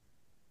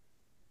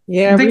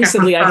 Yeah,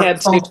 recently I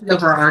had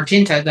over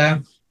Argento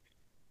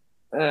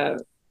though.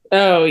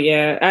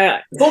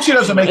 Fulci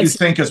doesn't make you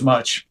think as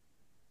much,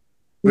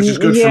 which is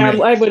good for me. Yeah,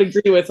 I would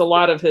agree with a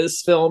lot of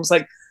his films.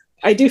 Like,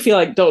 I do feel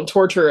like Don't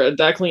Torture a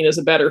Duckling is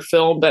a better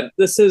film, but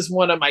this is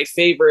one of my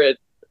favorites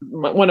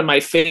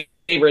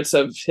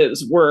of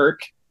his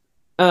work.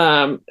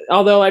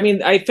 Although, I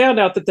mean, I found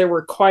out that there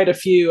were quite a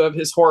few of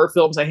his horror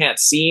films I hadn't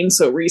seen.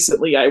 So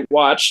recently I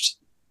watched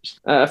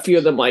a few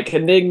of them, like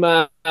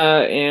Enigma,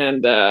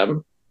 and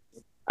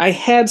I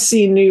had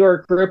seen New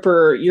York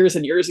Ripper years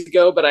and years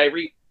ago, but I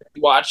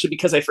rewatched it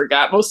because I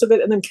forgot most of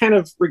it, and then kind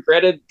of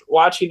regretted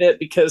watching it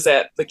because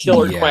at the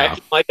killer quack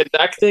like a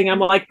duck thing, I'm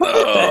like, what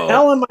the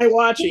hell am I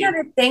watching? You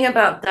got a thing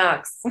about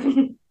ducks.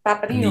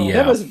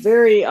 That was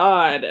very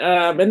odd.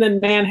 And then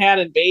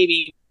Manhattan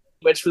Baby,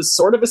 which was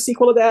sort of a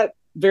sequel to that,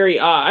 very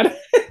odd.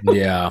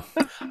 Yeah.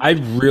 I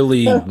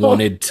really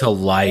wanted to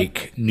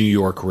like New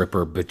York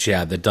Ripper, but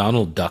yeah, the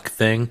Donald Duck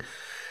thing.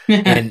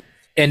 And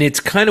And it's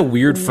kind of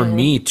weird for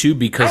me too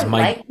because I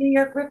like New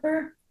York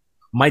Ripper.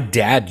 my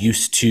dad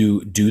used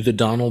to do the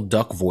Donald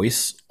Duck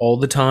voice all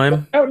the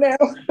time. Oh no.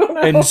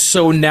 And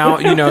so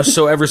now,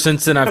 so ever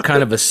since then, I've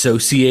kind of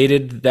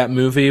associated that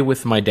movie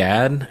with my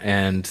dad,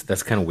 and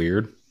that's kind of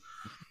weird.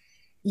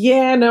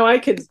 Yeah, no, I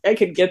could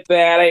get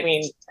that. I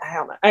mean, I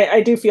don't know.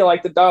 I do feel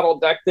like the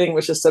Donald Duck thing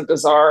was just a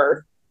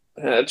bizarre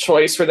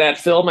choice for that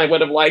film. I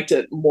would have liked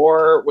it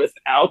more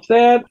without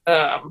that.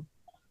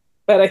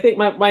 But I think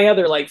my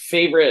other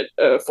favorite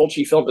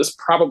Fulci film is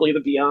probably The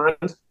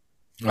Beyond.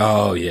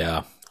 Oh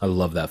yeah, I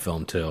love that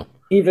film too.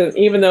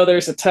 Even though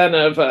there's a ton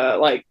of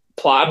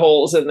plot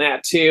holes in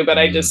that too, but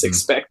I just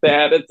expect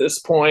that at this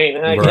point.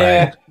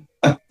 Right.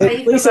 At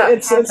least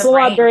it's a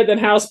lot better than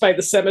House by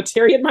the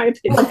Cemetery, in my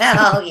opinion.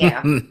 Well,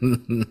 yeah.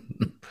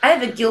 I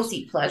have a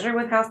guilty pleasure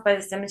with House by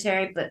the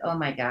Cemetery, but oh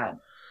my god,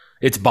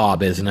 it's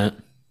Bob, isn't it?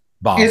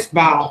 Bob. It's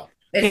Bob.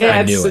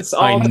 I knew it.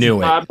 I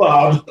knew it.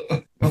 Bob.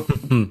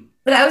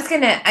 But I was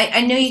gonna.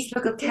 I know you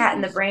spoke of Cat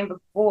in the Brain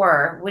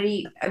before. What do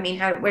you? I mean,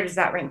 where does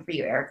that rank for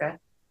you, Erica?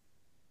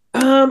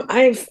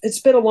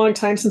 It's been a long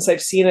time since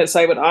I've seen it, so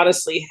I would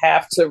honestly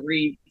have to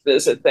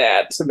revisit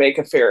that to make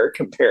a fair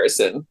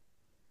comparison.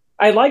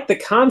 I like the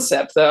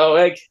concept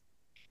though.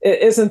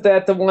 Isn't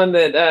that the one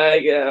that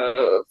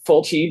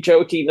Fulci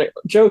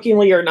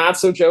jokingly or not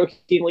so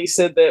jokingly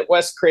said that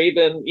Wes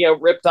Craven,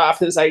 ripped off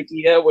his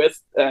idea with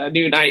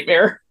New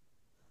Nightmare?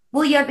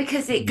 Well, yeah,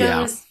 because it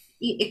goes.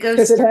 It goes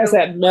because it has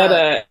that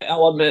meta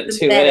element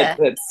to it.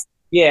 That's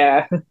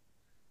yeah.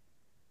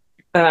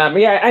 I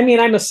mean,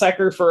 I'm a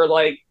sucker for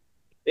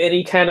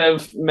any kind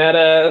of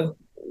meta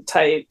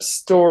type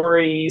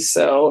story.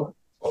 So,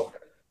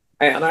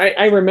 and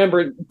I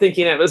remember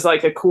thinking it was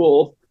a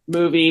cool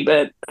movie,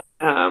 but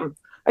I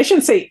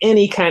shouldn't say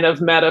any kind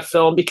of meta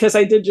film because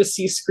I did just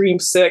see Scream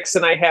 6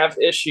 and I have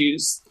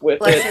issues with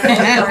it.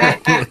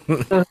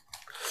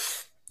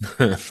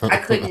 I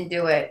couldn't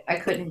do it.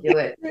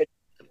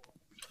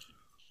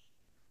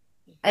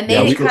 I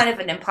made it kind of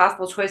an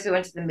impossible choice. We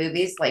went to the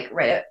movies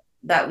right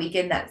that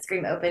weekend that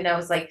Scream opened. I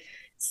was like,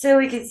 so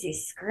we could see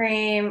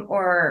Scream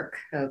or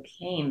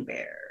Cocaine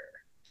Bear.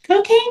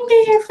 Cocaine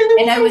Bear for the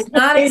And I was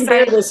not Cocaine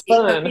excited Bear was to see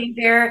fun. Cocaine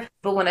Bear,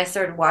 but when I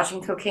started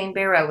watching Cocaine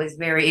Bear, I was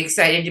very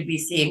excited to be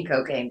seeing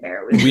Cocaine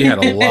Bear. We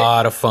had a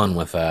lot of fun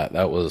with that.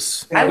 That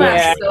was I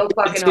laughed so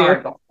fucking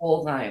hard the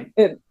whole time.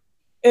 And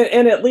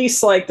at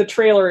least the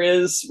trailer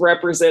is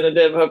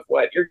representative of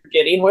what you're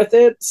getting with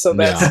it, so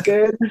that's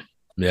good.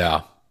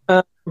 Yeah.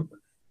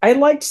 I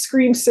liked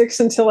Scream 6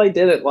 until I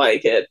didn't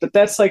like it, but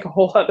that's a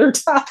whole other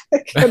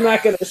topic. I'm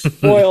not going to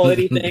spoil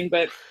anything,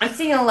 but I'm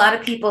seeing a lot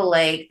of people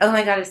oh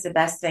my god, it's the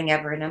best thing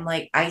ever, and I'm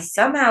like, I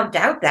somehow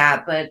doubt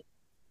that, but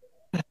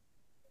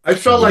I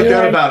felt like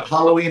that about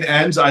Halloween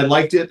Ends. I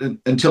liked it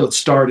until it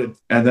started,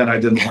 and then I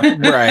didn't like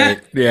it. Right.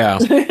 Yeah.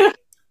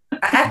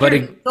 After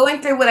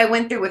going through what I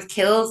went through with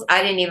Kills,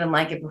 I didn't even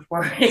like it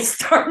before it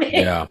started.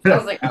 Yeah. I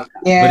was like, oh,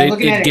 yeah, but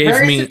looking at it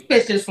very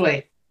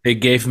suspiciously. It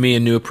gave me a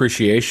new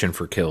appreciation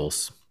for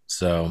Kills.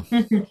 So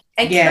and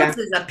Kills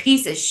is a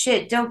piece of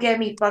shit. Don't get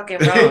me fucking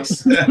wrong.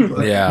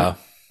 Yeah.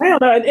 I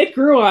don't know. It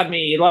grew on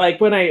me.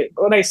 When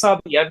I saw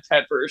the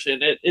uncut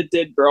version, it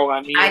did grow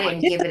on me. I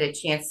didn't give it a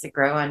chance to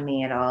grow on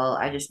me at all.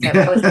 I just kept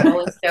I was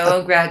Rolling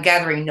Stone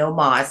gathering no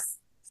moss.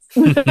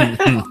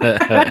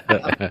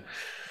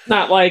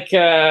 Not like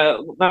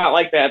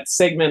that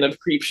segment of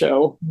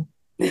Creepshow.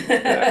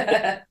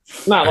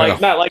 Not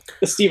like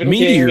the Stephen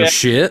Meteor King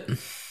shit.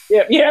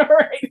 Yeah,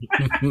 right.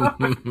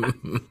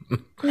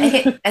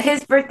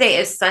 His birthday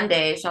is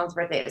Sunday. Sean's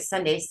birthday is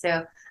Sunday,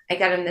 so I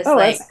got him this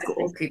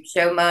cool.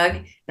 Creepshow mug,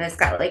 and it's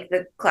got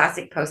the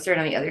classic poster,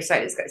 and on the other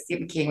side it's got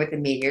Stephen King with the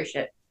meteor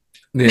shit.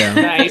 Yeah,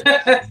 nice.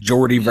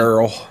 Jordy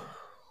Verrill.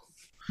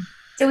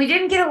 So we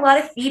didn't get a lot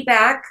of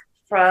feedback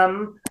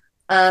from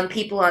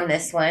people on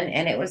this one,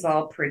 and it was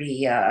all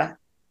pretty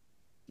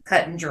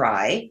cut and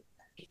dry.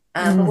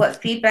 But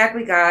what feedback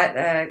we got,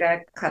 I got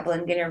a couple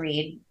I'm gonna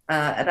read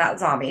about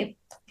Zombie.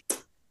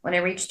 When I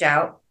reached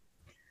out,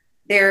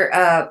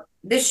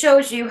 this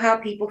shows you how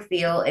people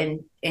feel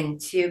in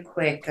two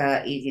quick,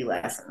 easy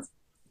lessons.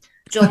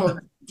 Joel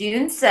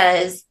Dune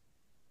says,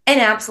 an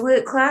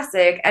absolute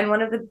classic and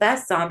one of the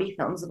best zombie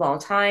films of all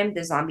time.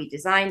 The zombie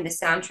design, the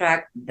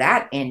soundtrack,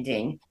 that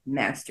ending,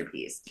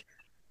 masterpiece.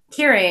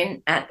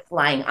 Kieran at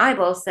Flying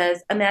Eyeball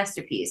says, a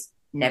masterpiece,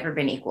 never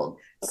been equaled.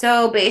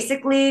 So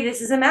basically, this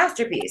is a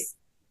masterpiece.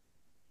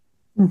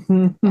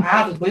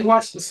 Wow, did we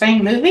watch the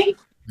same movie?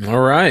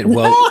 All right.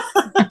 Well,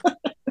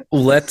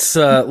 let's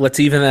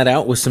even that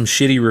out with some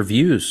shitty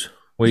reviews.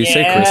 What do you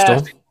say,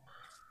 Crystal?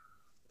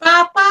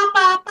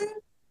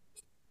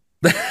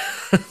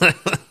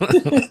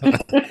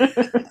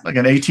 Like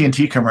an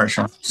AT&T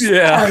commercial.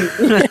 Yeah.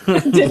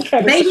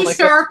 Baby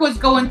Shark was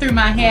going through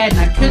my head and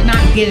I could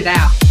not get it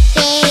out.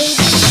 Baby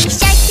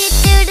shark do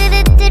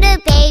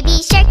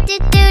baby shark do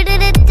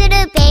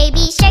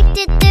baby shark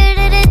do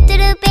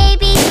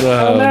baby.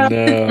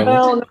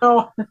 Oh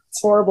no.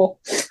 It's horrible.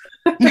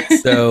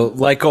 So,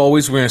 like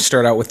always, we're going to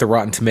start out with the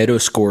Rotten Tomato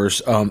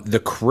scores.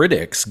 The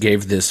critics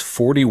gave this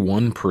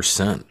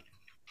 41%.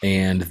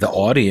 and the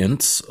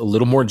audience a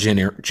little more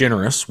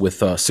generous with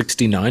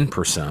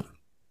 69%.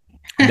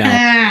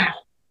 Now,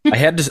 I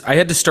had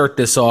to start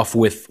this off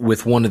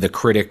with one of the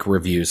critic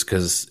reviews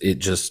because it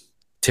just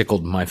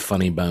tickled my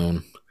funny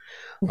bone.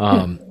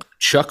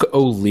 Chuck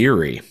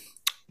O'Leary,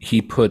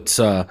 he puts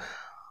a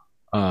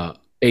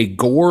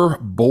gore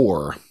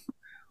bore.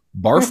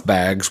 Barf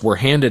bags were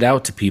handed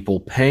out to people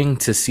paying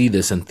to see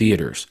this in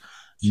theaters.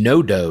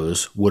 No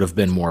dose would have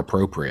been more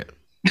appropriate.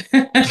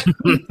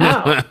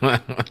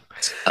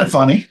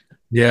 Funny.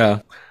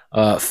 Yeah.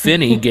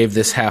 Finney gave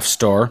this half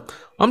star.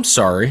 I'm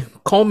sorry,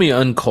 call me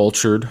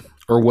uncultured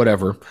or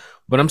whatever,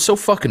 but I'm so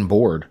fucking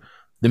bored.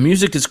 The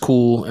music is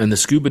cool, and the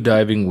scuba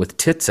diving with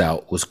tits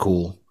out was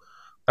cool.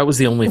 That was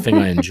the only thing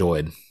I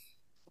enjoyed.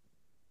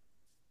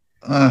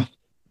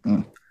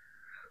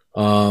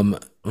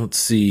 Let's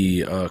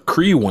see.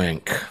 Cree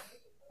Wank.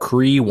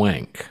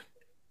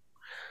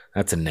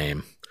 That's a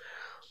name.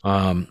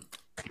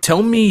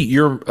 Tell me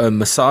you're a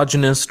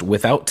misogynist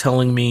without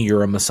telling me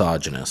you're a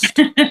misogynist.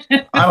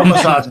 I'm a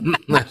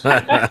misogynist.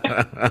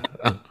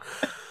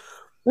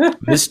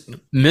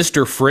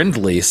 Mr.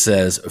 Friendly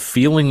says,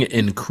 feeling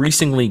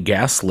increasingly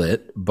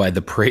gaslit by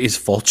the praise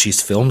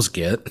Fulci's films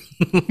get.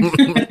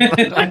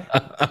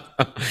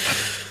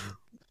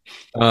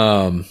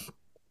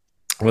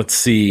 Let's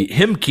see.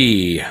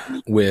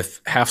 Himkey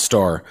with half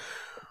star.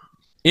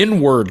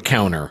 Inward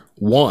counter,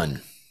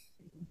 1.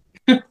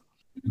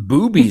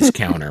 Boobies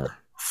counter,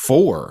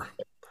 4.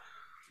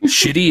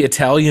 Shitty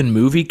Italian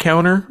movie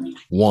counter,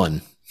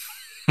 1.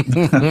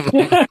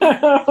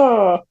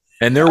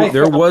 And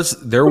there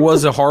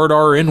was a hard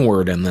R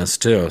N-word in this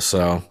too.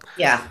 So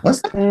Yeah,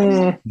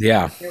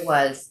 yeah, there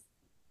was.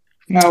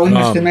 No, we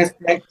must have missed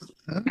it.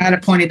 I'd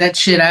have pointed that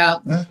shit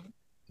out.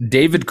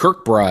 David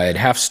Kirkbride,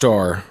 half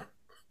star.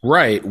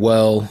 Right.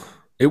 Well,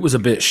 it was a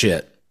bit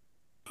shit.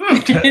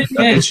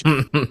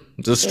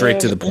 Just straight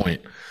to the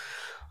point.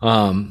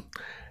 And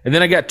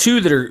then I got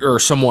 2 that are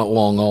somewhat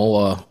long.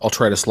 I'll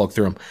try to slug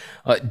through them.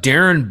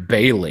 Darren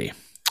Bailey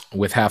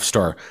with half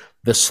star.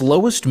 The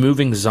slowest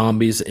moving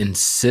zombies in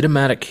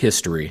cinematic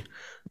history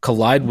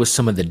collide with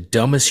some of the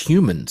dumbest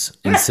humans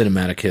in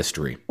cinematic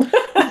history.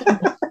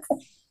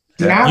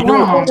 Not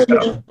wrong.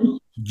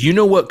 You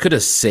know what could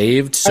have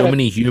saved so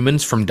many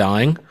humans from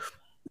dying?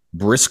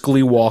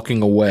 Briskly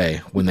walking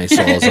away when they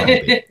saw a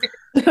zombie.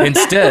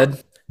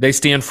 Instead, they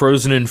stand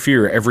frozen in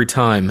fear every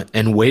time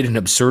and wait an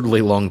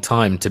absurdly long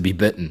time to be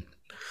bitten.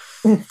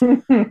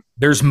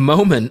 There's a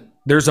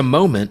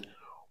moment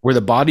where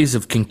the bodies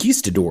of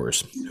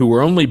conquistadors, who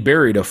were only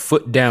buried a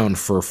foot down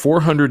for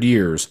 400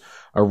 years,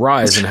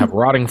 arise and have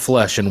rotting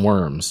flesh and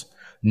worms.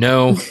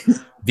 No,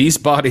 these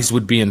bodies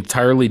would be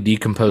entirely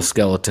decomposed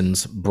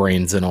skeletons,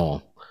 brains and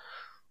all.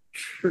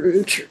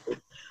 True.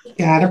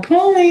 Got a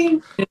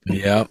point.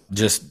 Yeah,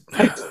 just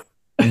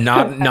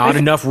not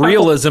enough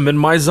realism in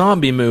my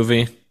zombie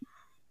movie.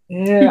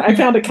 Yeah, I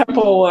found a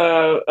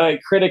couple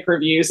critic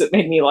reviews that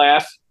made me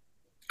laugh.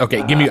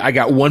 Okay, I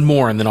got one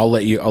more, and then I'll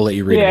let you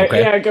read it.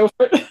 Okay, yeah, go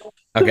for it.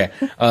 Okay,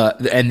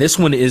 and this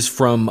one is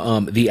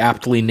from the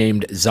aptly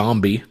named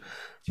Zombie.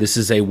 This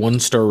is a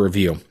 1-star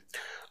review.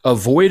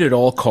 Avoid at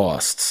all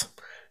costs.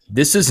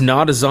 This is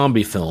not a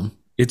zombie film.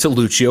 It's a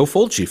Lucio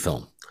Fulci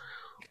film.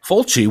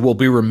 Fulci will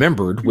be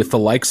remembered with the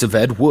likes of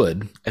Ed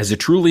Wood as a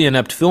truly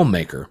inept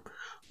filmmaker,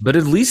 but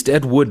at least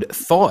Ed Wood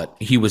thought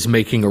he was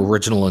making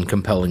original and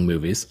compelling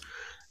movies,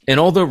 and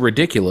although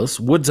ridiculous,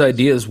 Wood's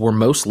ideas were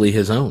mostly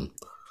his own.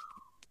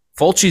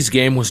 Fulci's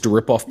game was to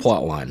rip off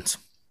plot lines.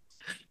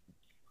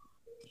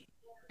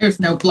 There's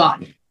no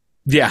plot.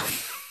 Yeah.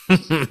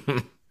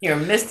 You're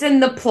missing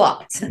the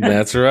plot.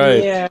 That's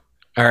right. Yeah.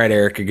 All right,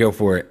 Erica, go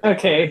for it.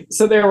 Okay,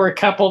 so there were a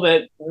couple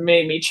that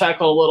made me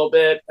chuckle a little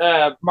bit.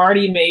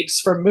 Marty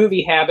Mapes from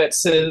Movie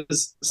Habits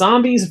says,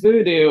 zombies,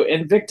 voodoo,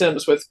 and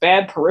victims with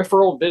bad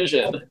peripheral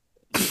vision.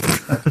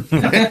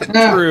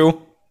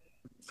 True.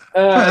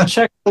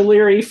 Chuck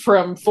O'Leary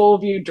from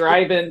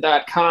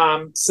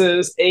FullViewDriveIn.com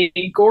says, a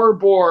gore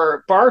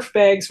bore. Barf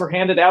bags were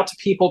handed out to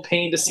people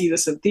paying to see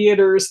this in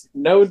theaters.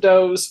 No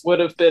dose would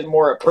have been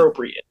more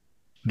appropriate.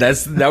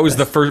 That was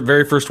the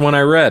very first one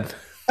I read.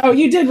 Oh,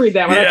 you did read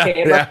that one. Yeah,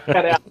 Okay,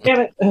 yeah.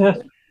 Damn it.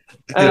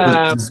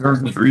 It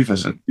deserves a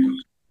revisit.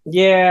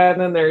 Yeah, and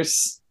then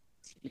there's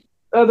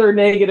other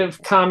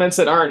negative comments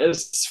that aren't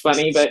as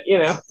funny, but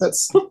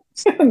that's Old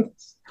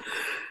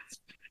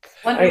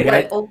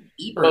Ebert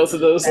both of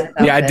those.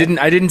 Yeah, I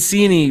didn't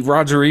see any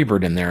Roger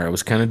Ebert in there. I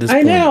was kind of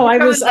disappointed. I know. I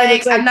was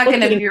like, I'm not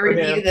going to looking for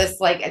review him. this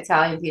like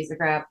Italian piece of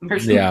crap.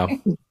 Yeah.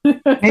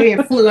 Maybe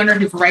it flew under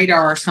his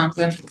radar or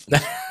something.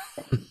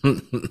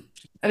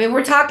 I mean,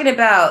 we're talking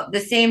about the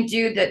same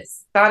dude that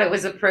thought it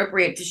was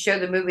appropriate to show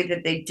the movie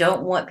that they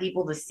don't want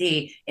people to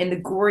see in the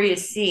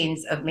goriest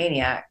scenes of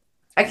Maniac.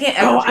 I can't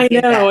ever I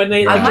forget know, that. and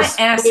they My just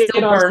ass put it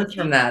still on- burns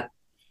from that.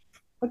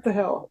 What the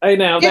hell? I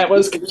know that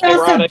was Didn't he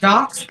also ironic.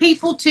 dox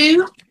people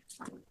too?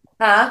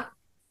 Huh?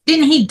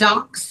 Didn't he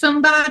dox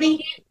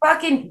somebody?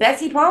 Fucking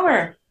Betsy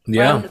Palmer.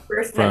 Yeah. From the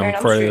first From Nightmare on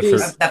Elm Friday the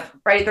Street. Thir-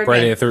 Friday the 13th.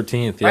 Friday the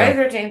 13th. Yeah.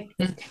 Friday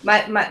the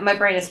 13th. My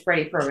brain is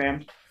Freddy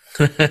programmed.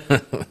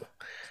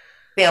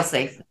 Fail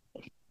safe.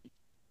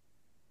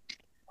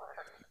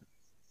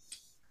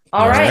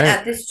 All All right, right.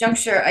 at this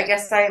juncture, I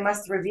guess I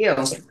must review.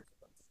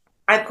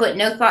 I put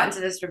no thought into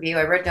this review.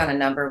 I wrote down a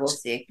number. We'll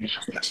see.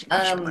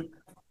 I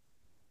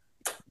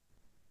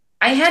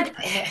had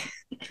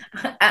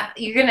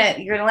you're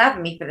gonna laugh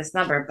at me for this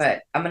number,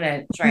 but I'm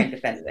gonna try and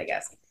defend it, I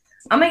guess.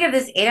 I'm gonna give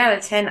this 8 out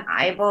of 10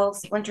 eyeball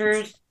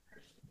splinters.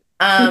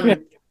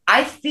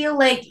 I feel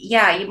like,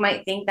 yeah, you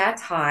might think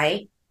that's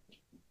high,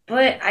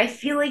 but I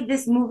feel like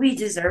this movie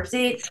deserves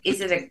it. Is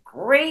it a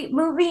great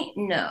movie?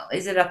 No.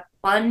 Is it a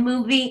fun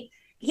movie?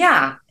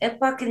 Yeah,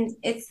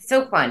 it's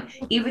so fun.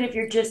 Even if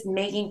you're just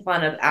making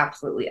fun of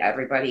absolutely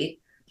everybody,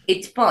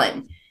 it's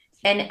fun.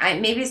 And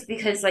maybe it's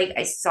because like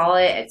I saw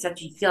it at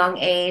such a young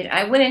age.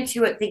 I went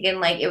into it thinking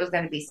like it was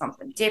going to be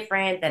something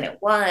different than it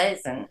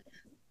was, and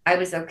I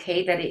was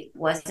okay that it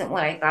wasn't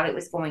what I thought it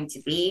was going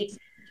to be.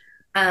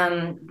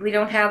 We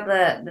don't have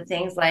the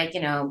things like,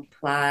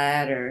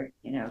 plot or,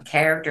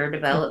 character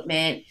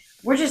development.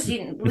 We're just,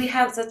 we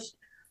have such,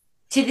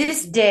 to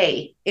this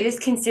day, it is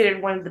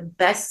considered one of the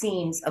best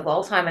scenes of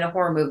all time in a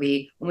horror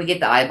movie when we get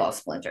the eyeball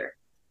splinter.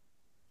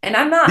 And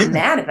I'm not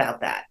mad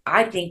about that.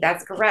 I think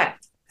that's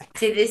correct.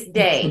 To this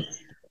day,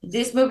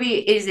 this movie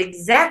is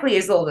exactly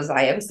as old as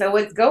I am. So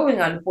it's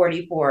going on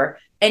 44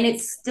 and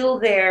it's still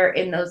there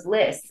in those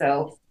lists.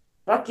 So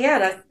fuck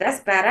yeah,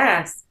 that's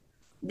badass.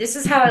 This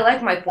is how I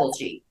like my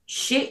Fulci.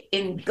 Shit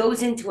and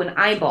goes into an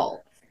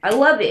eyeball. I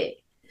love it.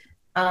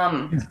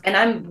 And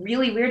I'm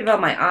really weird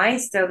about my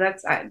eyes, so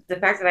that's the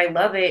fact that I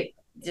love it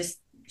just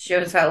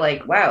shows how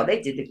like, wow,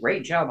 they did a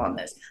great job on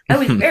this. I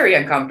was very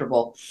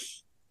uncomfortable.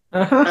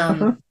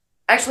 I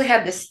actually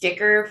had the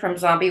sticker from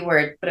Zombie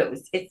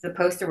it's the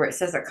poster where it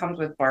says it comes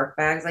with bark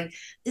bags. Like,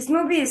 this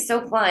movie is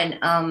so fun.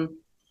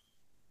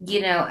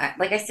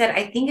 Like I said,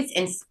 I think it's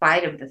in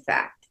spite of the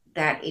fact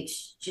that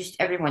it's just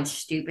everyone's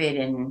stupid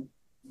and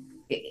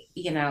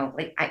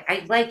like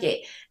I like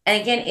it.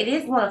 And again, it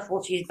is one of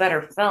Fulci's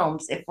better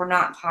films if we're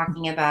not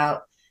talking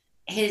about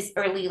his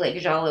early like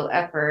Giallo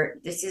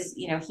effort. This is,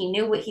 he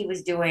knew what he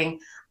was doing.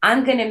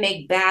 I'm gonna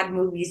make bad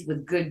movies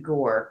with good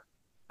gore.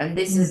 And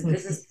this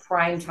is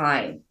prime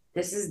time.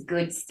 This is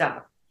good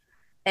stuff.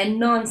 And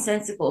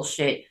nonsensical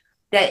shit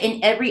that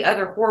in every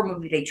other horror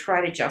movie they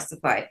try to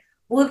justify.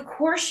 Well, of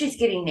course she's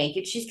getting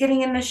naked. She's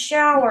getting in the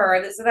shower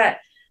or this or that.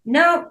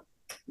 No,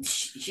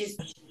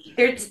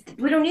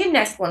 we don't need an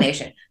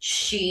explanation.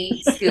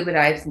 She scuba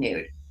dives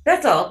nude.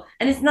 That's all.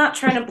 And it's not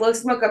trying to blow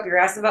smoke up your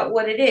ass about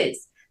what it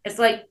is. It's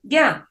like,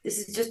 yeah, this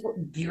is just what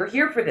you're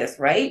here for this,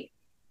 right?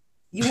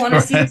 You want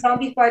to see a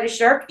zombie fight a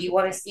shark? You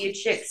want to see a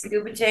chick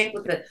scuba tank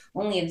with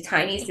only the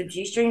tiniest of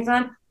G-strings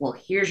on? Well,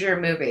 here's your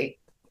movie.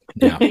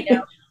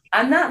 Yeah.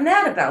 I'm not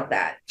mad about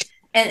that.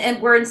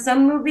 And where in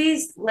some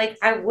movies, like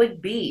I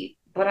would be,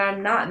 but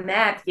I'm not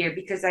mad here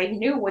because I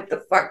knew what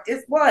the fuck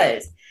this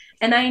was.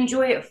 And I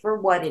enjoy it for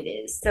what it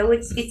is. So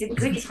it's a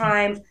good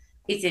time.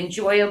 It's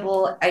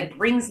enjoyable. It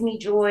brings me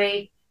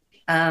joy.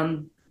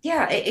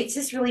 It's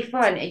just really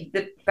fun.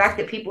 The fact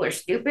that people are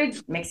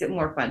stupid makes it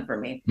more fun for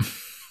me.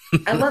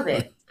 I love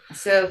it.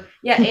 So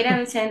yeah, 8 out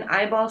of 10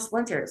 eyeball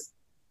splinters.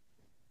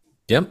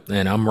 Yep,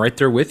 and I'm right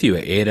there with you.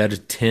 8 out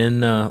of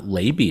 10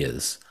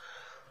 labias.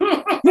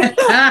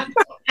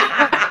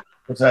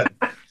 Was that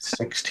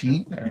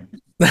 16?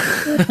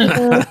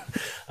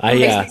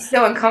 I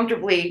so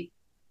uncomfortably.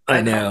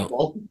 I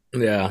know.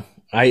 Yeah.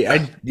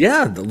 I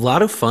a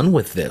lot of fun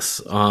with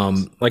this.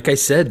 Like I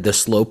said, the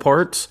slow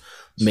parts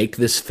make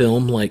this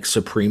film like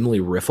supremely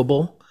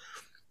riffable.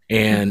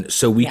 And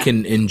so we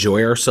can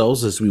enjoy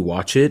ourselves as we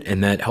watch it.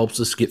 And that helps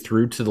us get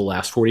through to the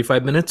last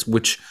 45 minutes,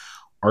 which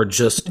are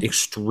just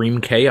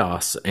extreme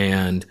chaos.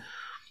 And,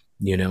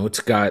 it's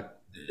got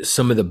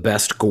some of the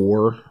best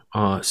gore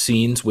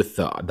scenes with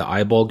the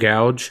eyeball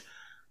gouge.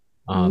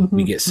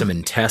 We get some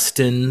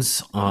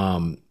intestines.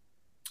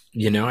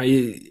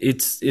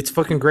 It's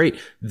fucking great.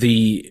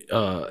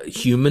 The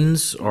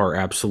humans are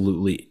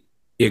absolutely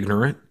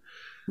ignorant.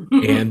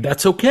 And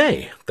that's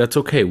okay. That's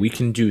okay. We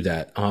can do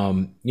that.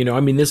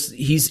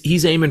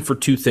 He's aiming for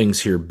two things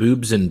here: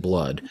 boobs and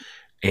blood.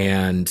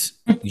 And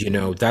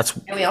that's.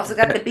 And we also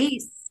got the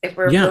beasts if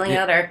we're filling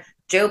out our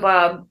Joe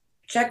Bob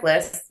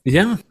checklist.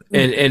 Yeah,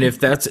 and if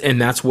that's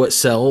what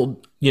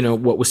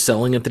what was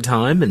selling at the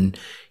time, and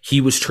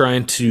he was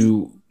trying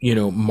to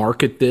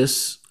market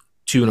this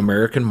to an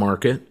American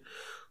market,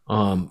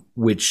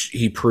 which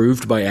he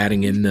proved by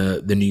adding in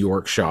the New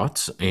York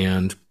shots.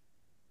 And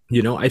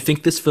I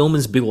think this film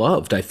is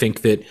beloved. I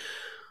think that,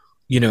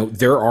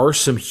 there are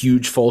some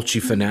huge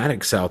Fulci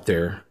fanatics out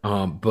there.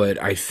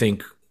 But I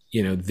think,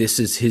 this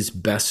is his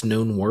best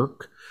known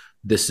work.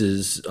 This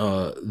is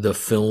the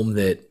film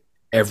that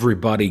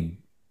everybody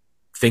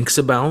thinks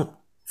about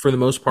for the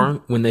most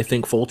part when they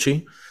think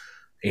Fulci,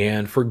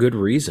 and for good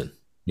reason.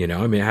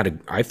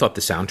 I thought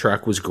the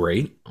soundtrack was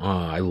great.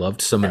 I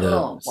loved some of the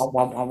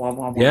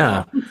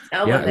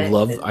I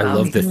love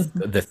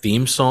the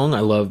theme song. I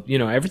love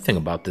everything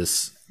about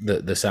this,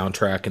 the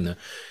soundtrack, and the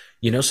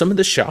some of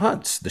the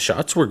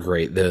shots were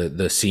great.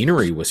 The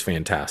scenery was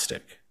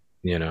fantastic.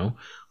 you know.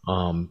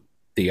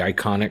 The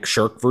iconic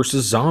shark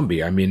versus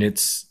zombie. I mean,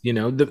 it's, you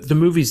know, the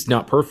movie's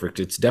not perfect.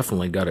 It's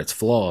definitely got its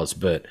flaws,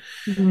 but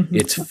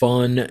it's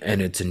fun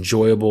and it's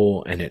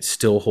enjoyable and it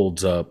still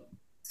holds up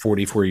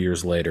 44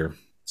 years later.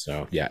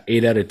 So yeah,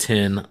 8 out of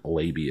 10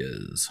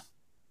 labias.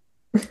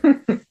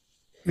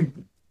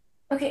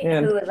 Okay,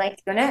 And- who would like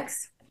to go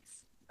next?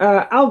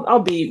 I'll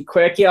be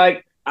quick. Yeah,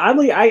 like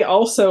oddly, I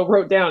also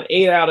wrote down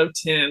 8 out of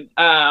 10.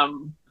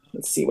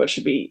 Let's see what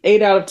should be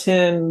 8 out of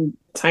 10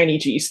 tiny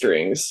G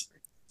strings.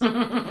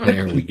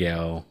 There we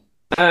go.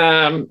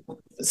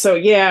 So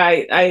yeah,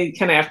 I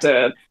kind of have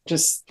to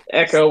just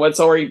echo what's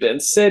already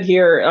been said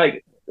here.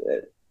 Like,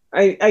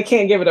 I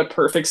can't give it a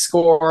perfect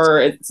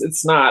score.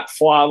 It's not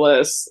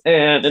flawless,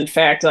 and in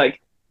fact,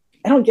 like,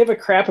 I don't give a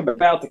crap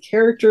about the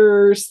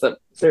characters.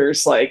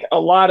 There's like a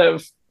lot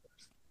of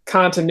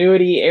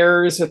continuity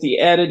errors with the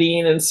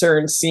editing in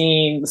certain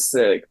scenes.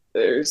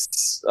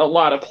 There's a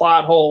lot of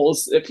plot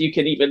holes, if you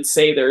can even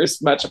say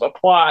there's much of a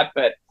plot,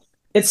 but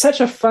it's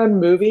such a fun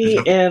movie,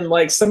 and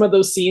like some of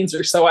those scenes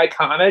are so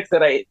iconic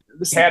that I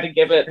just had to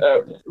give it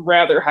a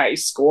rather high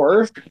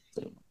score.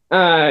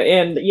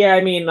 And yeah,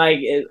 I mean, like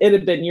it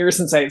had been years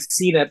since I've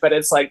seen it, but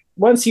it's like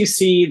once you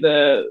see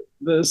the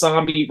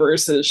zombie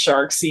versus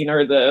shark scene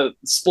or the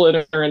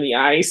splinter in the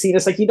eye scene,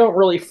 it's like you don't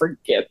really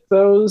forget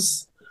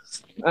those.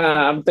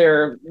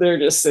 They're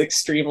just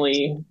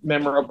extremely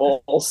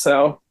memorable.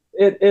 So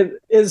it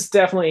is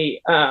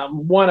definitely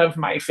one of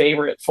my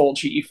favorite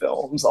Fulci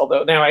films.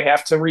 Although now I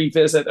have to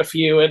revisit a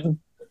few and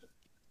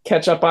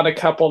catch up on a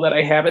couple that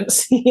I haven't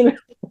seen.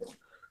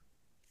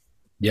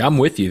 Yeah, I'm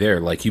with you there.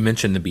 Like you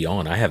mentioned The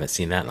Beyond. I haven't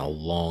seen that in a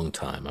long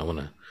time. I want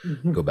to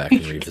go back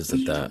and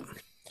revisit that.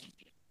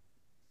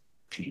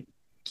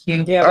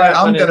 Yeah, All right,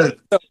 I'm gonna.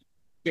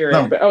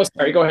 No. Oh,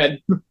 sorry. Go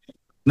ahead.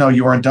 No,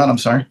 you weren't done. I'm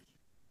sorry.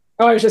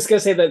 Oh, I was just gonna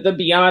say that The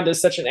Beyond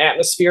is such an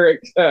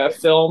atmospheric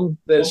film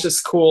that's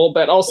just cool,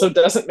 but also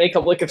doesn't make a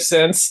lick of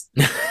sense,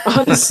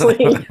 honestly.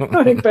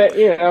 But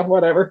yeah,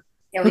 whatever.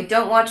 Yeah, we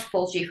don't watch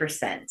Fulci for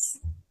sense.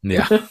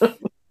 Yeah.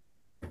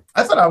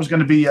 I thought I was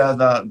going to be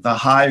the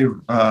high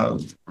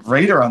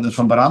rater on this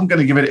one, but I'm going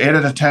to give it 8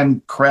 out of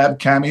 10 crab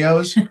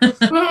cameos because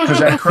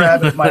that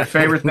crab is my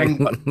favorite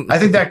thing. I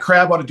think that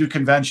crab ought to do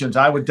conventions.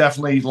 I would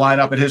definitely line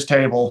up at his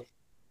table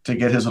to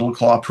get his little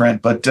claw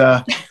print. But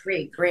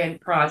Great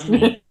grand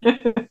progeny.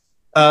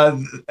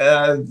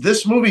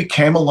 This movie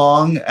came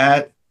along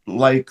at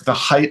like the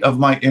height of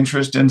my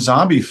interest in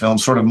zombie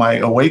films, sort of my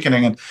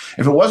awakening. And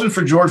if it wasn't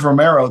for George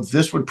Romero,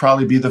 this would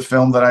probably be the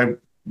film that I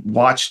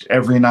watched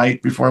every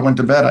night before I went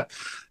to bed.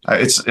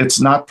 It's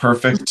not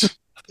perfect,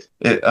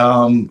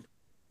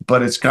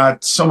 but it's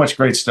got so much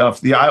great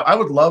stuff. I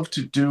would love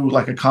to do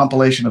like a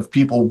compilation of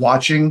people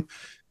watching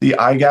the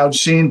eye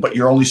gouge scene, but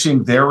you're only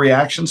seeing their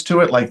reactions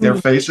to it, like their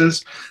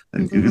faces.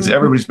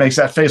 Everybody makes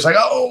that face like,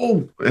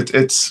 oh,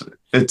 it's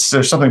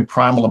there's something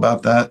primal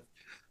about that.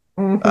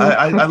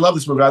 I love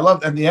this movie.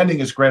 And the ending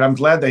is great. I'm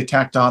glad they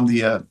tacked on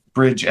the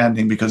bridge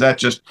ending because that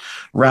just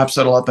wraps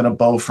it all up in a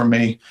bow for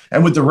me.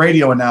 And with the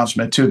radio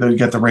announcement too, they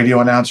get the radio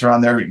announcer on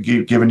there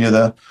giving you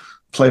the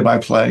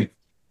play-by-play.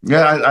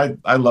 Yeah,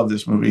 I love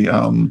this movie.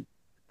 I'm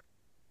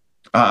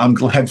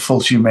glad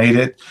Fulci made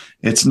it.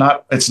 It's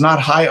not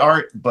high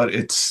art, but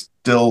it's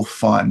still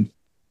fun.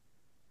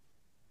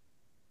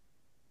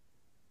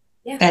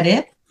 Yeah. That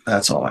it?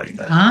 That's all I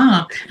got.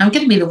 Ah, I'm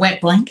going to be the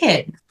wet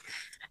blanket.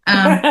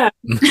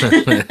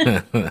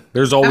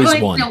 There's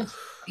always one.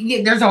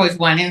 Yeah, there's always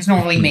one, and it's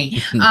normally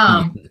me.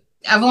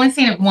 I've only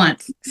seen it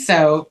once,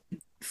 so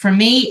for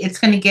me, it's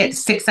going to get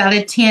 6 out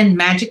of 10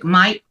 Magic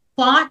Mike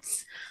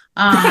plots.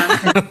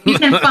 You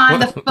can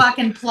find the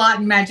fucking plot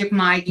in Magic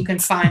Mike. You can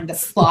find the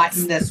plot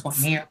in this one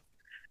here.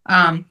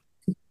 I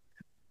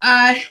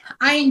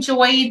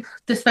enjoyed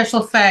the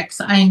special effects.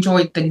 I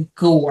enjoyed the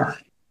gore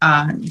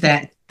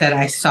that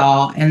I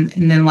saw, and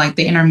then like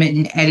the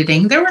intermittent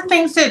editing. There were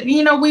things that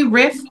we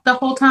riffed the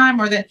whole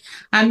time, or that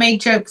I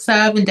made jokes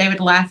of, and David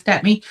laughed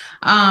at me.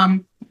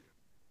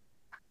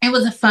 It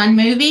was a fun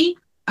movie.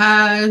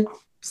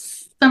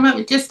 Some of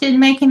it just didn't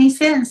make any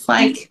sense.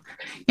 Like,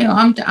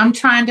 I'm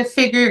trying to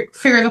figure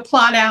the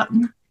plot out,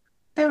 and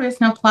there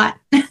is no plot.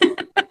 You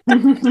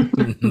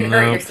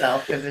hurt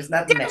yourself because there's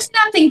nothing. There's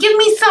nothing. Give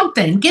me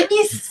something. Give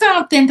me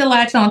something to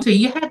latch onto.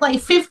 You had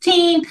like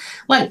 15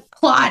 like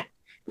plot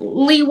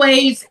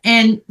leeways,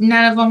 and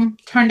none of them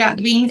turned out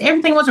to be.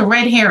 Everything was a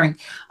red herring.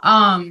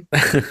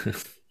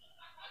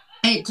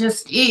 It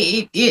just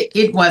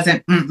it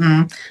wasn't.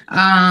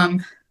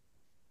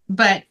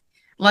 But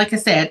like I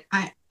said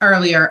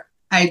earlier,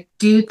 I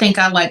do think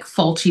I like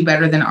Fulci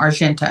better than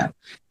Argento.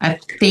 I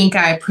think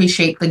I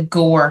appreciate the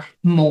gore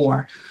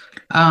more.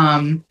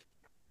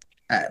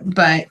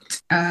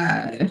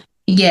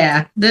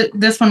 Yeah,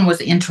 this one was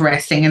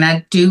interesting, and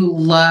I do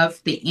love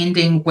the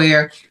ending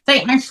where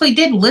they actually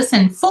did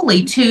listen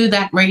fully to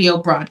that radio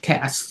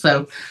broadcast.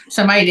 So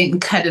somebody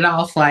didn't cut it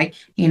off like,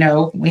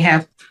 we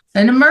have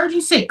an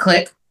emergency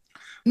click.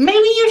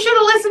 Maybe you should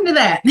have listened to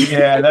that.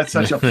 Yeah, that's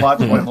such a plot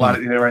point. A lot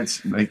of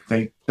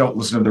they don't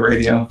listen to the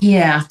radio.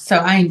 Yeah, so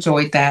I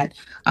enjoyed that.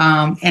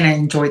 And I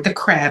enjoyed the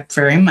crab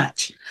very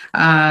much.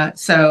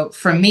 So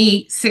for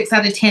me, 6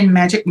 out of 10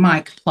 Magic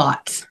Mike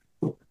plots.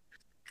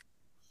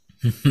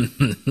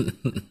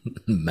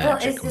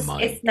 Magic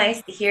Mike. It's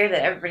nice to hear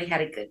that everybody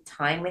had a good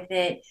time with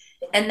it,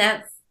 and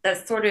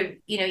that's sort of,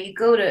 you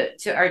go to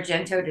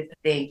Argento to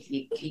think,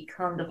 you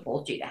come to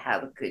Fulci to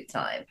have a good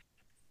time.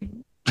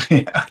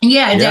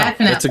 Yeah,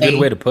 definitely. That's a good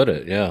way to put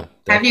it. Yeah.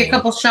 Have you a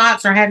couple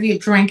shots or have you a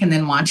drink and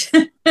then watch.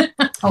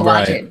 I'll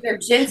watch it.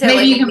 Argento,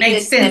 Maybe you can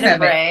make sense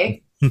of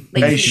it.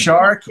 A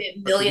shark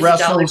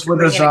wrestles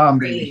with a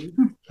zombie.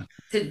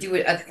 To do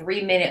a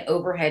 3-minute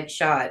overhead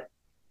shot.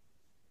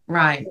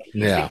 Right.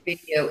 Yeah.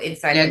 Video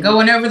inside.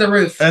 Going over the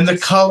roof. And the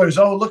colors.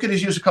 Oh, look at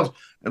his use of colors.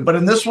 But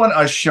in this one,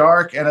 a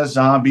shark and a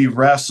zombie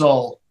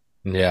wrestle.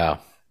 Yeah.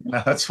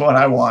 That's what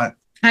I want.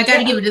 I got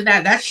to give it to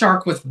that. That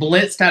shark was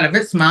blitzed out of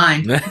its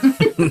mind.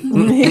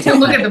 You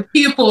can look at the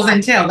pupils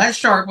and tell that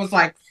shark was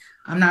like,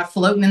 I'm not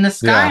floating in the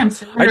sky. Yeah. I'm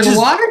sitting under the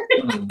water.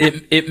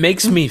 It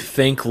makes me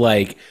think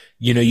like,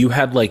 you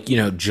had like,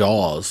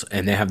 Jaws,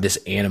 and they have this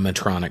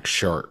animatronic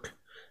shark.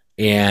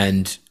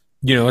 And,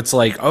 it's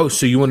like, oh,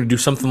 so you want to do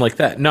something like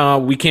that? No,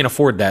 we can't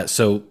afford that.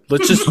 So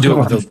let's just do it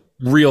with a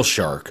real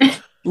shark.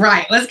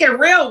 Right. Let's get a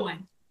real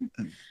one.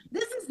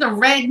 This is the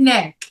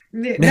redneck.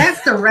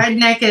 That's the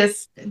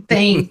redneckest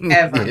thing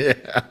ever.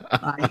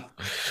 Yeah.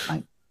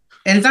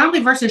 And Zombie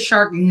versus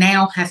Shark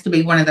now has to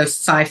be one of those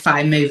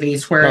sci-fi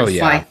movies where it's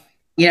like,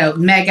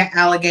 mega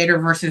alligator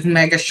versus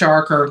mega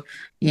shark, or,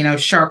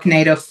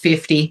 Sharknado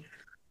 50.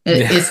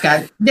 There's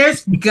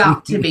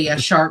got to be a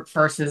shark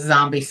versus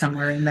zombie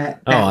somewhere in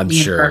that. I'm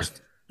universe.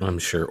 sure. I'm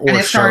sure. And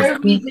Or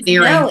shark.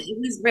 It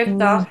was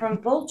ripped off from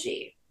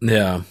Fulci.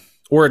 Yeah.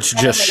 Or it's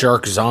just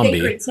shark zombie.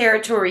 Sacred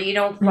territory. You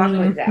don't fuck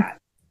with that.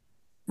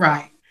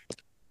 Right.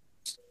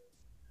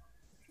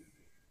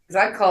 Because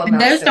I call them.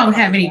 And those don't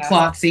have any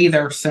plots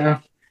either, so.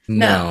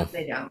 No,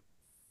 they don't.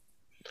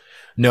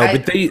 No,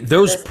 but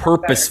those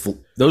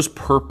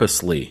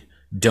purposely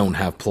don't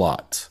have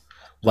plots.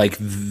 Like,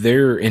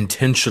 they're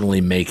intentionally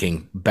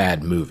making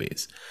bad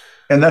movies.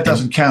 And that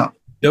doesn't count.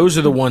 Those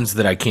are the ones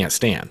that I can't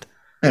stand.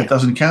 It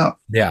doesn't count.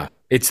 Yeah.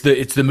 It's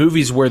the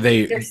movies where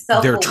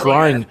they're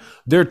trying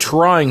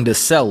to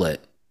sell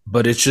it,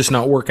 but it's just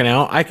not working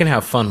out. I can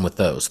have fun with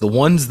those. The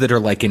ones that are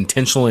like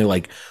intentionally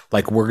like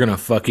we're gonna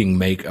fucking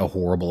make a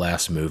horrible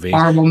ass movie.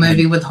 Horrible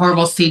movie with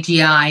horrible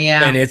CGI,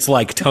 yeah. And it's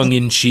like tongue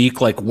in cheek,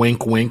 like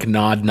wink wink,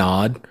 nod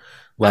nod.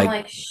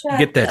 Like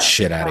get that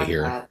shit out of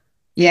here.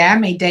 Yeah, I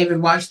made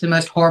David watch the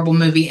most horrible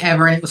movie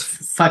ever, and it was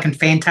fucking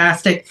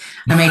fantastic.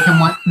 I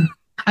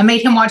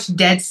made him watch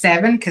Dead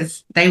 7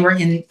 because they were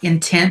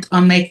intent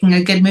on making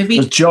a good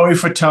movie. But Joey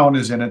Fatone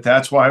is in it.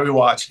 That's why we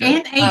watched it.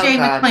 And AJ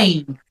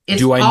McLean.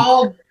 It's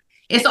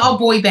all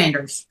boy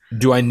banders.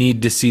 Do I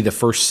need to see the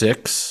first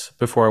 6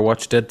 before I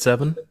watch Dead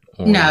 7?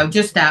 No,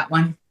 just that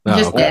one.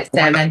 Just Dead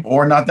 7.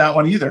 Or not that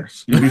one either.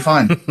 You'll be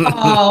fine.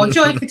 Oh,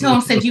 Joey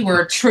Fatone said you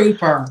were a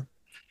trooper.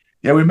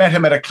 Yeah, we met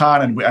him at a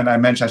con, and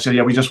I said,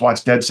 yeah, we just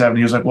watched Dead 7.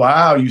 He was like,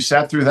 wow, you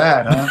sat through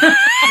that, huh?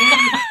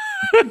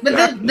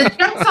 But the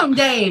joke's on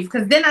Dave,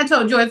 because then I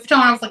told Joey Fatone,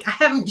 I was like, I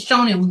haven't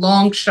shown him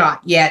Long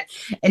Shot yet.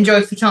 And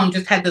Joey Fatone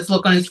just had this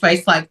look on his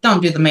face like,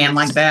 don't do the man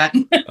like that.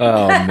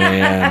 Oh,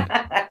 man.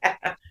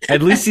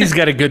 At least he's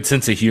got a good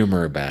sense of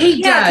humor about it.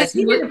 He does.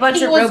 He did a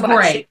bunch of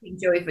robot shit,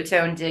 Joey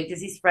Fatone did, because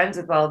he's friends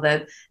with all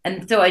them.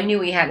 And so I knew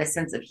he had a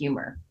sense of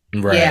humor.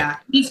 Right. Yeah,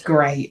 he's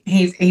great.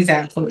 He's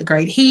absolutely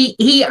great.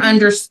 He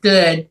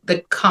understood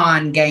the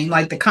con game,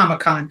 like the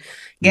Comic-Con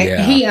game.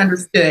 Yeah. He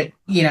understood,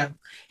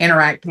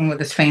 interacting with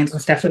his fans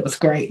and stuff. It was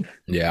great.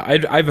 Yeah,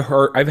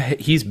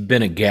 he's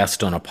been a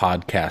guest on a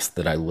podcast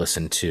that I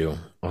listened to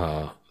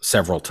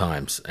several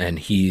times, and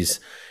he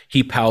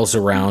pals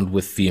around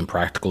with the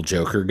Impractical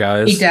Joker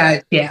guys. He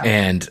does, yeah.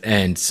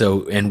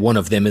 And one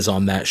of them is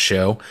on that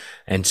show,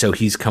 and so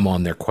he's come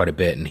on there quite a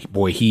bit, and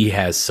he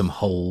has some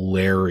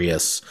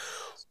hilarious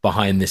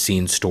behind the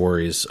scenes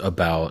stories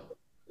about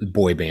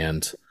boy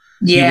bands.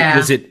 Yeah.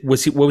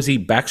 What was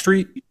he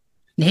Backstreet?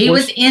 He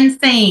was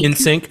NSYNC.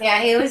 NSYNC?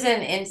 Yeah, he was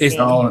in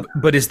NSYNC.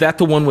 But is that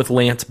the one with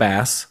Lance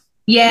Bass?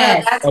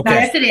 Yes. No,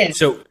 yes, it is.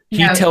 So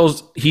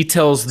he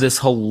tells this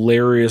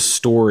hilarious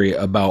story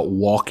about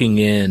walking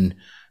in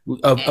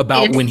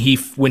about when he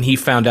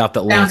found out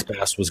that Lance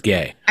Bass was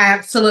gay.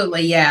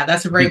 Absolutely, yeah.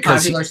 That's a very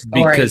popular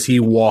story. Because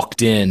he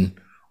walked in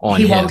on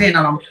him. He walked in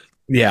on him.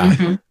 Yeah.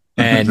 Mm-hmm.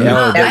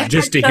 And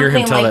just to hear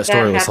him tell that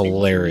story was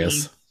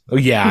hilarious. Oh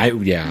yeah,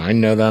 I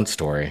know that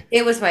story.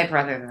 It was my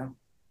brother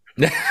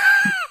though.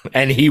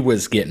 And he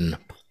was getting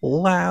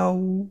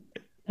loud.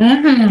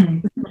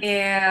 Mm-hmm.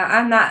 Yeah,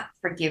 I'm not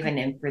forgiving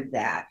him for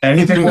that.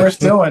 Anything worth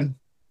doing.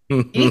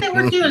 Anything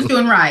worth doing is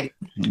doing right.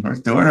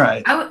 Worth doing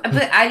right.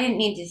 But I didn't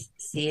need to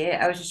see it.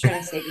 I was just trying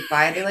to say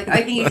goodbye. They're like, I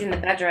think he's in the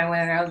bedroom. I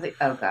went there. I was like,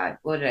 oh God,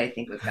 what did I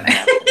think was going to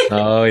happen?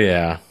 Oh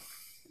yeah.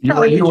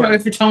 You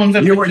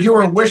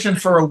were wishing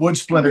for a wood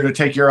splinter to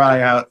take your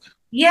eye out.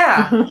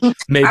 Yeah. I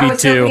Maybe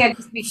was hoping two. I'd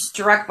just be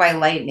struck by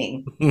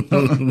lightning.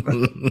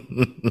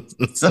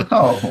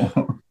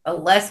 So, A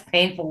less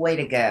painful way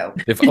to go.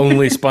 If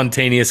only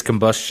spontaneous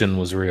combustion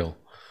was real.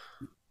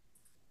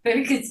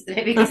 Maybe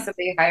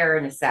somebody hire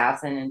an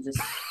assassin and just.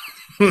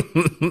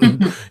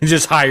 You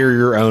just hire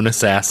your own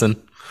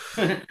assassin.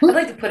 I'd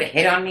like to put a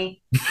hit on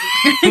me.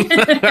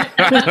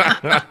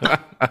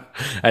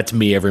 That's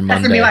me every That's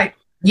Monday. gonna be like,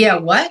 yeah,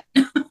 what?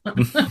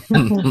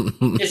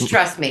 Just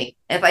trust me.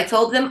 If I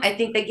told them, I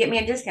think they'd get me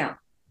a discount.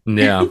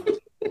 Yeah.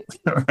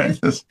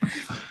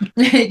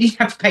 You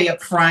have to pay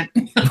up front.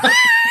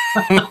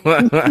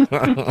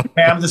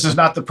 ma'am, this is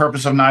not the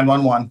purpose of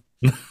 911.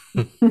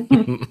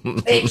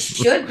 It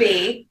should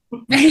be.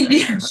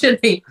 It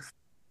should be.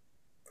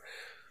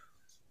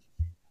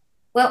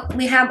 Well,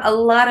 we have a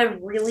lot of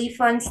really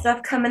fun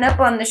stuff coming up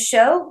on the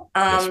show.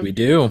 Yes, we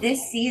do.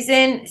 This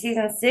season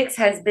 6,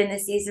 has been the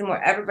season where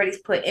everybody's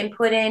put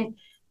input in,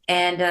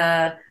 and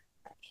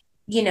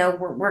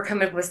we're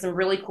coming up with some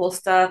really cool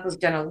stuff. We've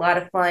done a lot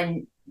of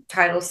fun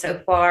titles so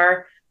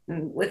far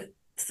with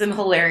some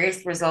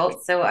hilarious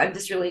results. So I'm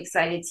just really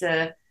excited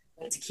to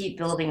keep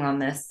building on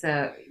this.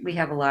 So we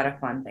have a lot of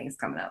fun things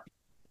coming up.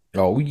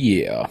 Oh,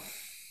 yeah.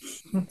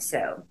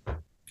 So.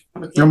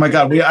 Oh my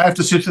God, I have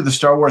to sit through the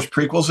Star Wars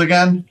prequels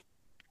again.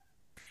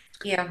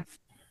 Yeah.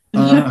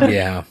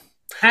 Yeah.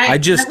 I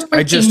just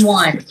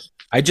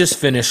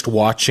finished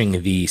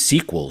watching the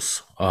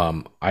sequels.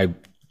 I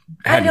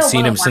hadn't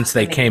seen them since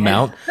they came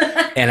out,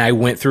 and I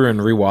went through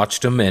and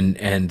rewatched them,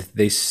 and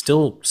they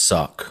still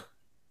suck.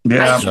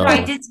 Yeah. I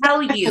tried to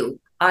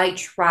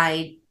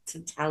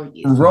tell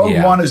you.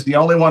 Rogue One is the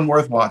only one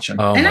worth watching.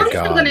 Oh And my I'm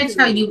God. still going to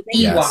tell you Ewoks.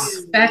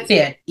 Yes. That's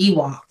it.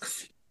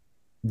 Ewoks.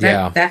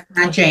 That's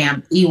my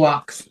jam.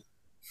 Ewoks.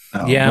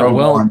 Yeah, Rogue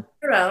well, One.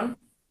 Your own.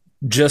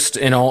 just,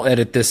 and I'll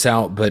edit this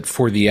out, but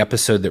for the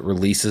episode that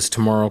releases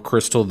tomorrow,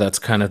 Crystal, that's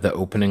kind of the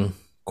opening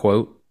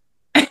quote.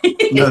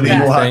 No, the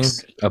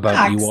Ewoks. Thing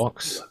about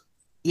Ewoks.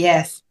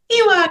 Yes.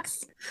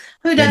 Ewoks.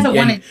 Who doesn't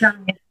want a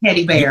giant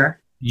teddy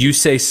bear? You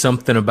say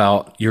something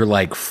about, you're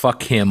like,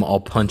 fuck him, I'll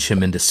punch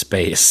him into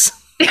space.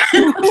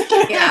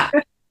 Yeah.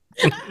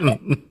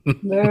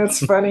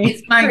 That's funny.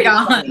 It's My pretty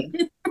God. funny.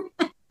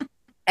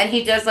 And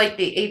he does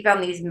he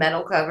found these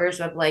metal covers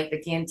of like the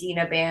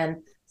Cantina Band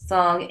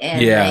song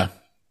and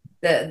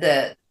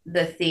like,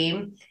 the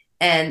theme,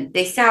 and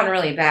they sound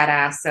really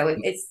badass. So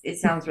it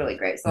sounds really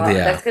great. So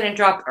that's gonna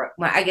drop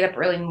when I get up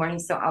early in the morning.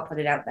 So I'll put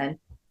it out then.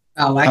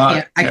 Oh,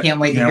 I can't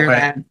wait to hear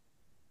that.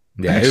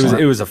 Yeah,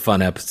 it was a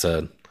fun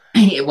episode.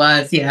 It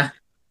was, yeah.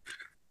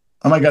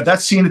 Oh my God, that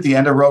scene at the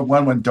end of Rogue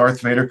One when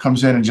Darth Vader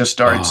comes in and just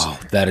starts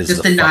that is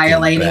just the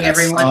annihilating fucking best.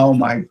 everyone. Oh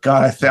my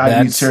God,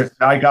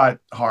 I got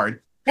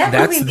hard.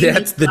 That's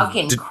the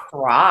fucking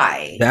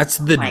cry. That's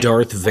the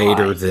Darth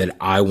Vader that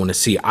I want to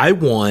see. I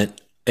want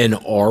an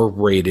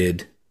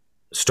R-rated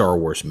Star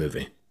Wars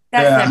movie.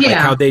 That's like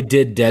how they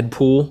did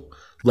Deadpool.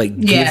 Like,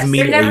 give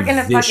me They're never a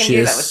gonna vicious. fucking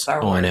do that with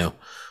Star Wars.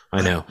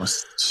 I know.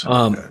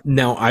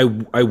 Now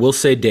I will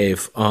say,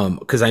 Dave,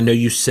 because I know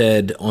you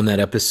said on that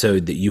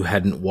episode that you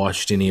hadn't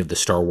watched any of the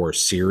Star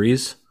Wars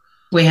series.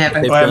 We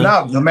haven't.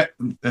 No,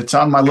 it's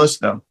on my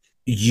list though.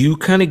 You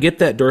kind of get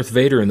that Darth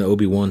Vader in the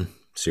Obi-Wan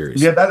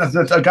series. Yeah,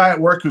 that's a guy at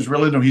work who's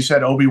really new. He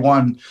said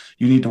Obi-Wan,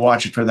 you need to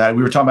watch it for that.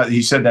 We were talking about.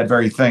 He said that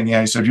very thing. Yeah,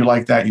 he said if you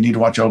like that, you need to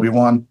watch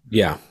Obi-Wan.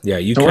 Yeah.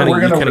 You so kind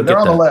of they're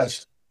on the that.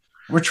 list.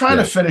 We're trying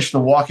to finish The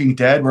Walking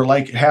Dead. We're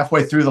like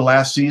halfway through the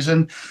last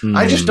season.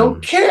 I just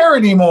don't care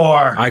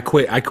anymore. I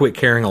quit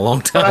caring a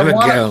long time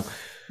ago.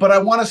 But I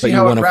want to see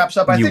how it wraps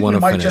up. I think we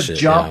might just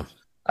jump. Yeah.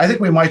 I think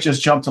we might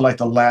just jump to like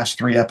the last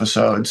 3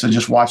 episodes and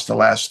just watch the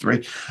last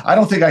 3. I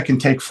don't think I can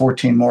take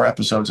 14 more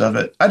episodes of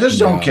it. I just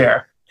don't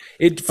care.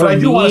 But I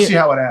do want to see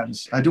how it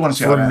ends.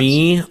 For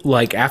me,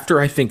 like after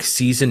I think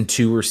season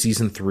 2 or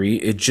season 3,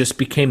 it just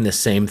became the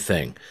same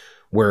thing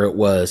where it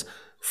was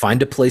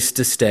find a place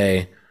to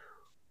stay,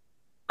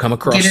 come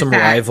across some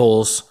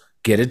rivals,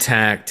 get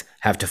attacked,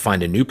 have to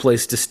find a new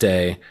place to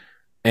stay.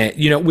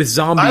 And, with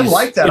zombies I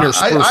like that.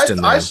 interspersed in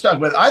there. I stuck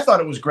with it. I thought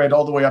it was great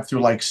all the way up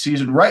through like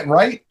season,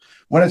 right?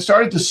 When it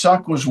started to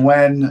suck was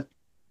when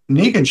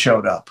Negan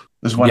showed up.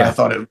 Is when I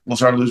thought it will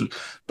start to lose.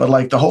 But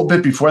like the whole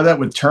bit before that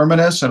with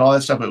Terminus and all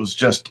that stuff, it was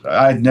just,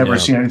 I'd never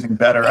seen anything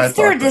better. It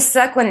started to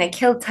suck when they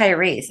killed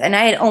Tyrese, and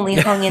I had only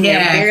hung in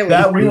there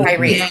barely for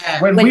Tyrese.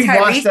 Yeah. When we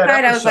Tyrese watched that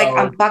died, I was like, episode-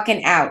 I'm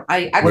fucking out.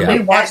 When we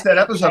watched that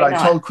episode,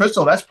 I told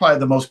Crystal that's probably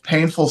the most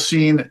painful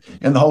scene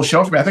in the whole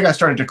show for me. I think I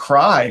started to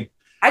cry.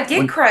 I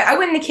did cry. I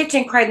went in the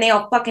kitchen and cried, and they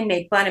all fucking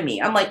made fun of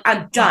me. I'm like,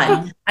 I'm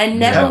done. I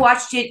never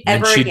watched it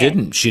ever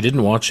again. She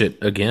didn't watch it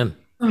again.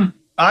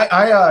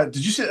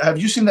 Have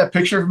you seen that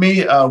picture of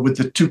me with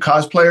the 2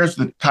 cosplayers,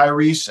 the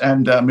Tyrese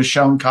and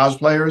Michonne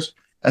cosplayers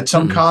at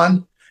some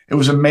con? It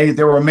was amazing.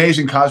 They were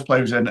amazing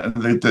cosplayers, and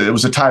it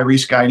was a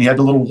Tyrese guy, and he had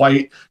the little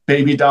white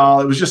baby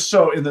doll. It was just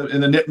so in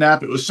the nip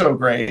nap. It was so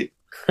great.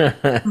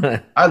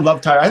 I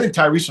love Tyrese. I think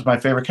Tyrese was my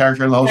favorite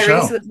character in the whole show.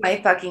 Tyrese was my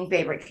fucking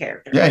favorite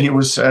character. Yeah, he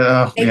was. They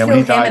killed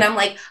him, and I'm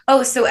like,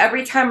 oh, so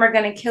every time we're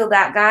gonna kill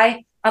that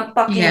guy, I'm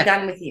fucking Yeah.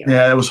 done with you.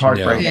 Yeah, it was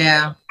heartbreaking.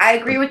 Yeah. I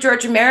agree with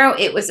George Romero.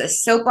 It was a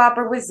soap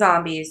opera with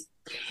zombies.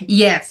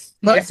 Yes.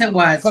 But- Yes, it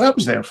was. But I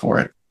was there for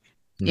it.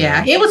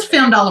 Yeah, it was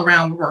filmed all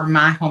around where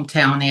my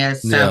hometown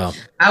is. So Yeah.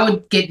 I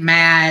would get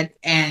mad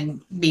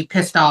and be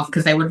pissed off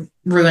because they would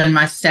ruin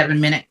my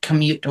 7-minute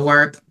commute to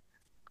work.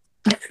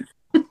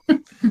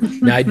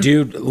 Now I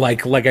do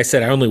like I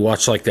said, I only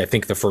watched like I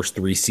think the first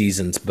 3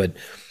 seasons, but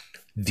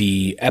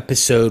the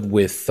episode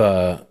with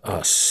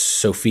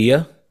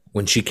Sophia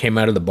when she came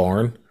out of the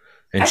barn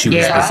and she was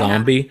Yeah. the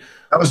zombie.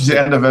 That was the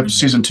end of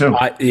season 2.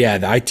 I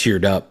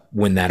teared up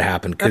when that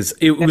happened because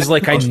it was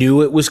like I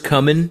knew it was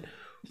coming.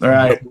 All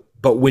right.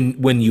 But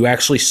when you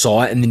actually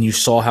saw it and then you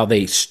saw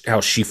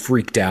how she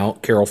freaked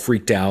out, Carol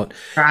freaked out,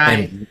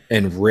 Right.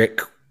 and Rick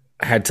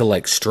had to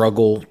like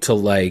struggle to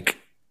like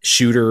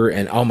shoot her,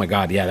 and oh my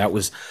god, yeah, that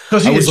was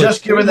Because he I had was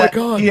just like, given oh my that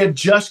God. he had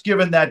just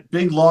given that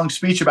big long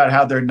speech about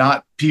how they're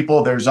not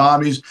people, they're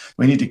zombies.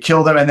 We need to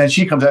kill them. And then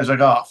she comes out and is like,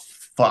 oh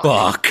fuck.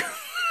 fuck.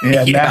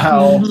 Yeah, Yeah.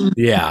 now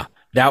Yeah,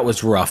 that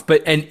was rough.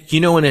 But and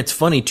it's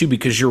funny too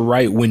because you're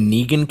right. When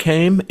Negan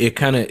came, it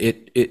kind of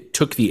it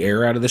took the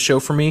air out of the show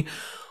for me.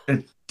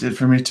 it did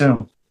for me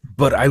too.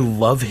 But I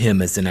love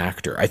him as an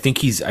actor. I think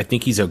he's a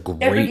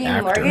great Edward Dean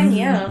actor. Morgan,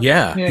 yeah.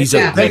 Yeah, he's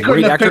Yeah. a They couldn't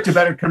great have actor. picked a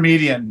better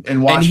comedian in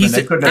And Watchmen.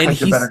 They couldn't have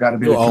picked a he's- better guy to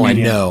be the oh,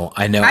 comedian. I know.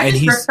 I And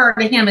just he's refer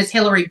to him as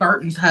Hillary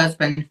Burton's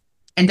husband.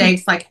 And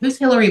Dave's like, who's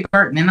Hillary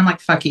Burton? And I'm like,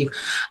 fuck you.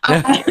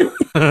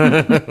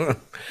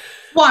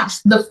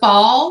 Watch The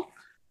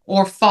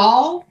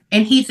Fall,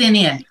 and he's in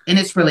it. And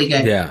it's really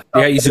good. yeah,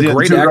 he's a Yeah,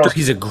 great two actor. girls.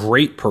 He's a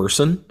great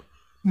person.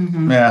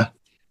 Mhm. Yeah.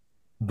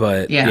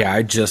 But Yeah. yeah,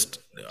 I just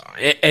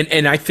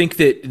and I think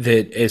that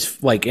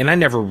is like, and I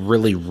never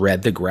really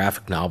read the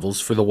graphic novels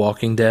for The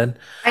Walking Dead,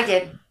 I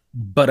did.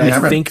 but Yeah, I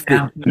I read- think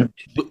that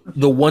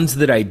the ones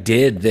that I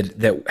did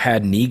that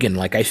had Negan,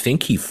 like I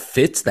think he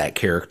fits that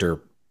character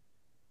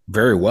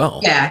very well.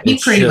 Yeah, he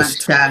It's pretty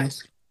just- much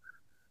does.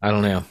 I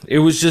don't know. It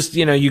was just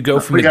you go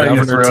from We the gotta get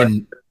governor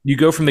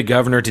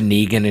through to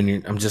Negan,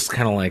 and I'm just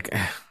kind of like.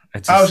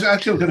 I was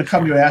actually going to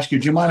come to you and ask you,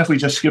 do you mind if we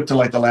just skip to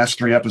like the last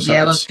 3 episodes?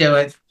 Yeah, let's do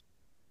it.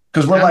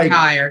 Because we're I'm like,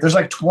 tired. there's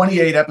like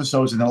 28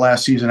 episodes in the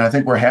last season. I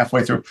think we're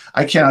halfway through.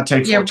 I cannot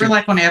take Yeah, 14. we're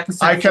like on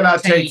episode I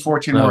cannot 14. take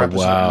 14 more Oh,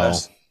 episodes wow. of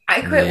this.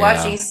 I quit Yeah.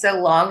 watching so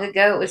long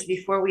ago. It was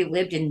before we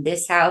lived in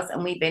this house,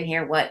 and we've been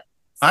here, what?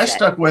 I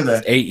stuck with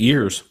it. 8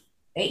 years.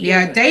 8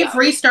 Yeah, years Dave ago.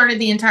 restarted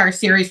the entire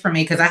series for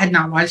me because I had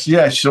not watched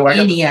Yeah, so I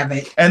got, any of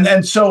it.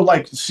 and so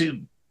like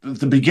see, at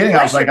the beginning,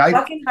 I was Bless like, your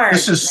fucking heart,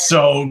 this is man.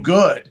 so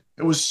good.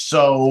 It was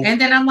so And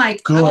then I'm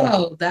like, Good.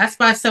 oh, that's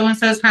by so and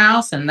so's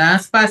house, and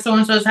that's by so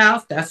and so's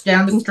house. That's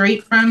down the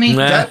street from me.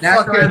 Nah. that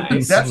That's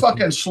right.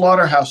 fucking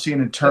slaughterhouse scene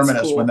in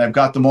Terminus cool. when they've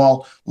got them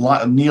all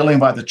kneeling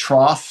by the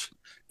trough.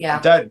 Yeah.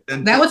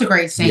 That was a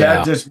great scene.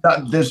 Yeah, Yeah.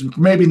 there's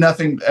maybe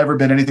nothing ever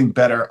been anything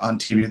better on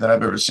TV that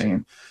I've ever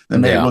seen.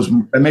 Yeah.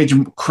 It made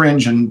you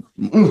cringe and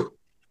it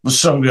was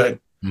so good.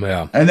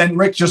 Yeah. And then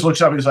Rick just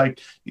looks up. He's like,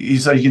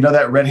 you know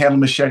that red handled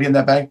machete in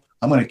that bag?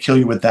 I'm going to kill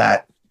you with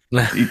that.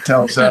 He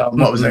tells what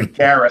was that,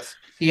 Gareth?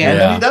 Yeah. And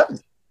then he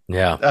does.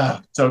 Yeah.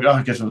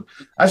 I guess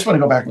I just want to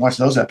go back and watch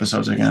those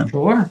episodes again.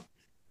 Sure.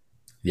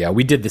 Yeah,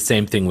 we did the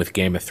same thing with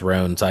Game of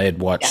Thrones. I had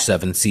watched Yeah.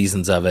 7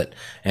 seasons of it,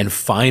 and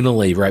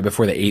finally, right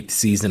before the 8th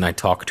season, I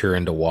talked her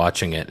into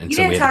watching it, and You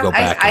so we didn't had to talk. go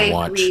back I and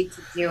watch. agreed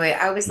to do it.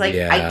 I was like,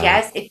 Yeah. I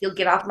guess if you'll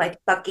get off my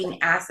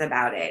fucking ass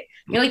about it.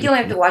 You know, like you only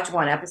have to watch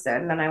one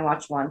episode, and then I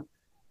watched one.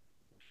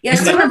 Yeah, I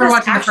still some of remember us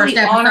watching the actually first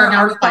episode, honor and I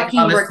our was like, fucking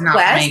oh, this is not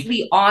request. me.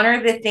 We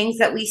honor the things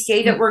that we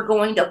say that we're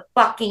going to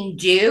fucking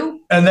do.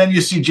 And then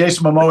you see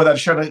Jason Momoa with that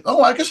shirt. Like,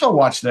 oh, I guess I'll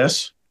watch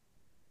this.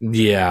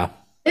 Yeah,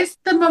 It's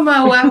the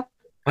Momoa.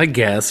 I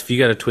guess if you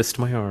got to twist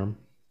my arm.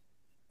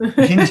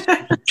 He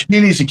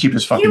needs to keep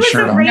his He fucking was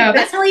shirt a on. rapist. No,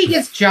 that's how he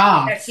gets That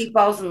jobs. she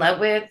falls in love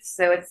with,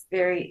 so it's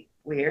very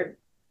weird.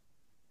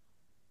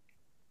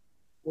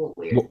 Well,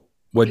 weird.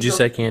 What'd you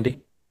say, Candy?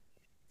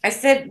 I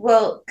said,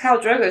 well,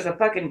 Khal Drogo's a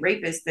fucking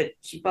rapist that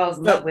she falls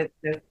in love with.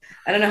 So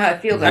I don't know how I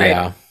feel about it.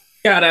 Yeah.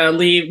 Gotta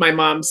leave. My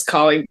mom's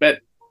calling, but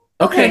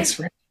Okay. thanks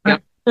for. Yeah.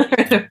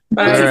 All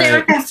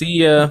Bye. right. See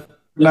ya.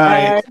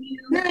 Night.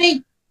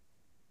 Night.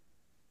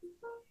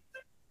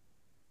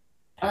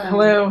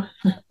 Hello.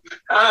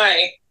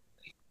 Hi.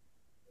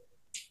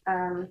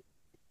 I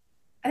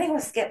think we'll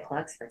skip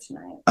plugs for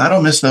tonight. I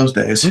don't miss those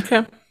days.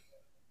 Okay.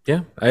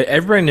 Yeah.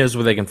 Everybody knows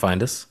where they can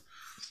find us.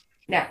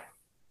 No.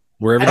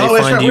 Wherever Oh, they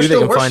that's find right. you, they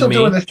can we're find still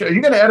doing me. this.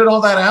 You're going to edit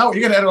all that out?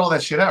 You're going to edit all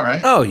that shit out,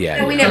 right? Oh yeah.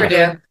 No, we yeah. never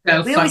do.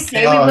 No, We always fuck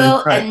say that. we Oh,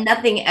 will, right. and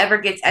nothing ever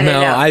gets edited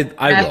No, out.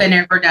 I Nothing will.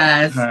 ever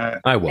does. All right.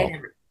 I will.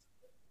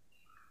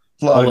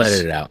 Plugs. I'll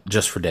edit it out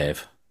just for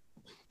Dave.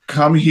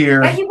 Come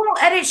here. And he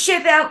won't edit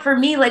shit out for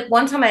me. Like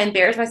one time I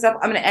embarrassed myself.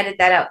 I'm going to edit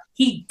that out.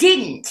 He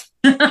didn't.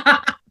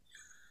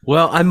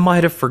 Well, I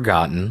might have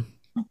forgotten.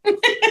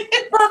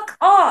 Fuck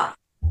off.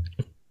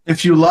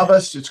 If you love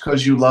us, it's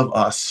because you love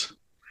us.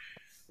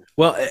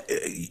 Well,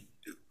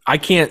 I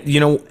can't,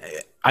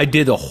 I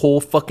did a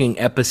whole fucking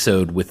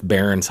episode with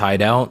Baron's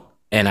Hideout,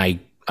 and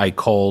I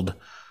called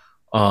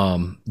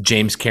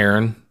James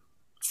Karen,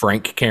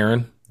 Frank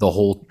Karen,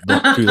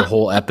 through the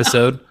whole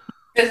episode.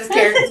 Because his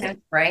character's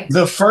in Frank.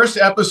 The first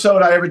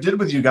episode I ever did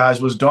with you guys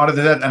was Dawn of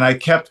the Dead, and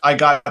I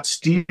got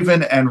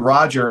Steven and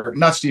Roger,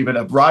 not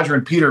Steven, Roger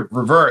and Peter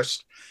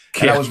reversed.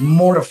 And I was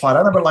mortified. I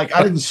remember, like,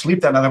 I didn't sleep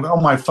that night. I'm like, oh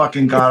my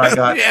fucking God,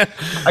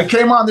 I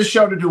came on this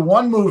show to do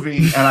one movie,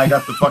 and I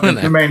got the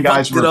fucking two main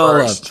guys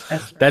reversed.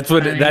 That's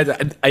what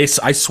I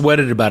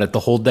sweated about it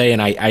the whole day,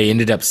 and I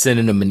ended up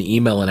sending him an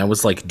email, and I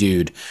was like,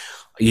 dude,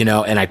 and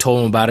I told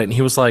him about it, and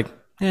he was like,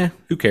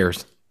 who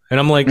cares? And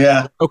I'm like,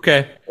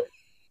 okay,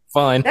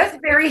 fine. That's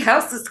very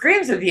House of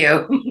Screams of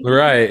you.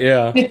 Right,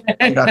 yeah.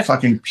 I got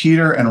fucking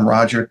Peter and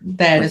Roger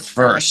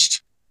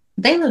reversed.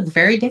 They look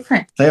very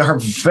different. They are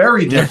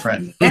very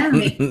different. That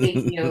makes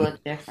you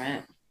look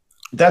different.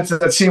 That's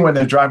that scene when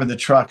they're driving the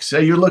truck.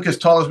 Say, you look as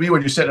tall as me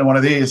when you're sitting in one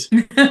of these.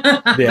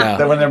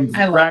 Yeah. When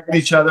they're ragging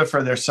each other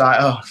for their size.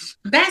 Oh,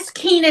 that's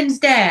Keenan's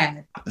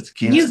dad. That's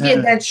Keenan's you dad.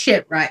 get that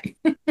shit right.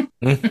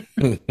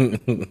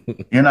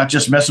 You're not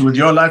just messing with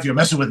your life, you're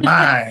messing with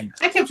mine.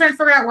 I kept trying to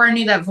figure out where I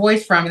knew that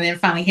voice from, and then it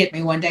finally hit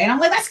me one day. And I'm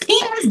like, that's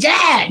Keenan's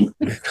dad.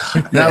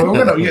 Now,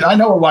 I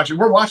know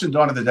we're watching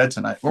Dawn of the Dead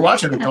tonight. We're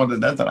watching Dawn of the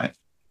Dead tonight.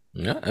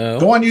 Uh-oh.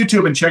 Go on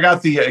YouTube and check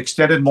out the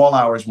extended mall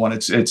hours one.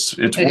 It's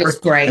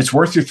worth great. It's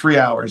worth your 3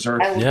 hours or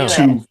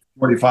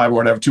 2:45 or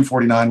whatever,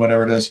 2:49,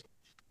 whatever it is.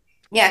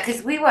 Yeah,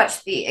 because we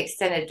watch the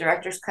extended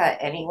director's cut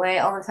anyway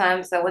all the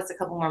time. So what's a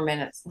couple more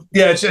minutes?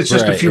 Yeah, it's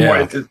just a few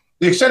more. The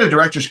extended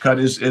director's cut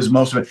is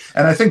most of it,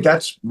 and I think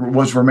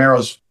was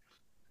Romero's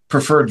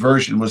preferred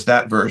version. Was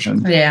that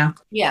version? Yeah.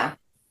 Yeah.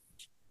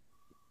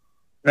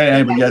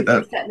 And we get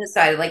that setting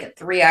aside like a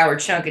 3 hour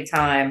chunk of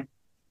time.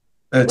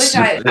 Which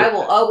I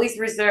will always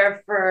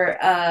reserve for,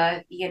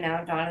 Dawn.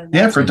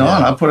 Yeah, for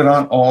Dawn. I'll put it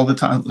on all the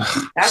time.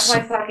 That's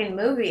my fucking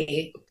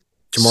movie.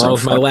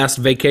 Tomorrow's my last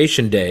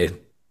vacation day,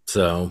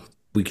 so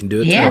we can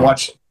do it. Yeah.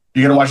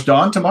 You gonna watch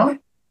Dawn tomorrow?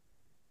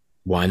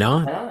 Why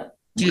not?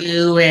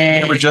 Do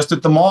it. We were just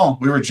at the mall.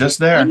 We were just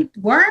there. We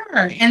were,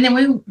 and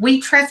then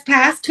we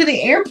trespassed to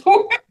the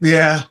airport.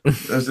 Yeah,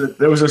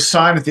 there was a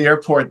sign at the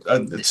airport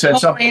that said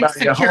something about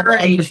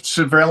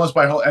surveillance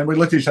by whole, and we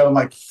looked at each other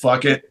like,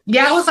 "Fuck it."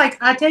 Yeah, I was like,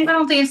 I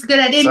don't think it's a good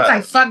idea. It's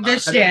like, fuck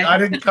this shit. I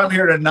didn't come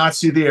here to not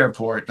see the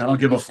airport. I don't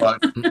give a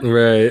fuck.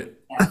 Right.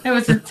 It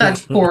was in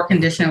such poor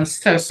condition. It was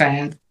so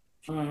sad.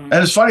 And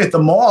it's funny at the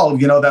mall,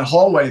 that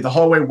hallway, the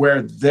hallway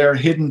where their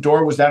hidden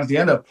door was down at the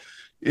end of,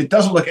 it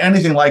doesn't look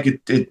anything like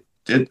it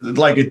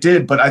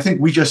did, but I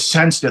think we just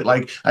sensed it.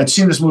 Like, I'd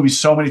seen this movie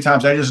so many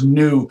times, I just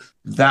knew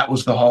that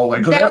was the hallway.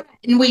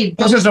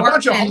 Because there's a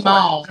bunch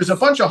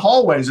of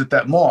hallways at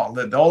that mall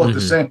that all look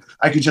the same.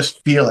 I could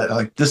just feel it.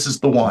 Like, this is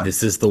the one.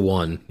 This is the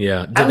one.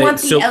 Yeah. I want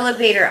the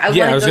elevator. I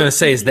was going to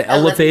say, is the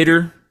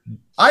elevator?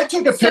 I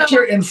took a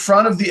picture in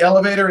front of the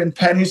elevator in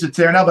Penny's. It's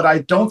there now, but I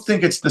don't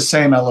think it's the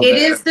same elevator.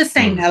 It is the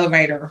same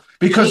elevator.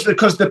 Because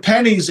the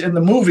Penny's in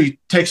the movie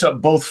takes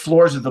up both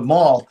floors of the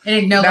mall. And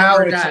it no now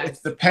longer does. It's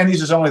the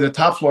Penny's is only the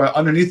top floor.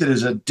 Underneath it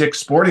is a Dick's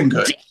Sporting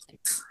Goods.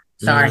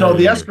 Sorry. So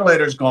the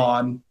escalator's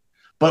gone,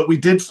 but we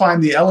did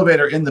find the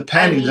elevator in the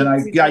Penny's, and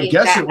I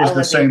guess it was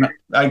the same.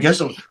 I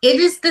guess it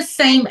is the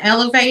same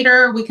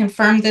elevator. We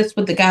confirmed this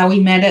with the guy we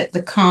met at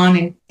the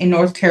con in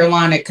North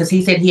Carolina, because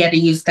he said he had to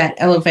use that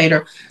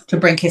elevator to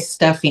bring his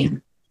stuff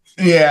in.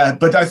 Yeah,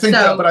 but I think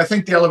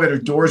the elevator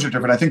doors are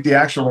different. I think the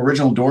actual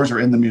original doors are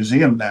in the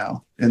museum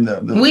now.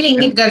 We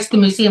didn't get to go to the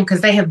museum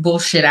because they have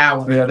bullshit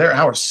hours. Yeah, their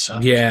hours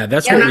suck. Yeah,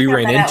 that's what we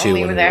ran into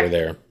when we were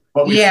there.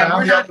 But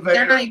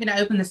they're not even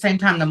open the same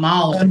time the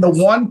mall is. And the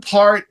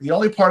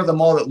only part of the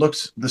mall that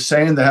looks the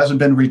same, that hasn't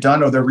been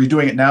redone, or they're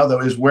redoing it now, though,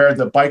 is where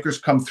the bikers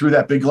come through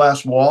that big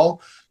glass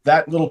wall.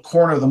 That little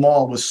corner of the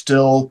mall was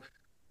still,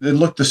 it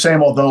looked the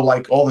same, although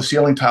like all the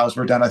ceiling tiles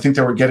were done. I think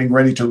they were getting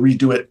ready to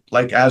redo it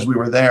like as we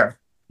were there.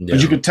 Yeah.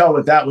 But you could tell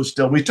that was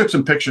still, we took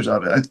some pictures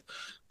of it,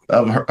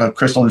 of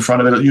Crystal in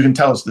front of it. You can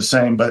tell it's the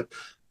same, but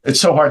it's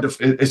so hard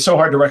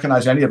to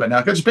recognize any of it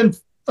now, because it's been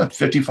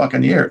 50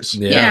 fucking years.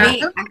 Yeah.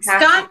 It's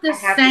got the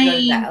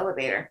same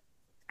elevator.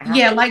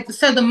 Yeah,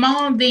 so the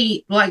mall,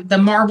 the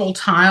marble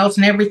tiles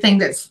and everything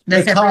that's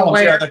the columns,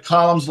 everywhere. The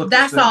columns look.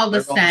 That's all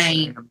the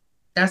same.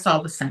 That's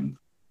all the same.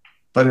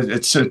 But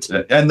it's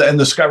and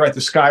the sky, right?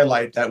 The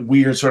skylight, that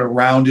weird sort of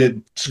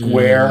rounded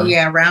square.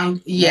 Yeah,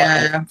 round.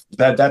 Yeah.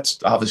 That's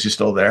obviously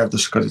still there,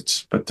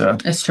 because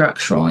it's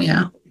structural.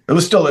 Yeah. It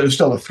was still a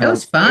thrill. It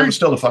was fun. It was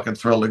still a fucking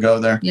thrill to go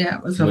there. Yeah,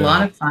 it was a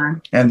lot of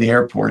fun. And the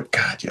airport,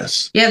 God,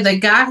 yes. Yeah, the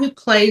guy who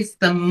plays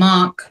the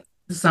monk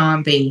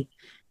zombie,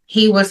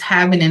 he was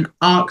having an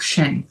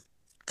auction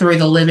through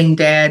the Living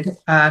Dead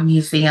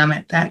museum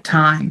at that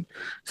time.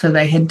 So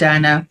they had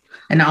done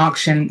an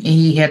auction.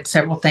 He had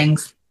several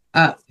things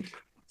up.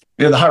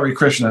 Yeah, the Hare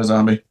Krishna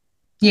zombie.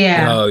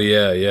 Yeah. Oh,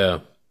 yeah.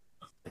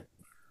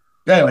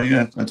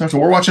 Anyway,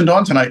 we're watching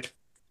Dawn tonight.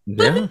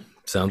 Yeah,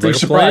 sounds big like a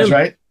surprise,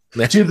 plan. right?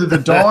 It's either the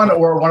Dawn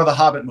or one of the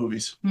Hobbit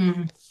movies.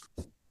 Mm-hmm.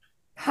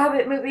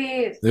 Hobbit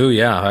movies. Oh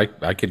yeah,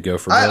 I could go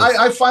for both.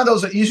 I find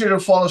those easier to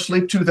fall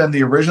asleep to than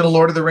the original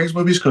Lord of the Rings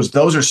movies, because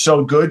those are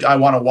so good. I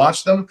want to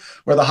watch them.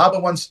 Where the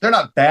Hobbit ones, they're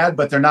not bad,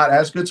 but they're not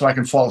as good, so I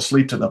can fall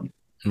asleep to them.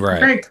 Right.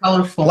 Very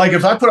colorful. Like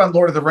if I put on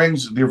Lord of the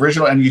Rings, the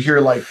original, and you hear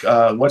like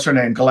what's her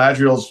name,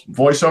 Galadriel's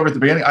voiceover at the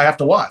beginning, I have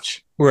to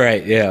watch.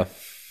 Right. Yeah.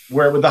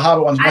 Where with the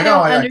Hobbit ones, I'm I like,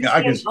 don't I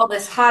understand can. all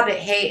this Hobbit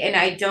hate, and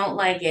I don't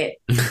like it.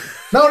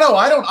 No,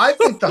 I don't. I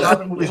think the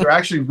Hobbit movies are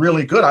actually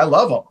really good. I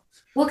love them.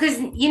 Well, because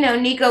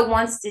Nico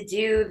wants to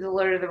do the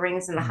Lord of the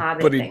Rings and the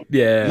Hobbit thing.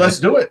 Yeah. Let's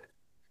do it.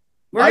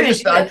 We're I gonna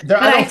just, do it.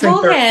 But I I don't think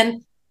told they're.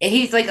 him, and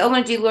he's like, "I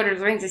want to do Lord of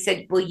the Rings." I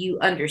said, "Well, you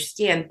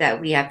understand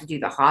that we have to do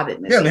the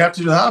Hobbit movie." Yeah, they have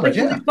to do the Hobbit.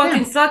 Like, Yeah, we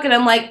fucking suck, and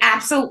I'm like,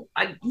 absolutely,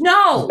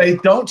 no. they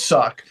don't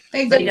suck.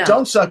 They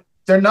Don't suck.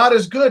 They're not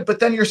as good. But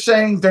then you're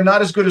saying they're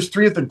not as good as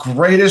three of the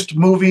greatest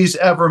movies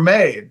ever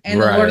made. And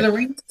the Lord of the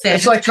Rings said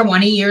it's like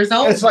 20 years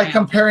old. It's like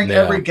comparing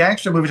every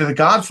gangster movie to The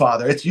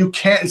Godfather.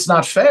 It's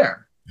not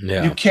fair.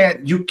 Yeah.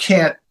 You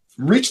can't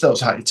reach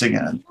those heights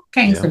again.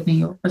 Gangs of New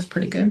York was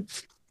pretty good.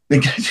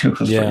 It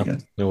was pretty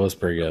good. It was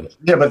pretty good.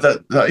 Yeah, but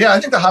I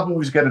think the Hobbit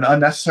movies get an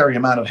unnecessary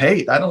amount of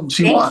hate. I don't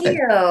see why. Thank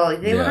you.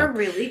 They were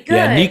really good.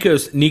 Yeah,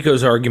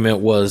 Nico's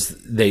argument was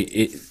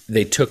they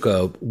took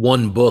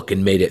one book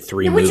and made it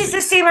three movies. Which is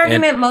the same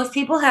argument most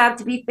people have,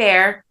 to be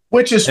fair.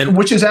 Which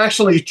is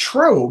actually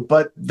true,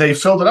 but they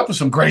filled it up with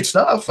some great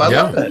stuff. I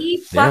love it. He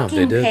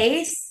fucking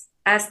Pace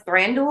as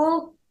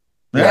Thranduil.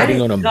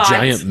 Riding on a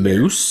giant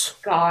moose.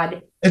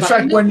 God. In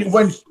fact, when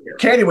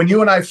Candy, when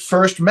you and I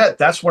first met,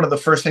 that's one of the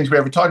first things we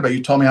ever talked about.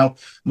 You told me how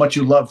much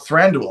you loved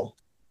Thranduil,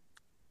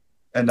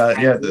 and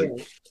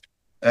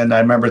and I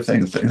remember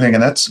thinking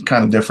that's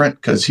kind of different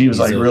because he was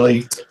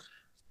really.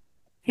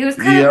 He was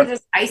kind of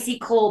this icy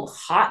cold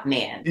hot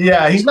man.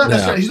 Yeah, he's not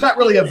necessarily. He's not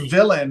really a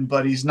villain,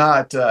 but he's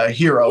not a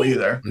hero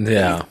either.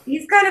 Yeah,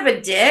 he's kind of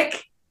a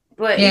dick,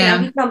 but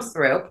he comes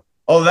through.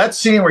 Oh, that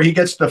scene where he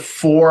gets the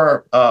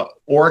four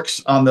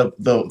orcs on the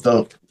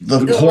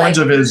horns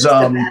of his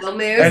and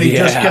he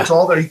just gets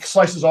he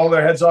slices all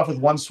their heads off with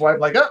one swipe,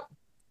 like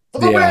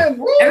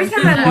Every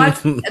time I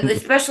watch,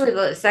 especially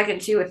the second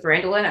two with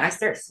Thranduil, I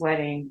start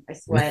sweating. I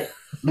sweat.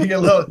 You get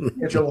a little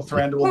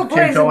Thranduil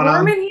kick going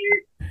on. In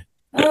here?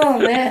 Oh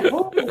man!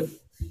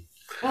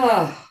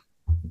 Oh.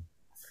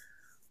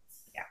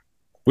 Yeah.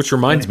 Which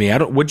reminds me,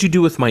 what'd you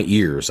do with my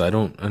ears? I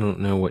don't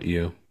know what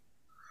you.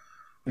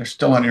 They're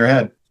still on your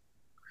head.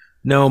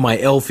 No, my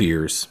elf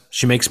ears.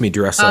 She makes me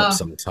dress up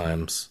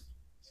sometimes.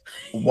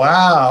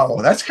 Wow,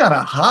 that's kind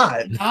of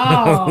hot.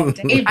 Oh,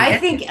 I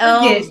think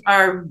elves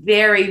are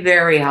very,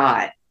 very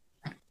hot.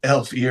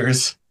 Elf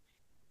ears.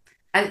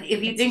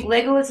 If you think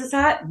Legolas is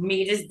hot,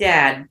 meet his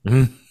dad.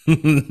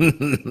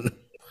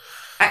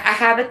 I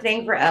have a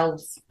thing for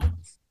elves. God,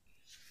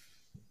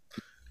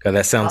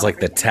 that sounds like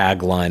the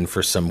tagline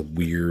for some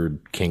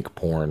weird kink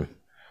porn.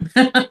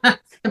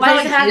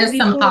 Why does it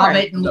some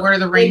Hobbit and Lord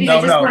of the Rings?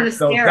 No,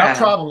 that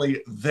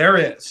probably there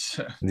is.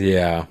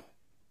 Yeah.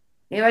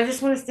 Maybe I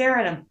just want to stare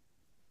at him.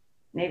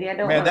 Maybe I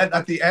don't. Man,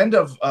 at the end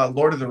of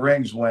Lord of the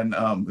Rings, when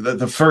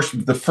the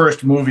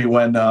first movie,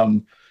 when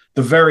the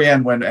very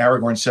end, when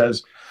Aragorn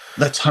says,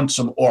 "Let's hunt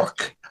some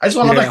orc," I just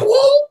want to like,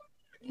 whoa!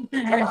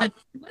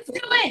 Let's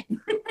do it.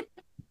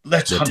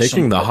 They're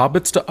taking the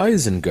hobbits to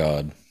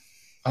Isengard.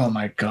 Oh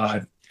my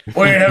God.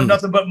 We have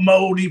nothing but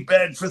moldy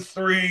bed for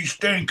 3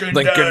 stinking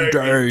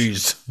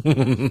days.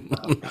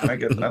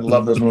 I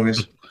love those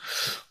movies.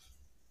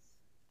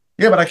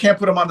 Yeah, but I can't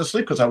put them on to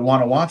sleep because I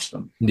want to watch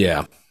them.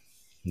 Yeah.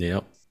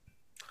 Yep.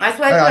 That's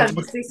why I put on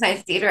Mystery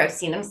Science Theater. I've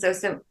seen them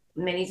so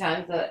many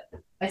times that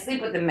I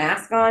sleep with the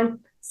mask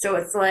on. So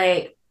it's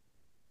like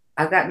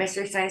I've got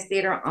Mystery Science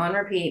Theater on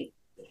repeat,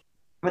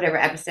 whatever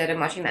episode I'm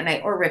watching that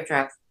night, or Rip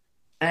Drops.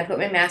 And I put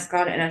my mask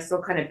on and I'm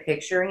still kind of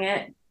picturing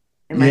it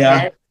in my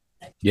head.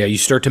 Yeah, you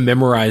start to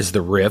memorize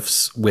the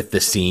riffs with the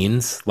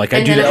scenes. Like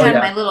I do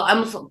that.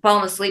 I'm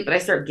falling asleep, but I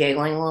start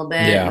giggling a little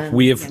bit. Yeah,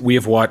 we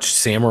have watched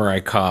Samurai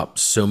Cop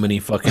so many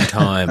fucking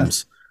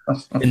times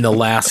in the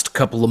last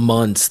couple of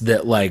months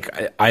that like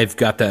I've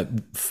got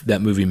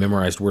that movie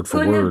memorized word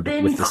for word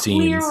with the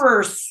scenes.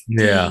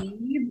 Yeah,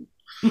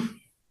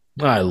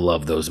 I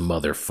love those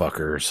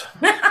motherfuckers.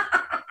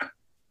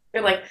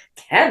 They're like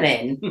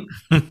Kevin.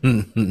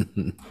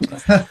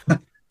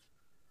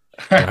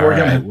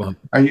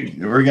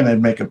 We're gonna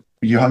make a.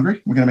 Are you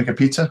hungry? We're gonna make a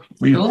pizza.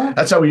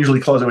 That's how we usually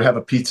close it. We have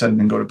a pizza and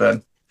then go to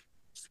bed.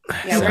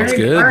 Yeah, sounds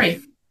good. All right.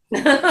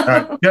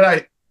 Good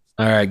night.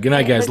 All right. Good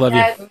night, guys. Love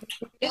you.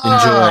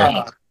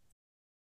 Enjoy.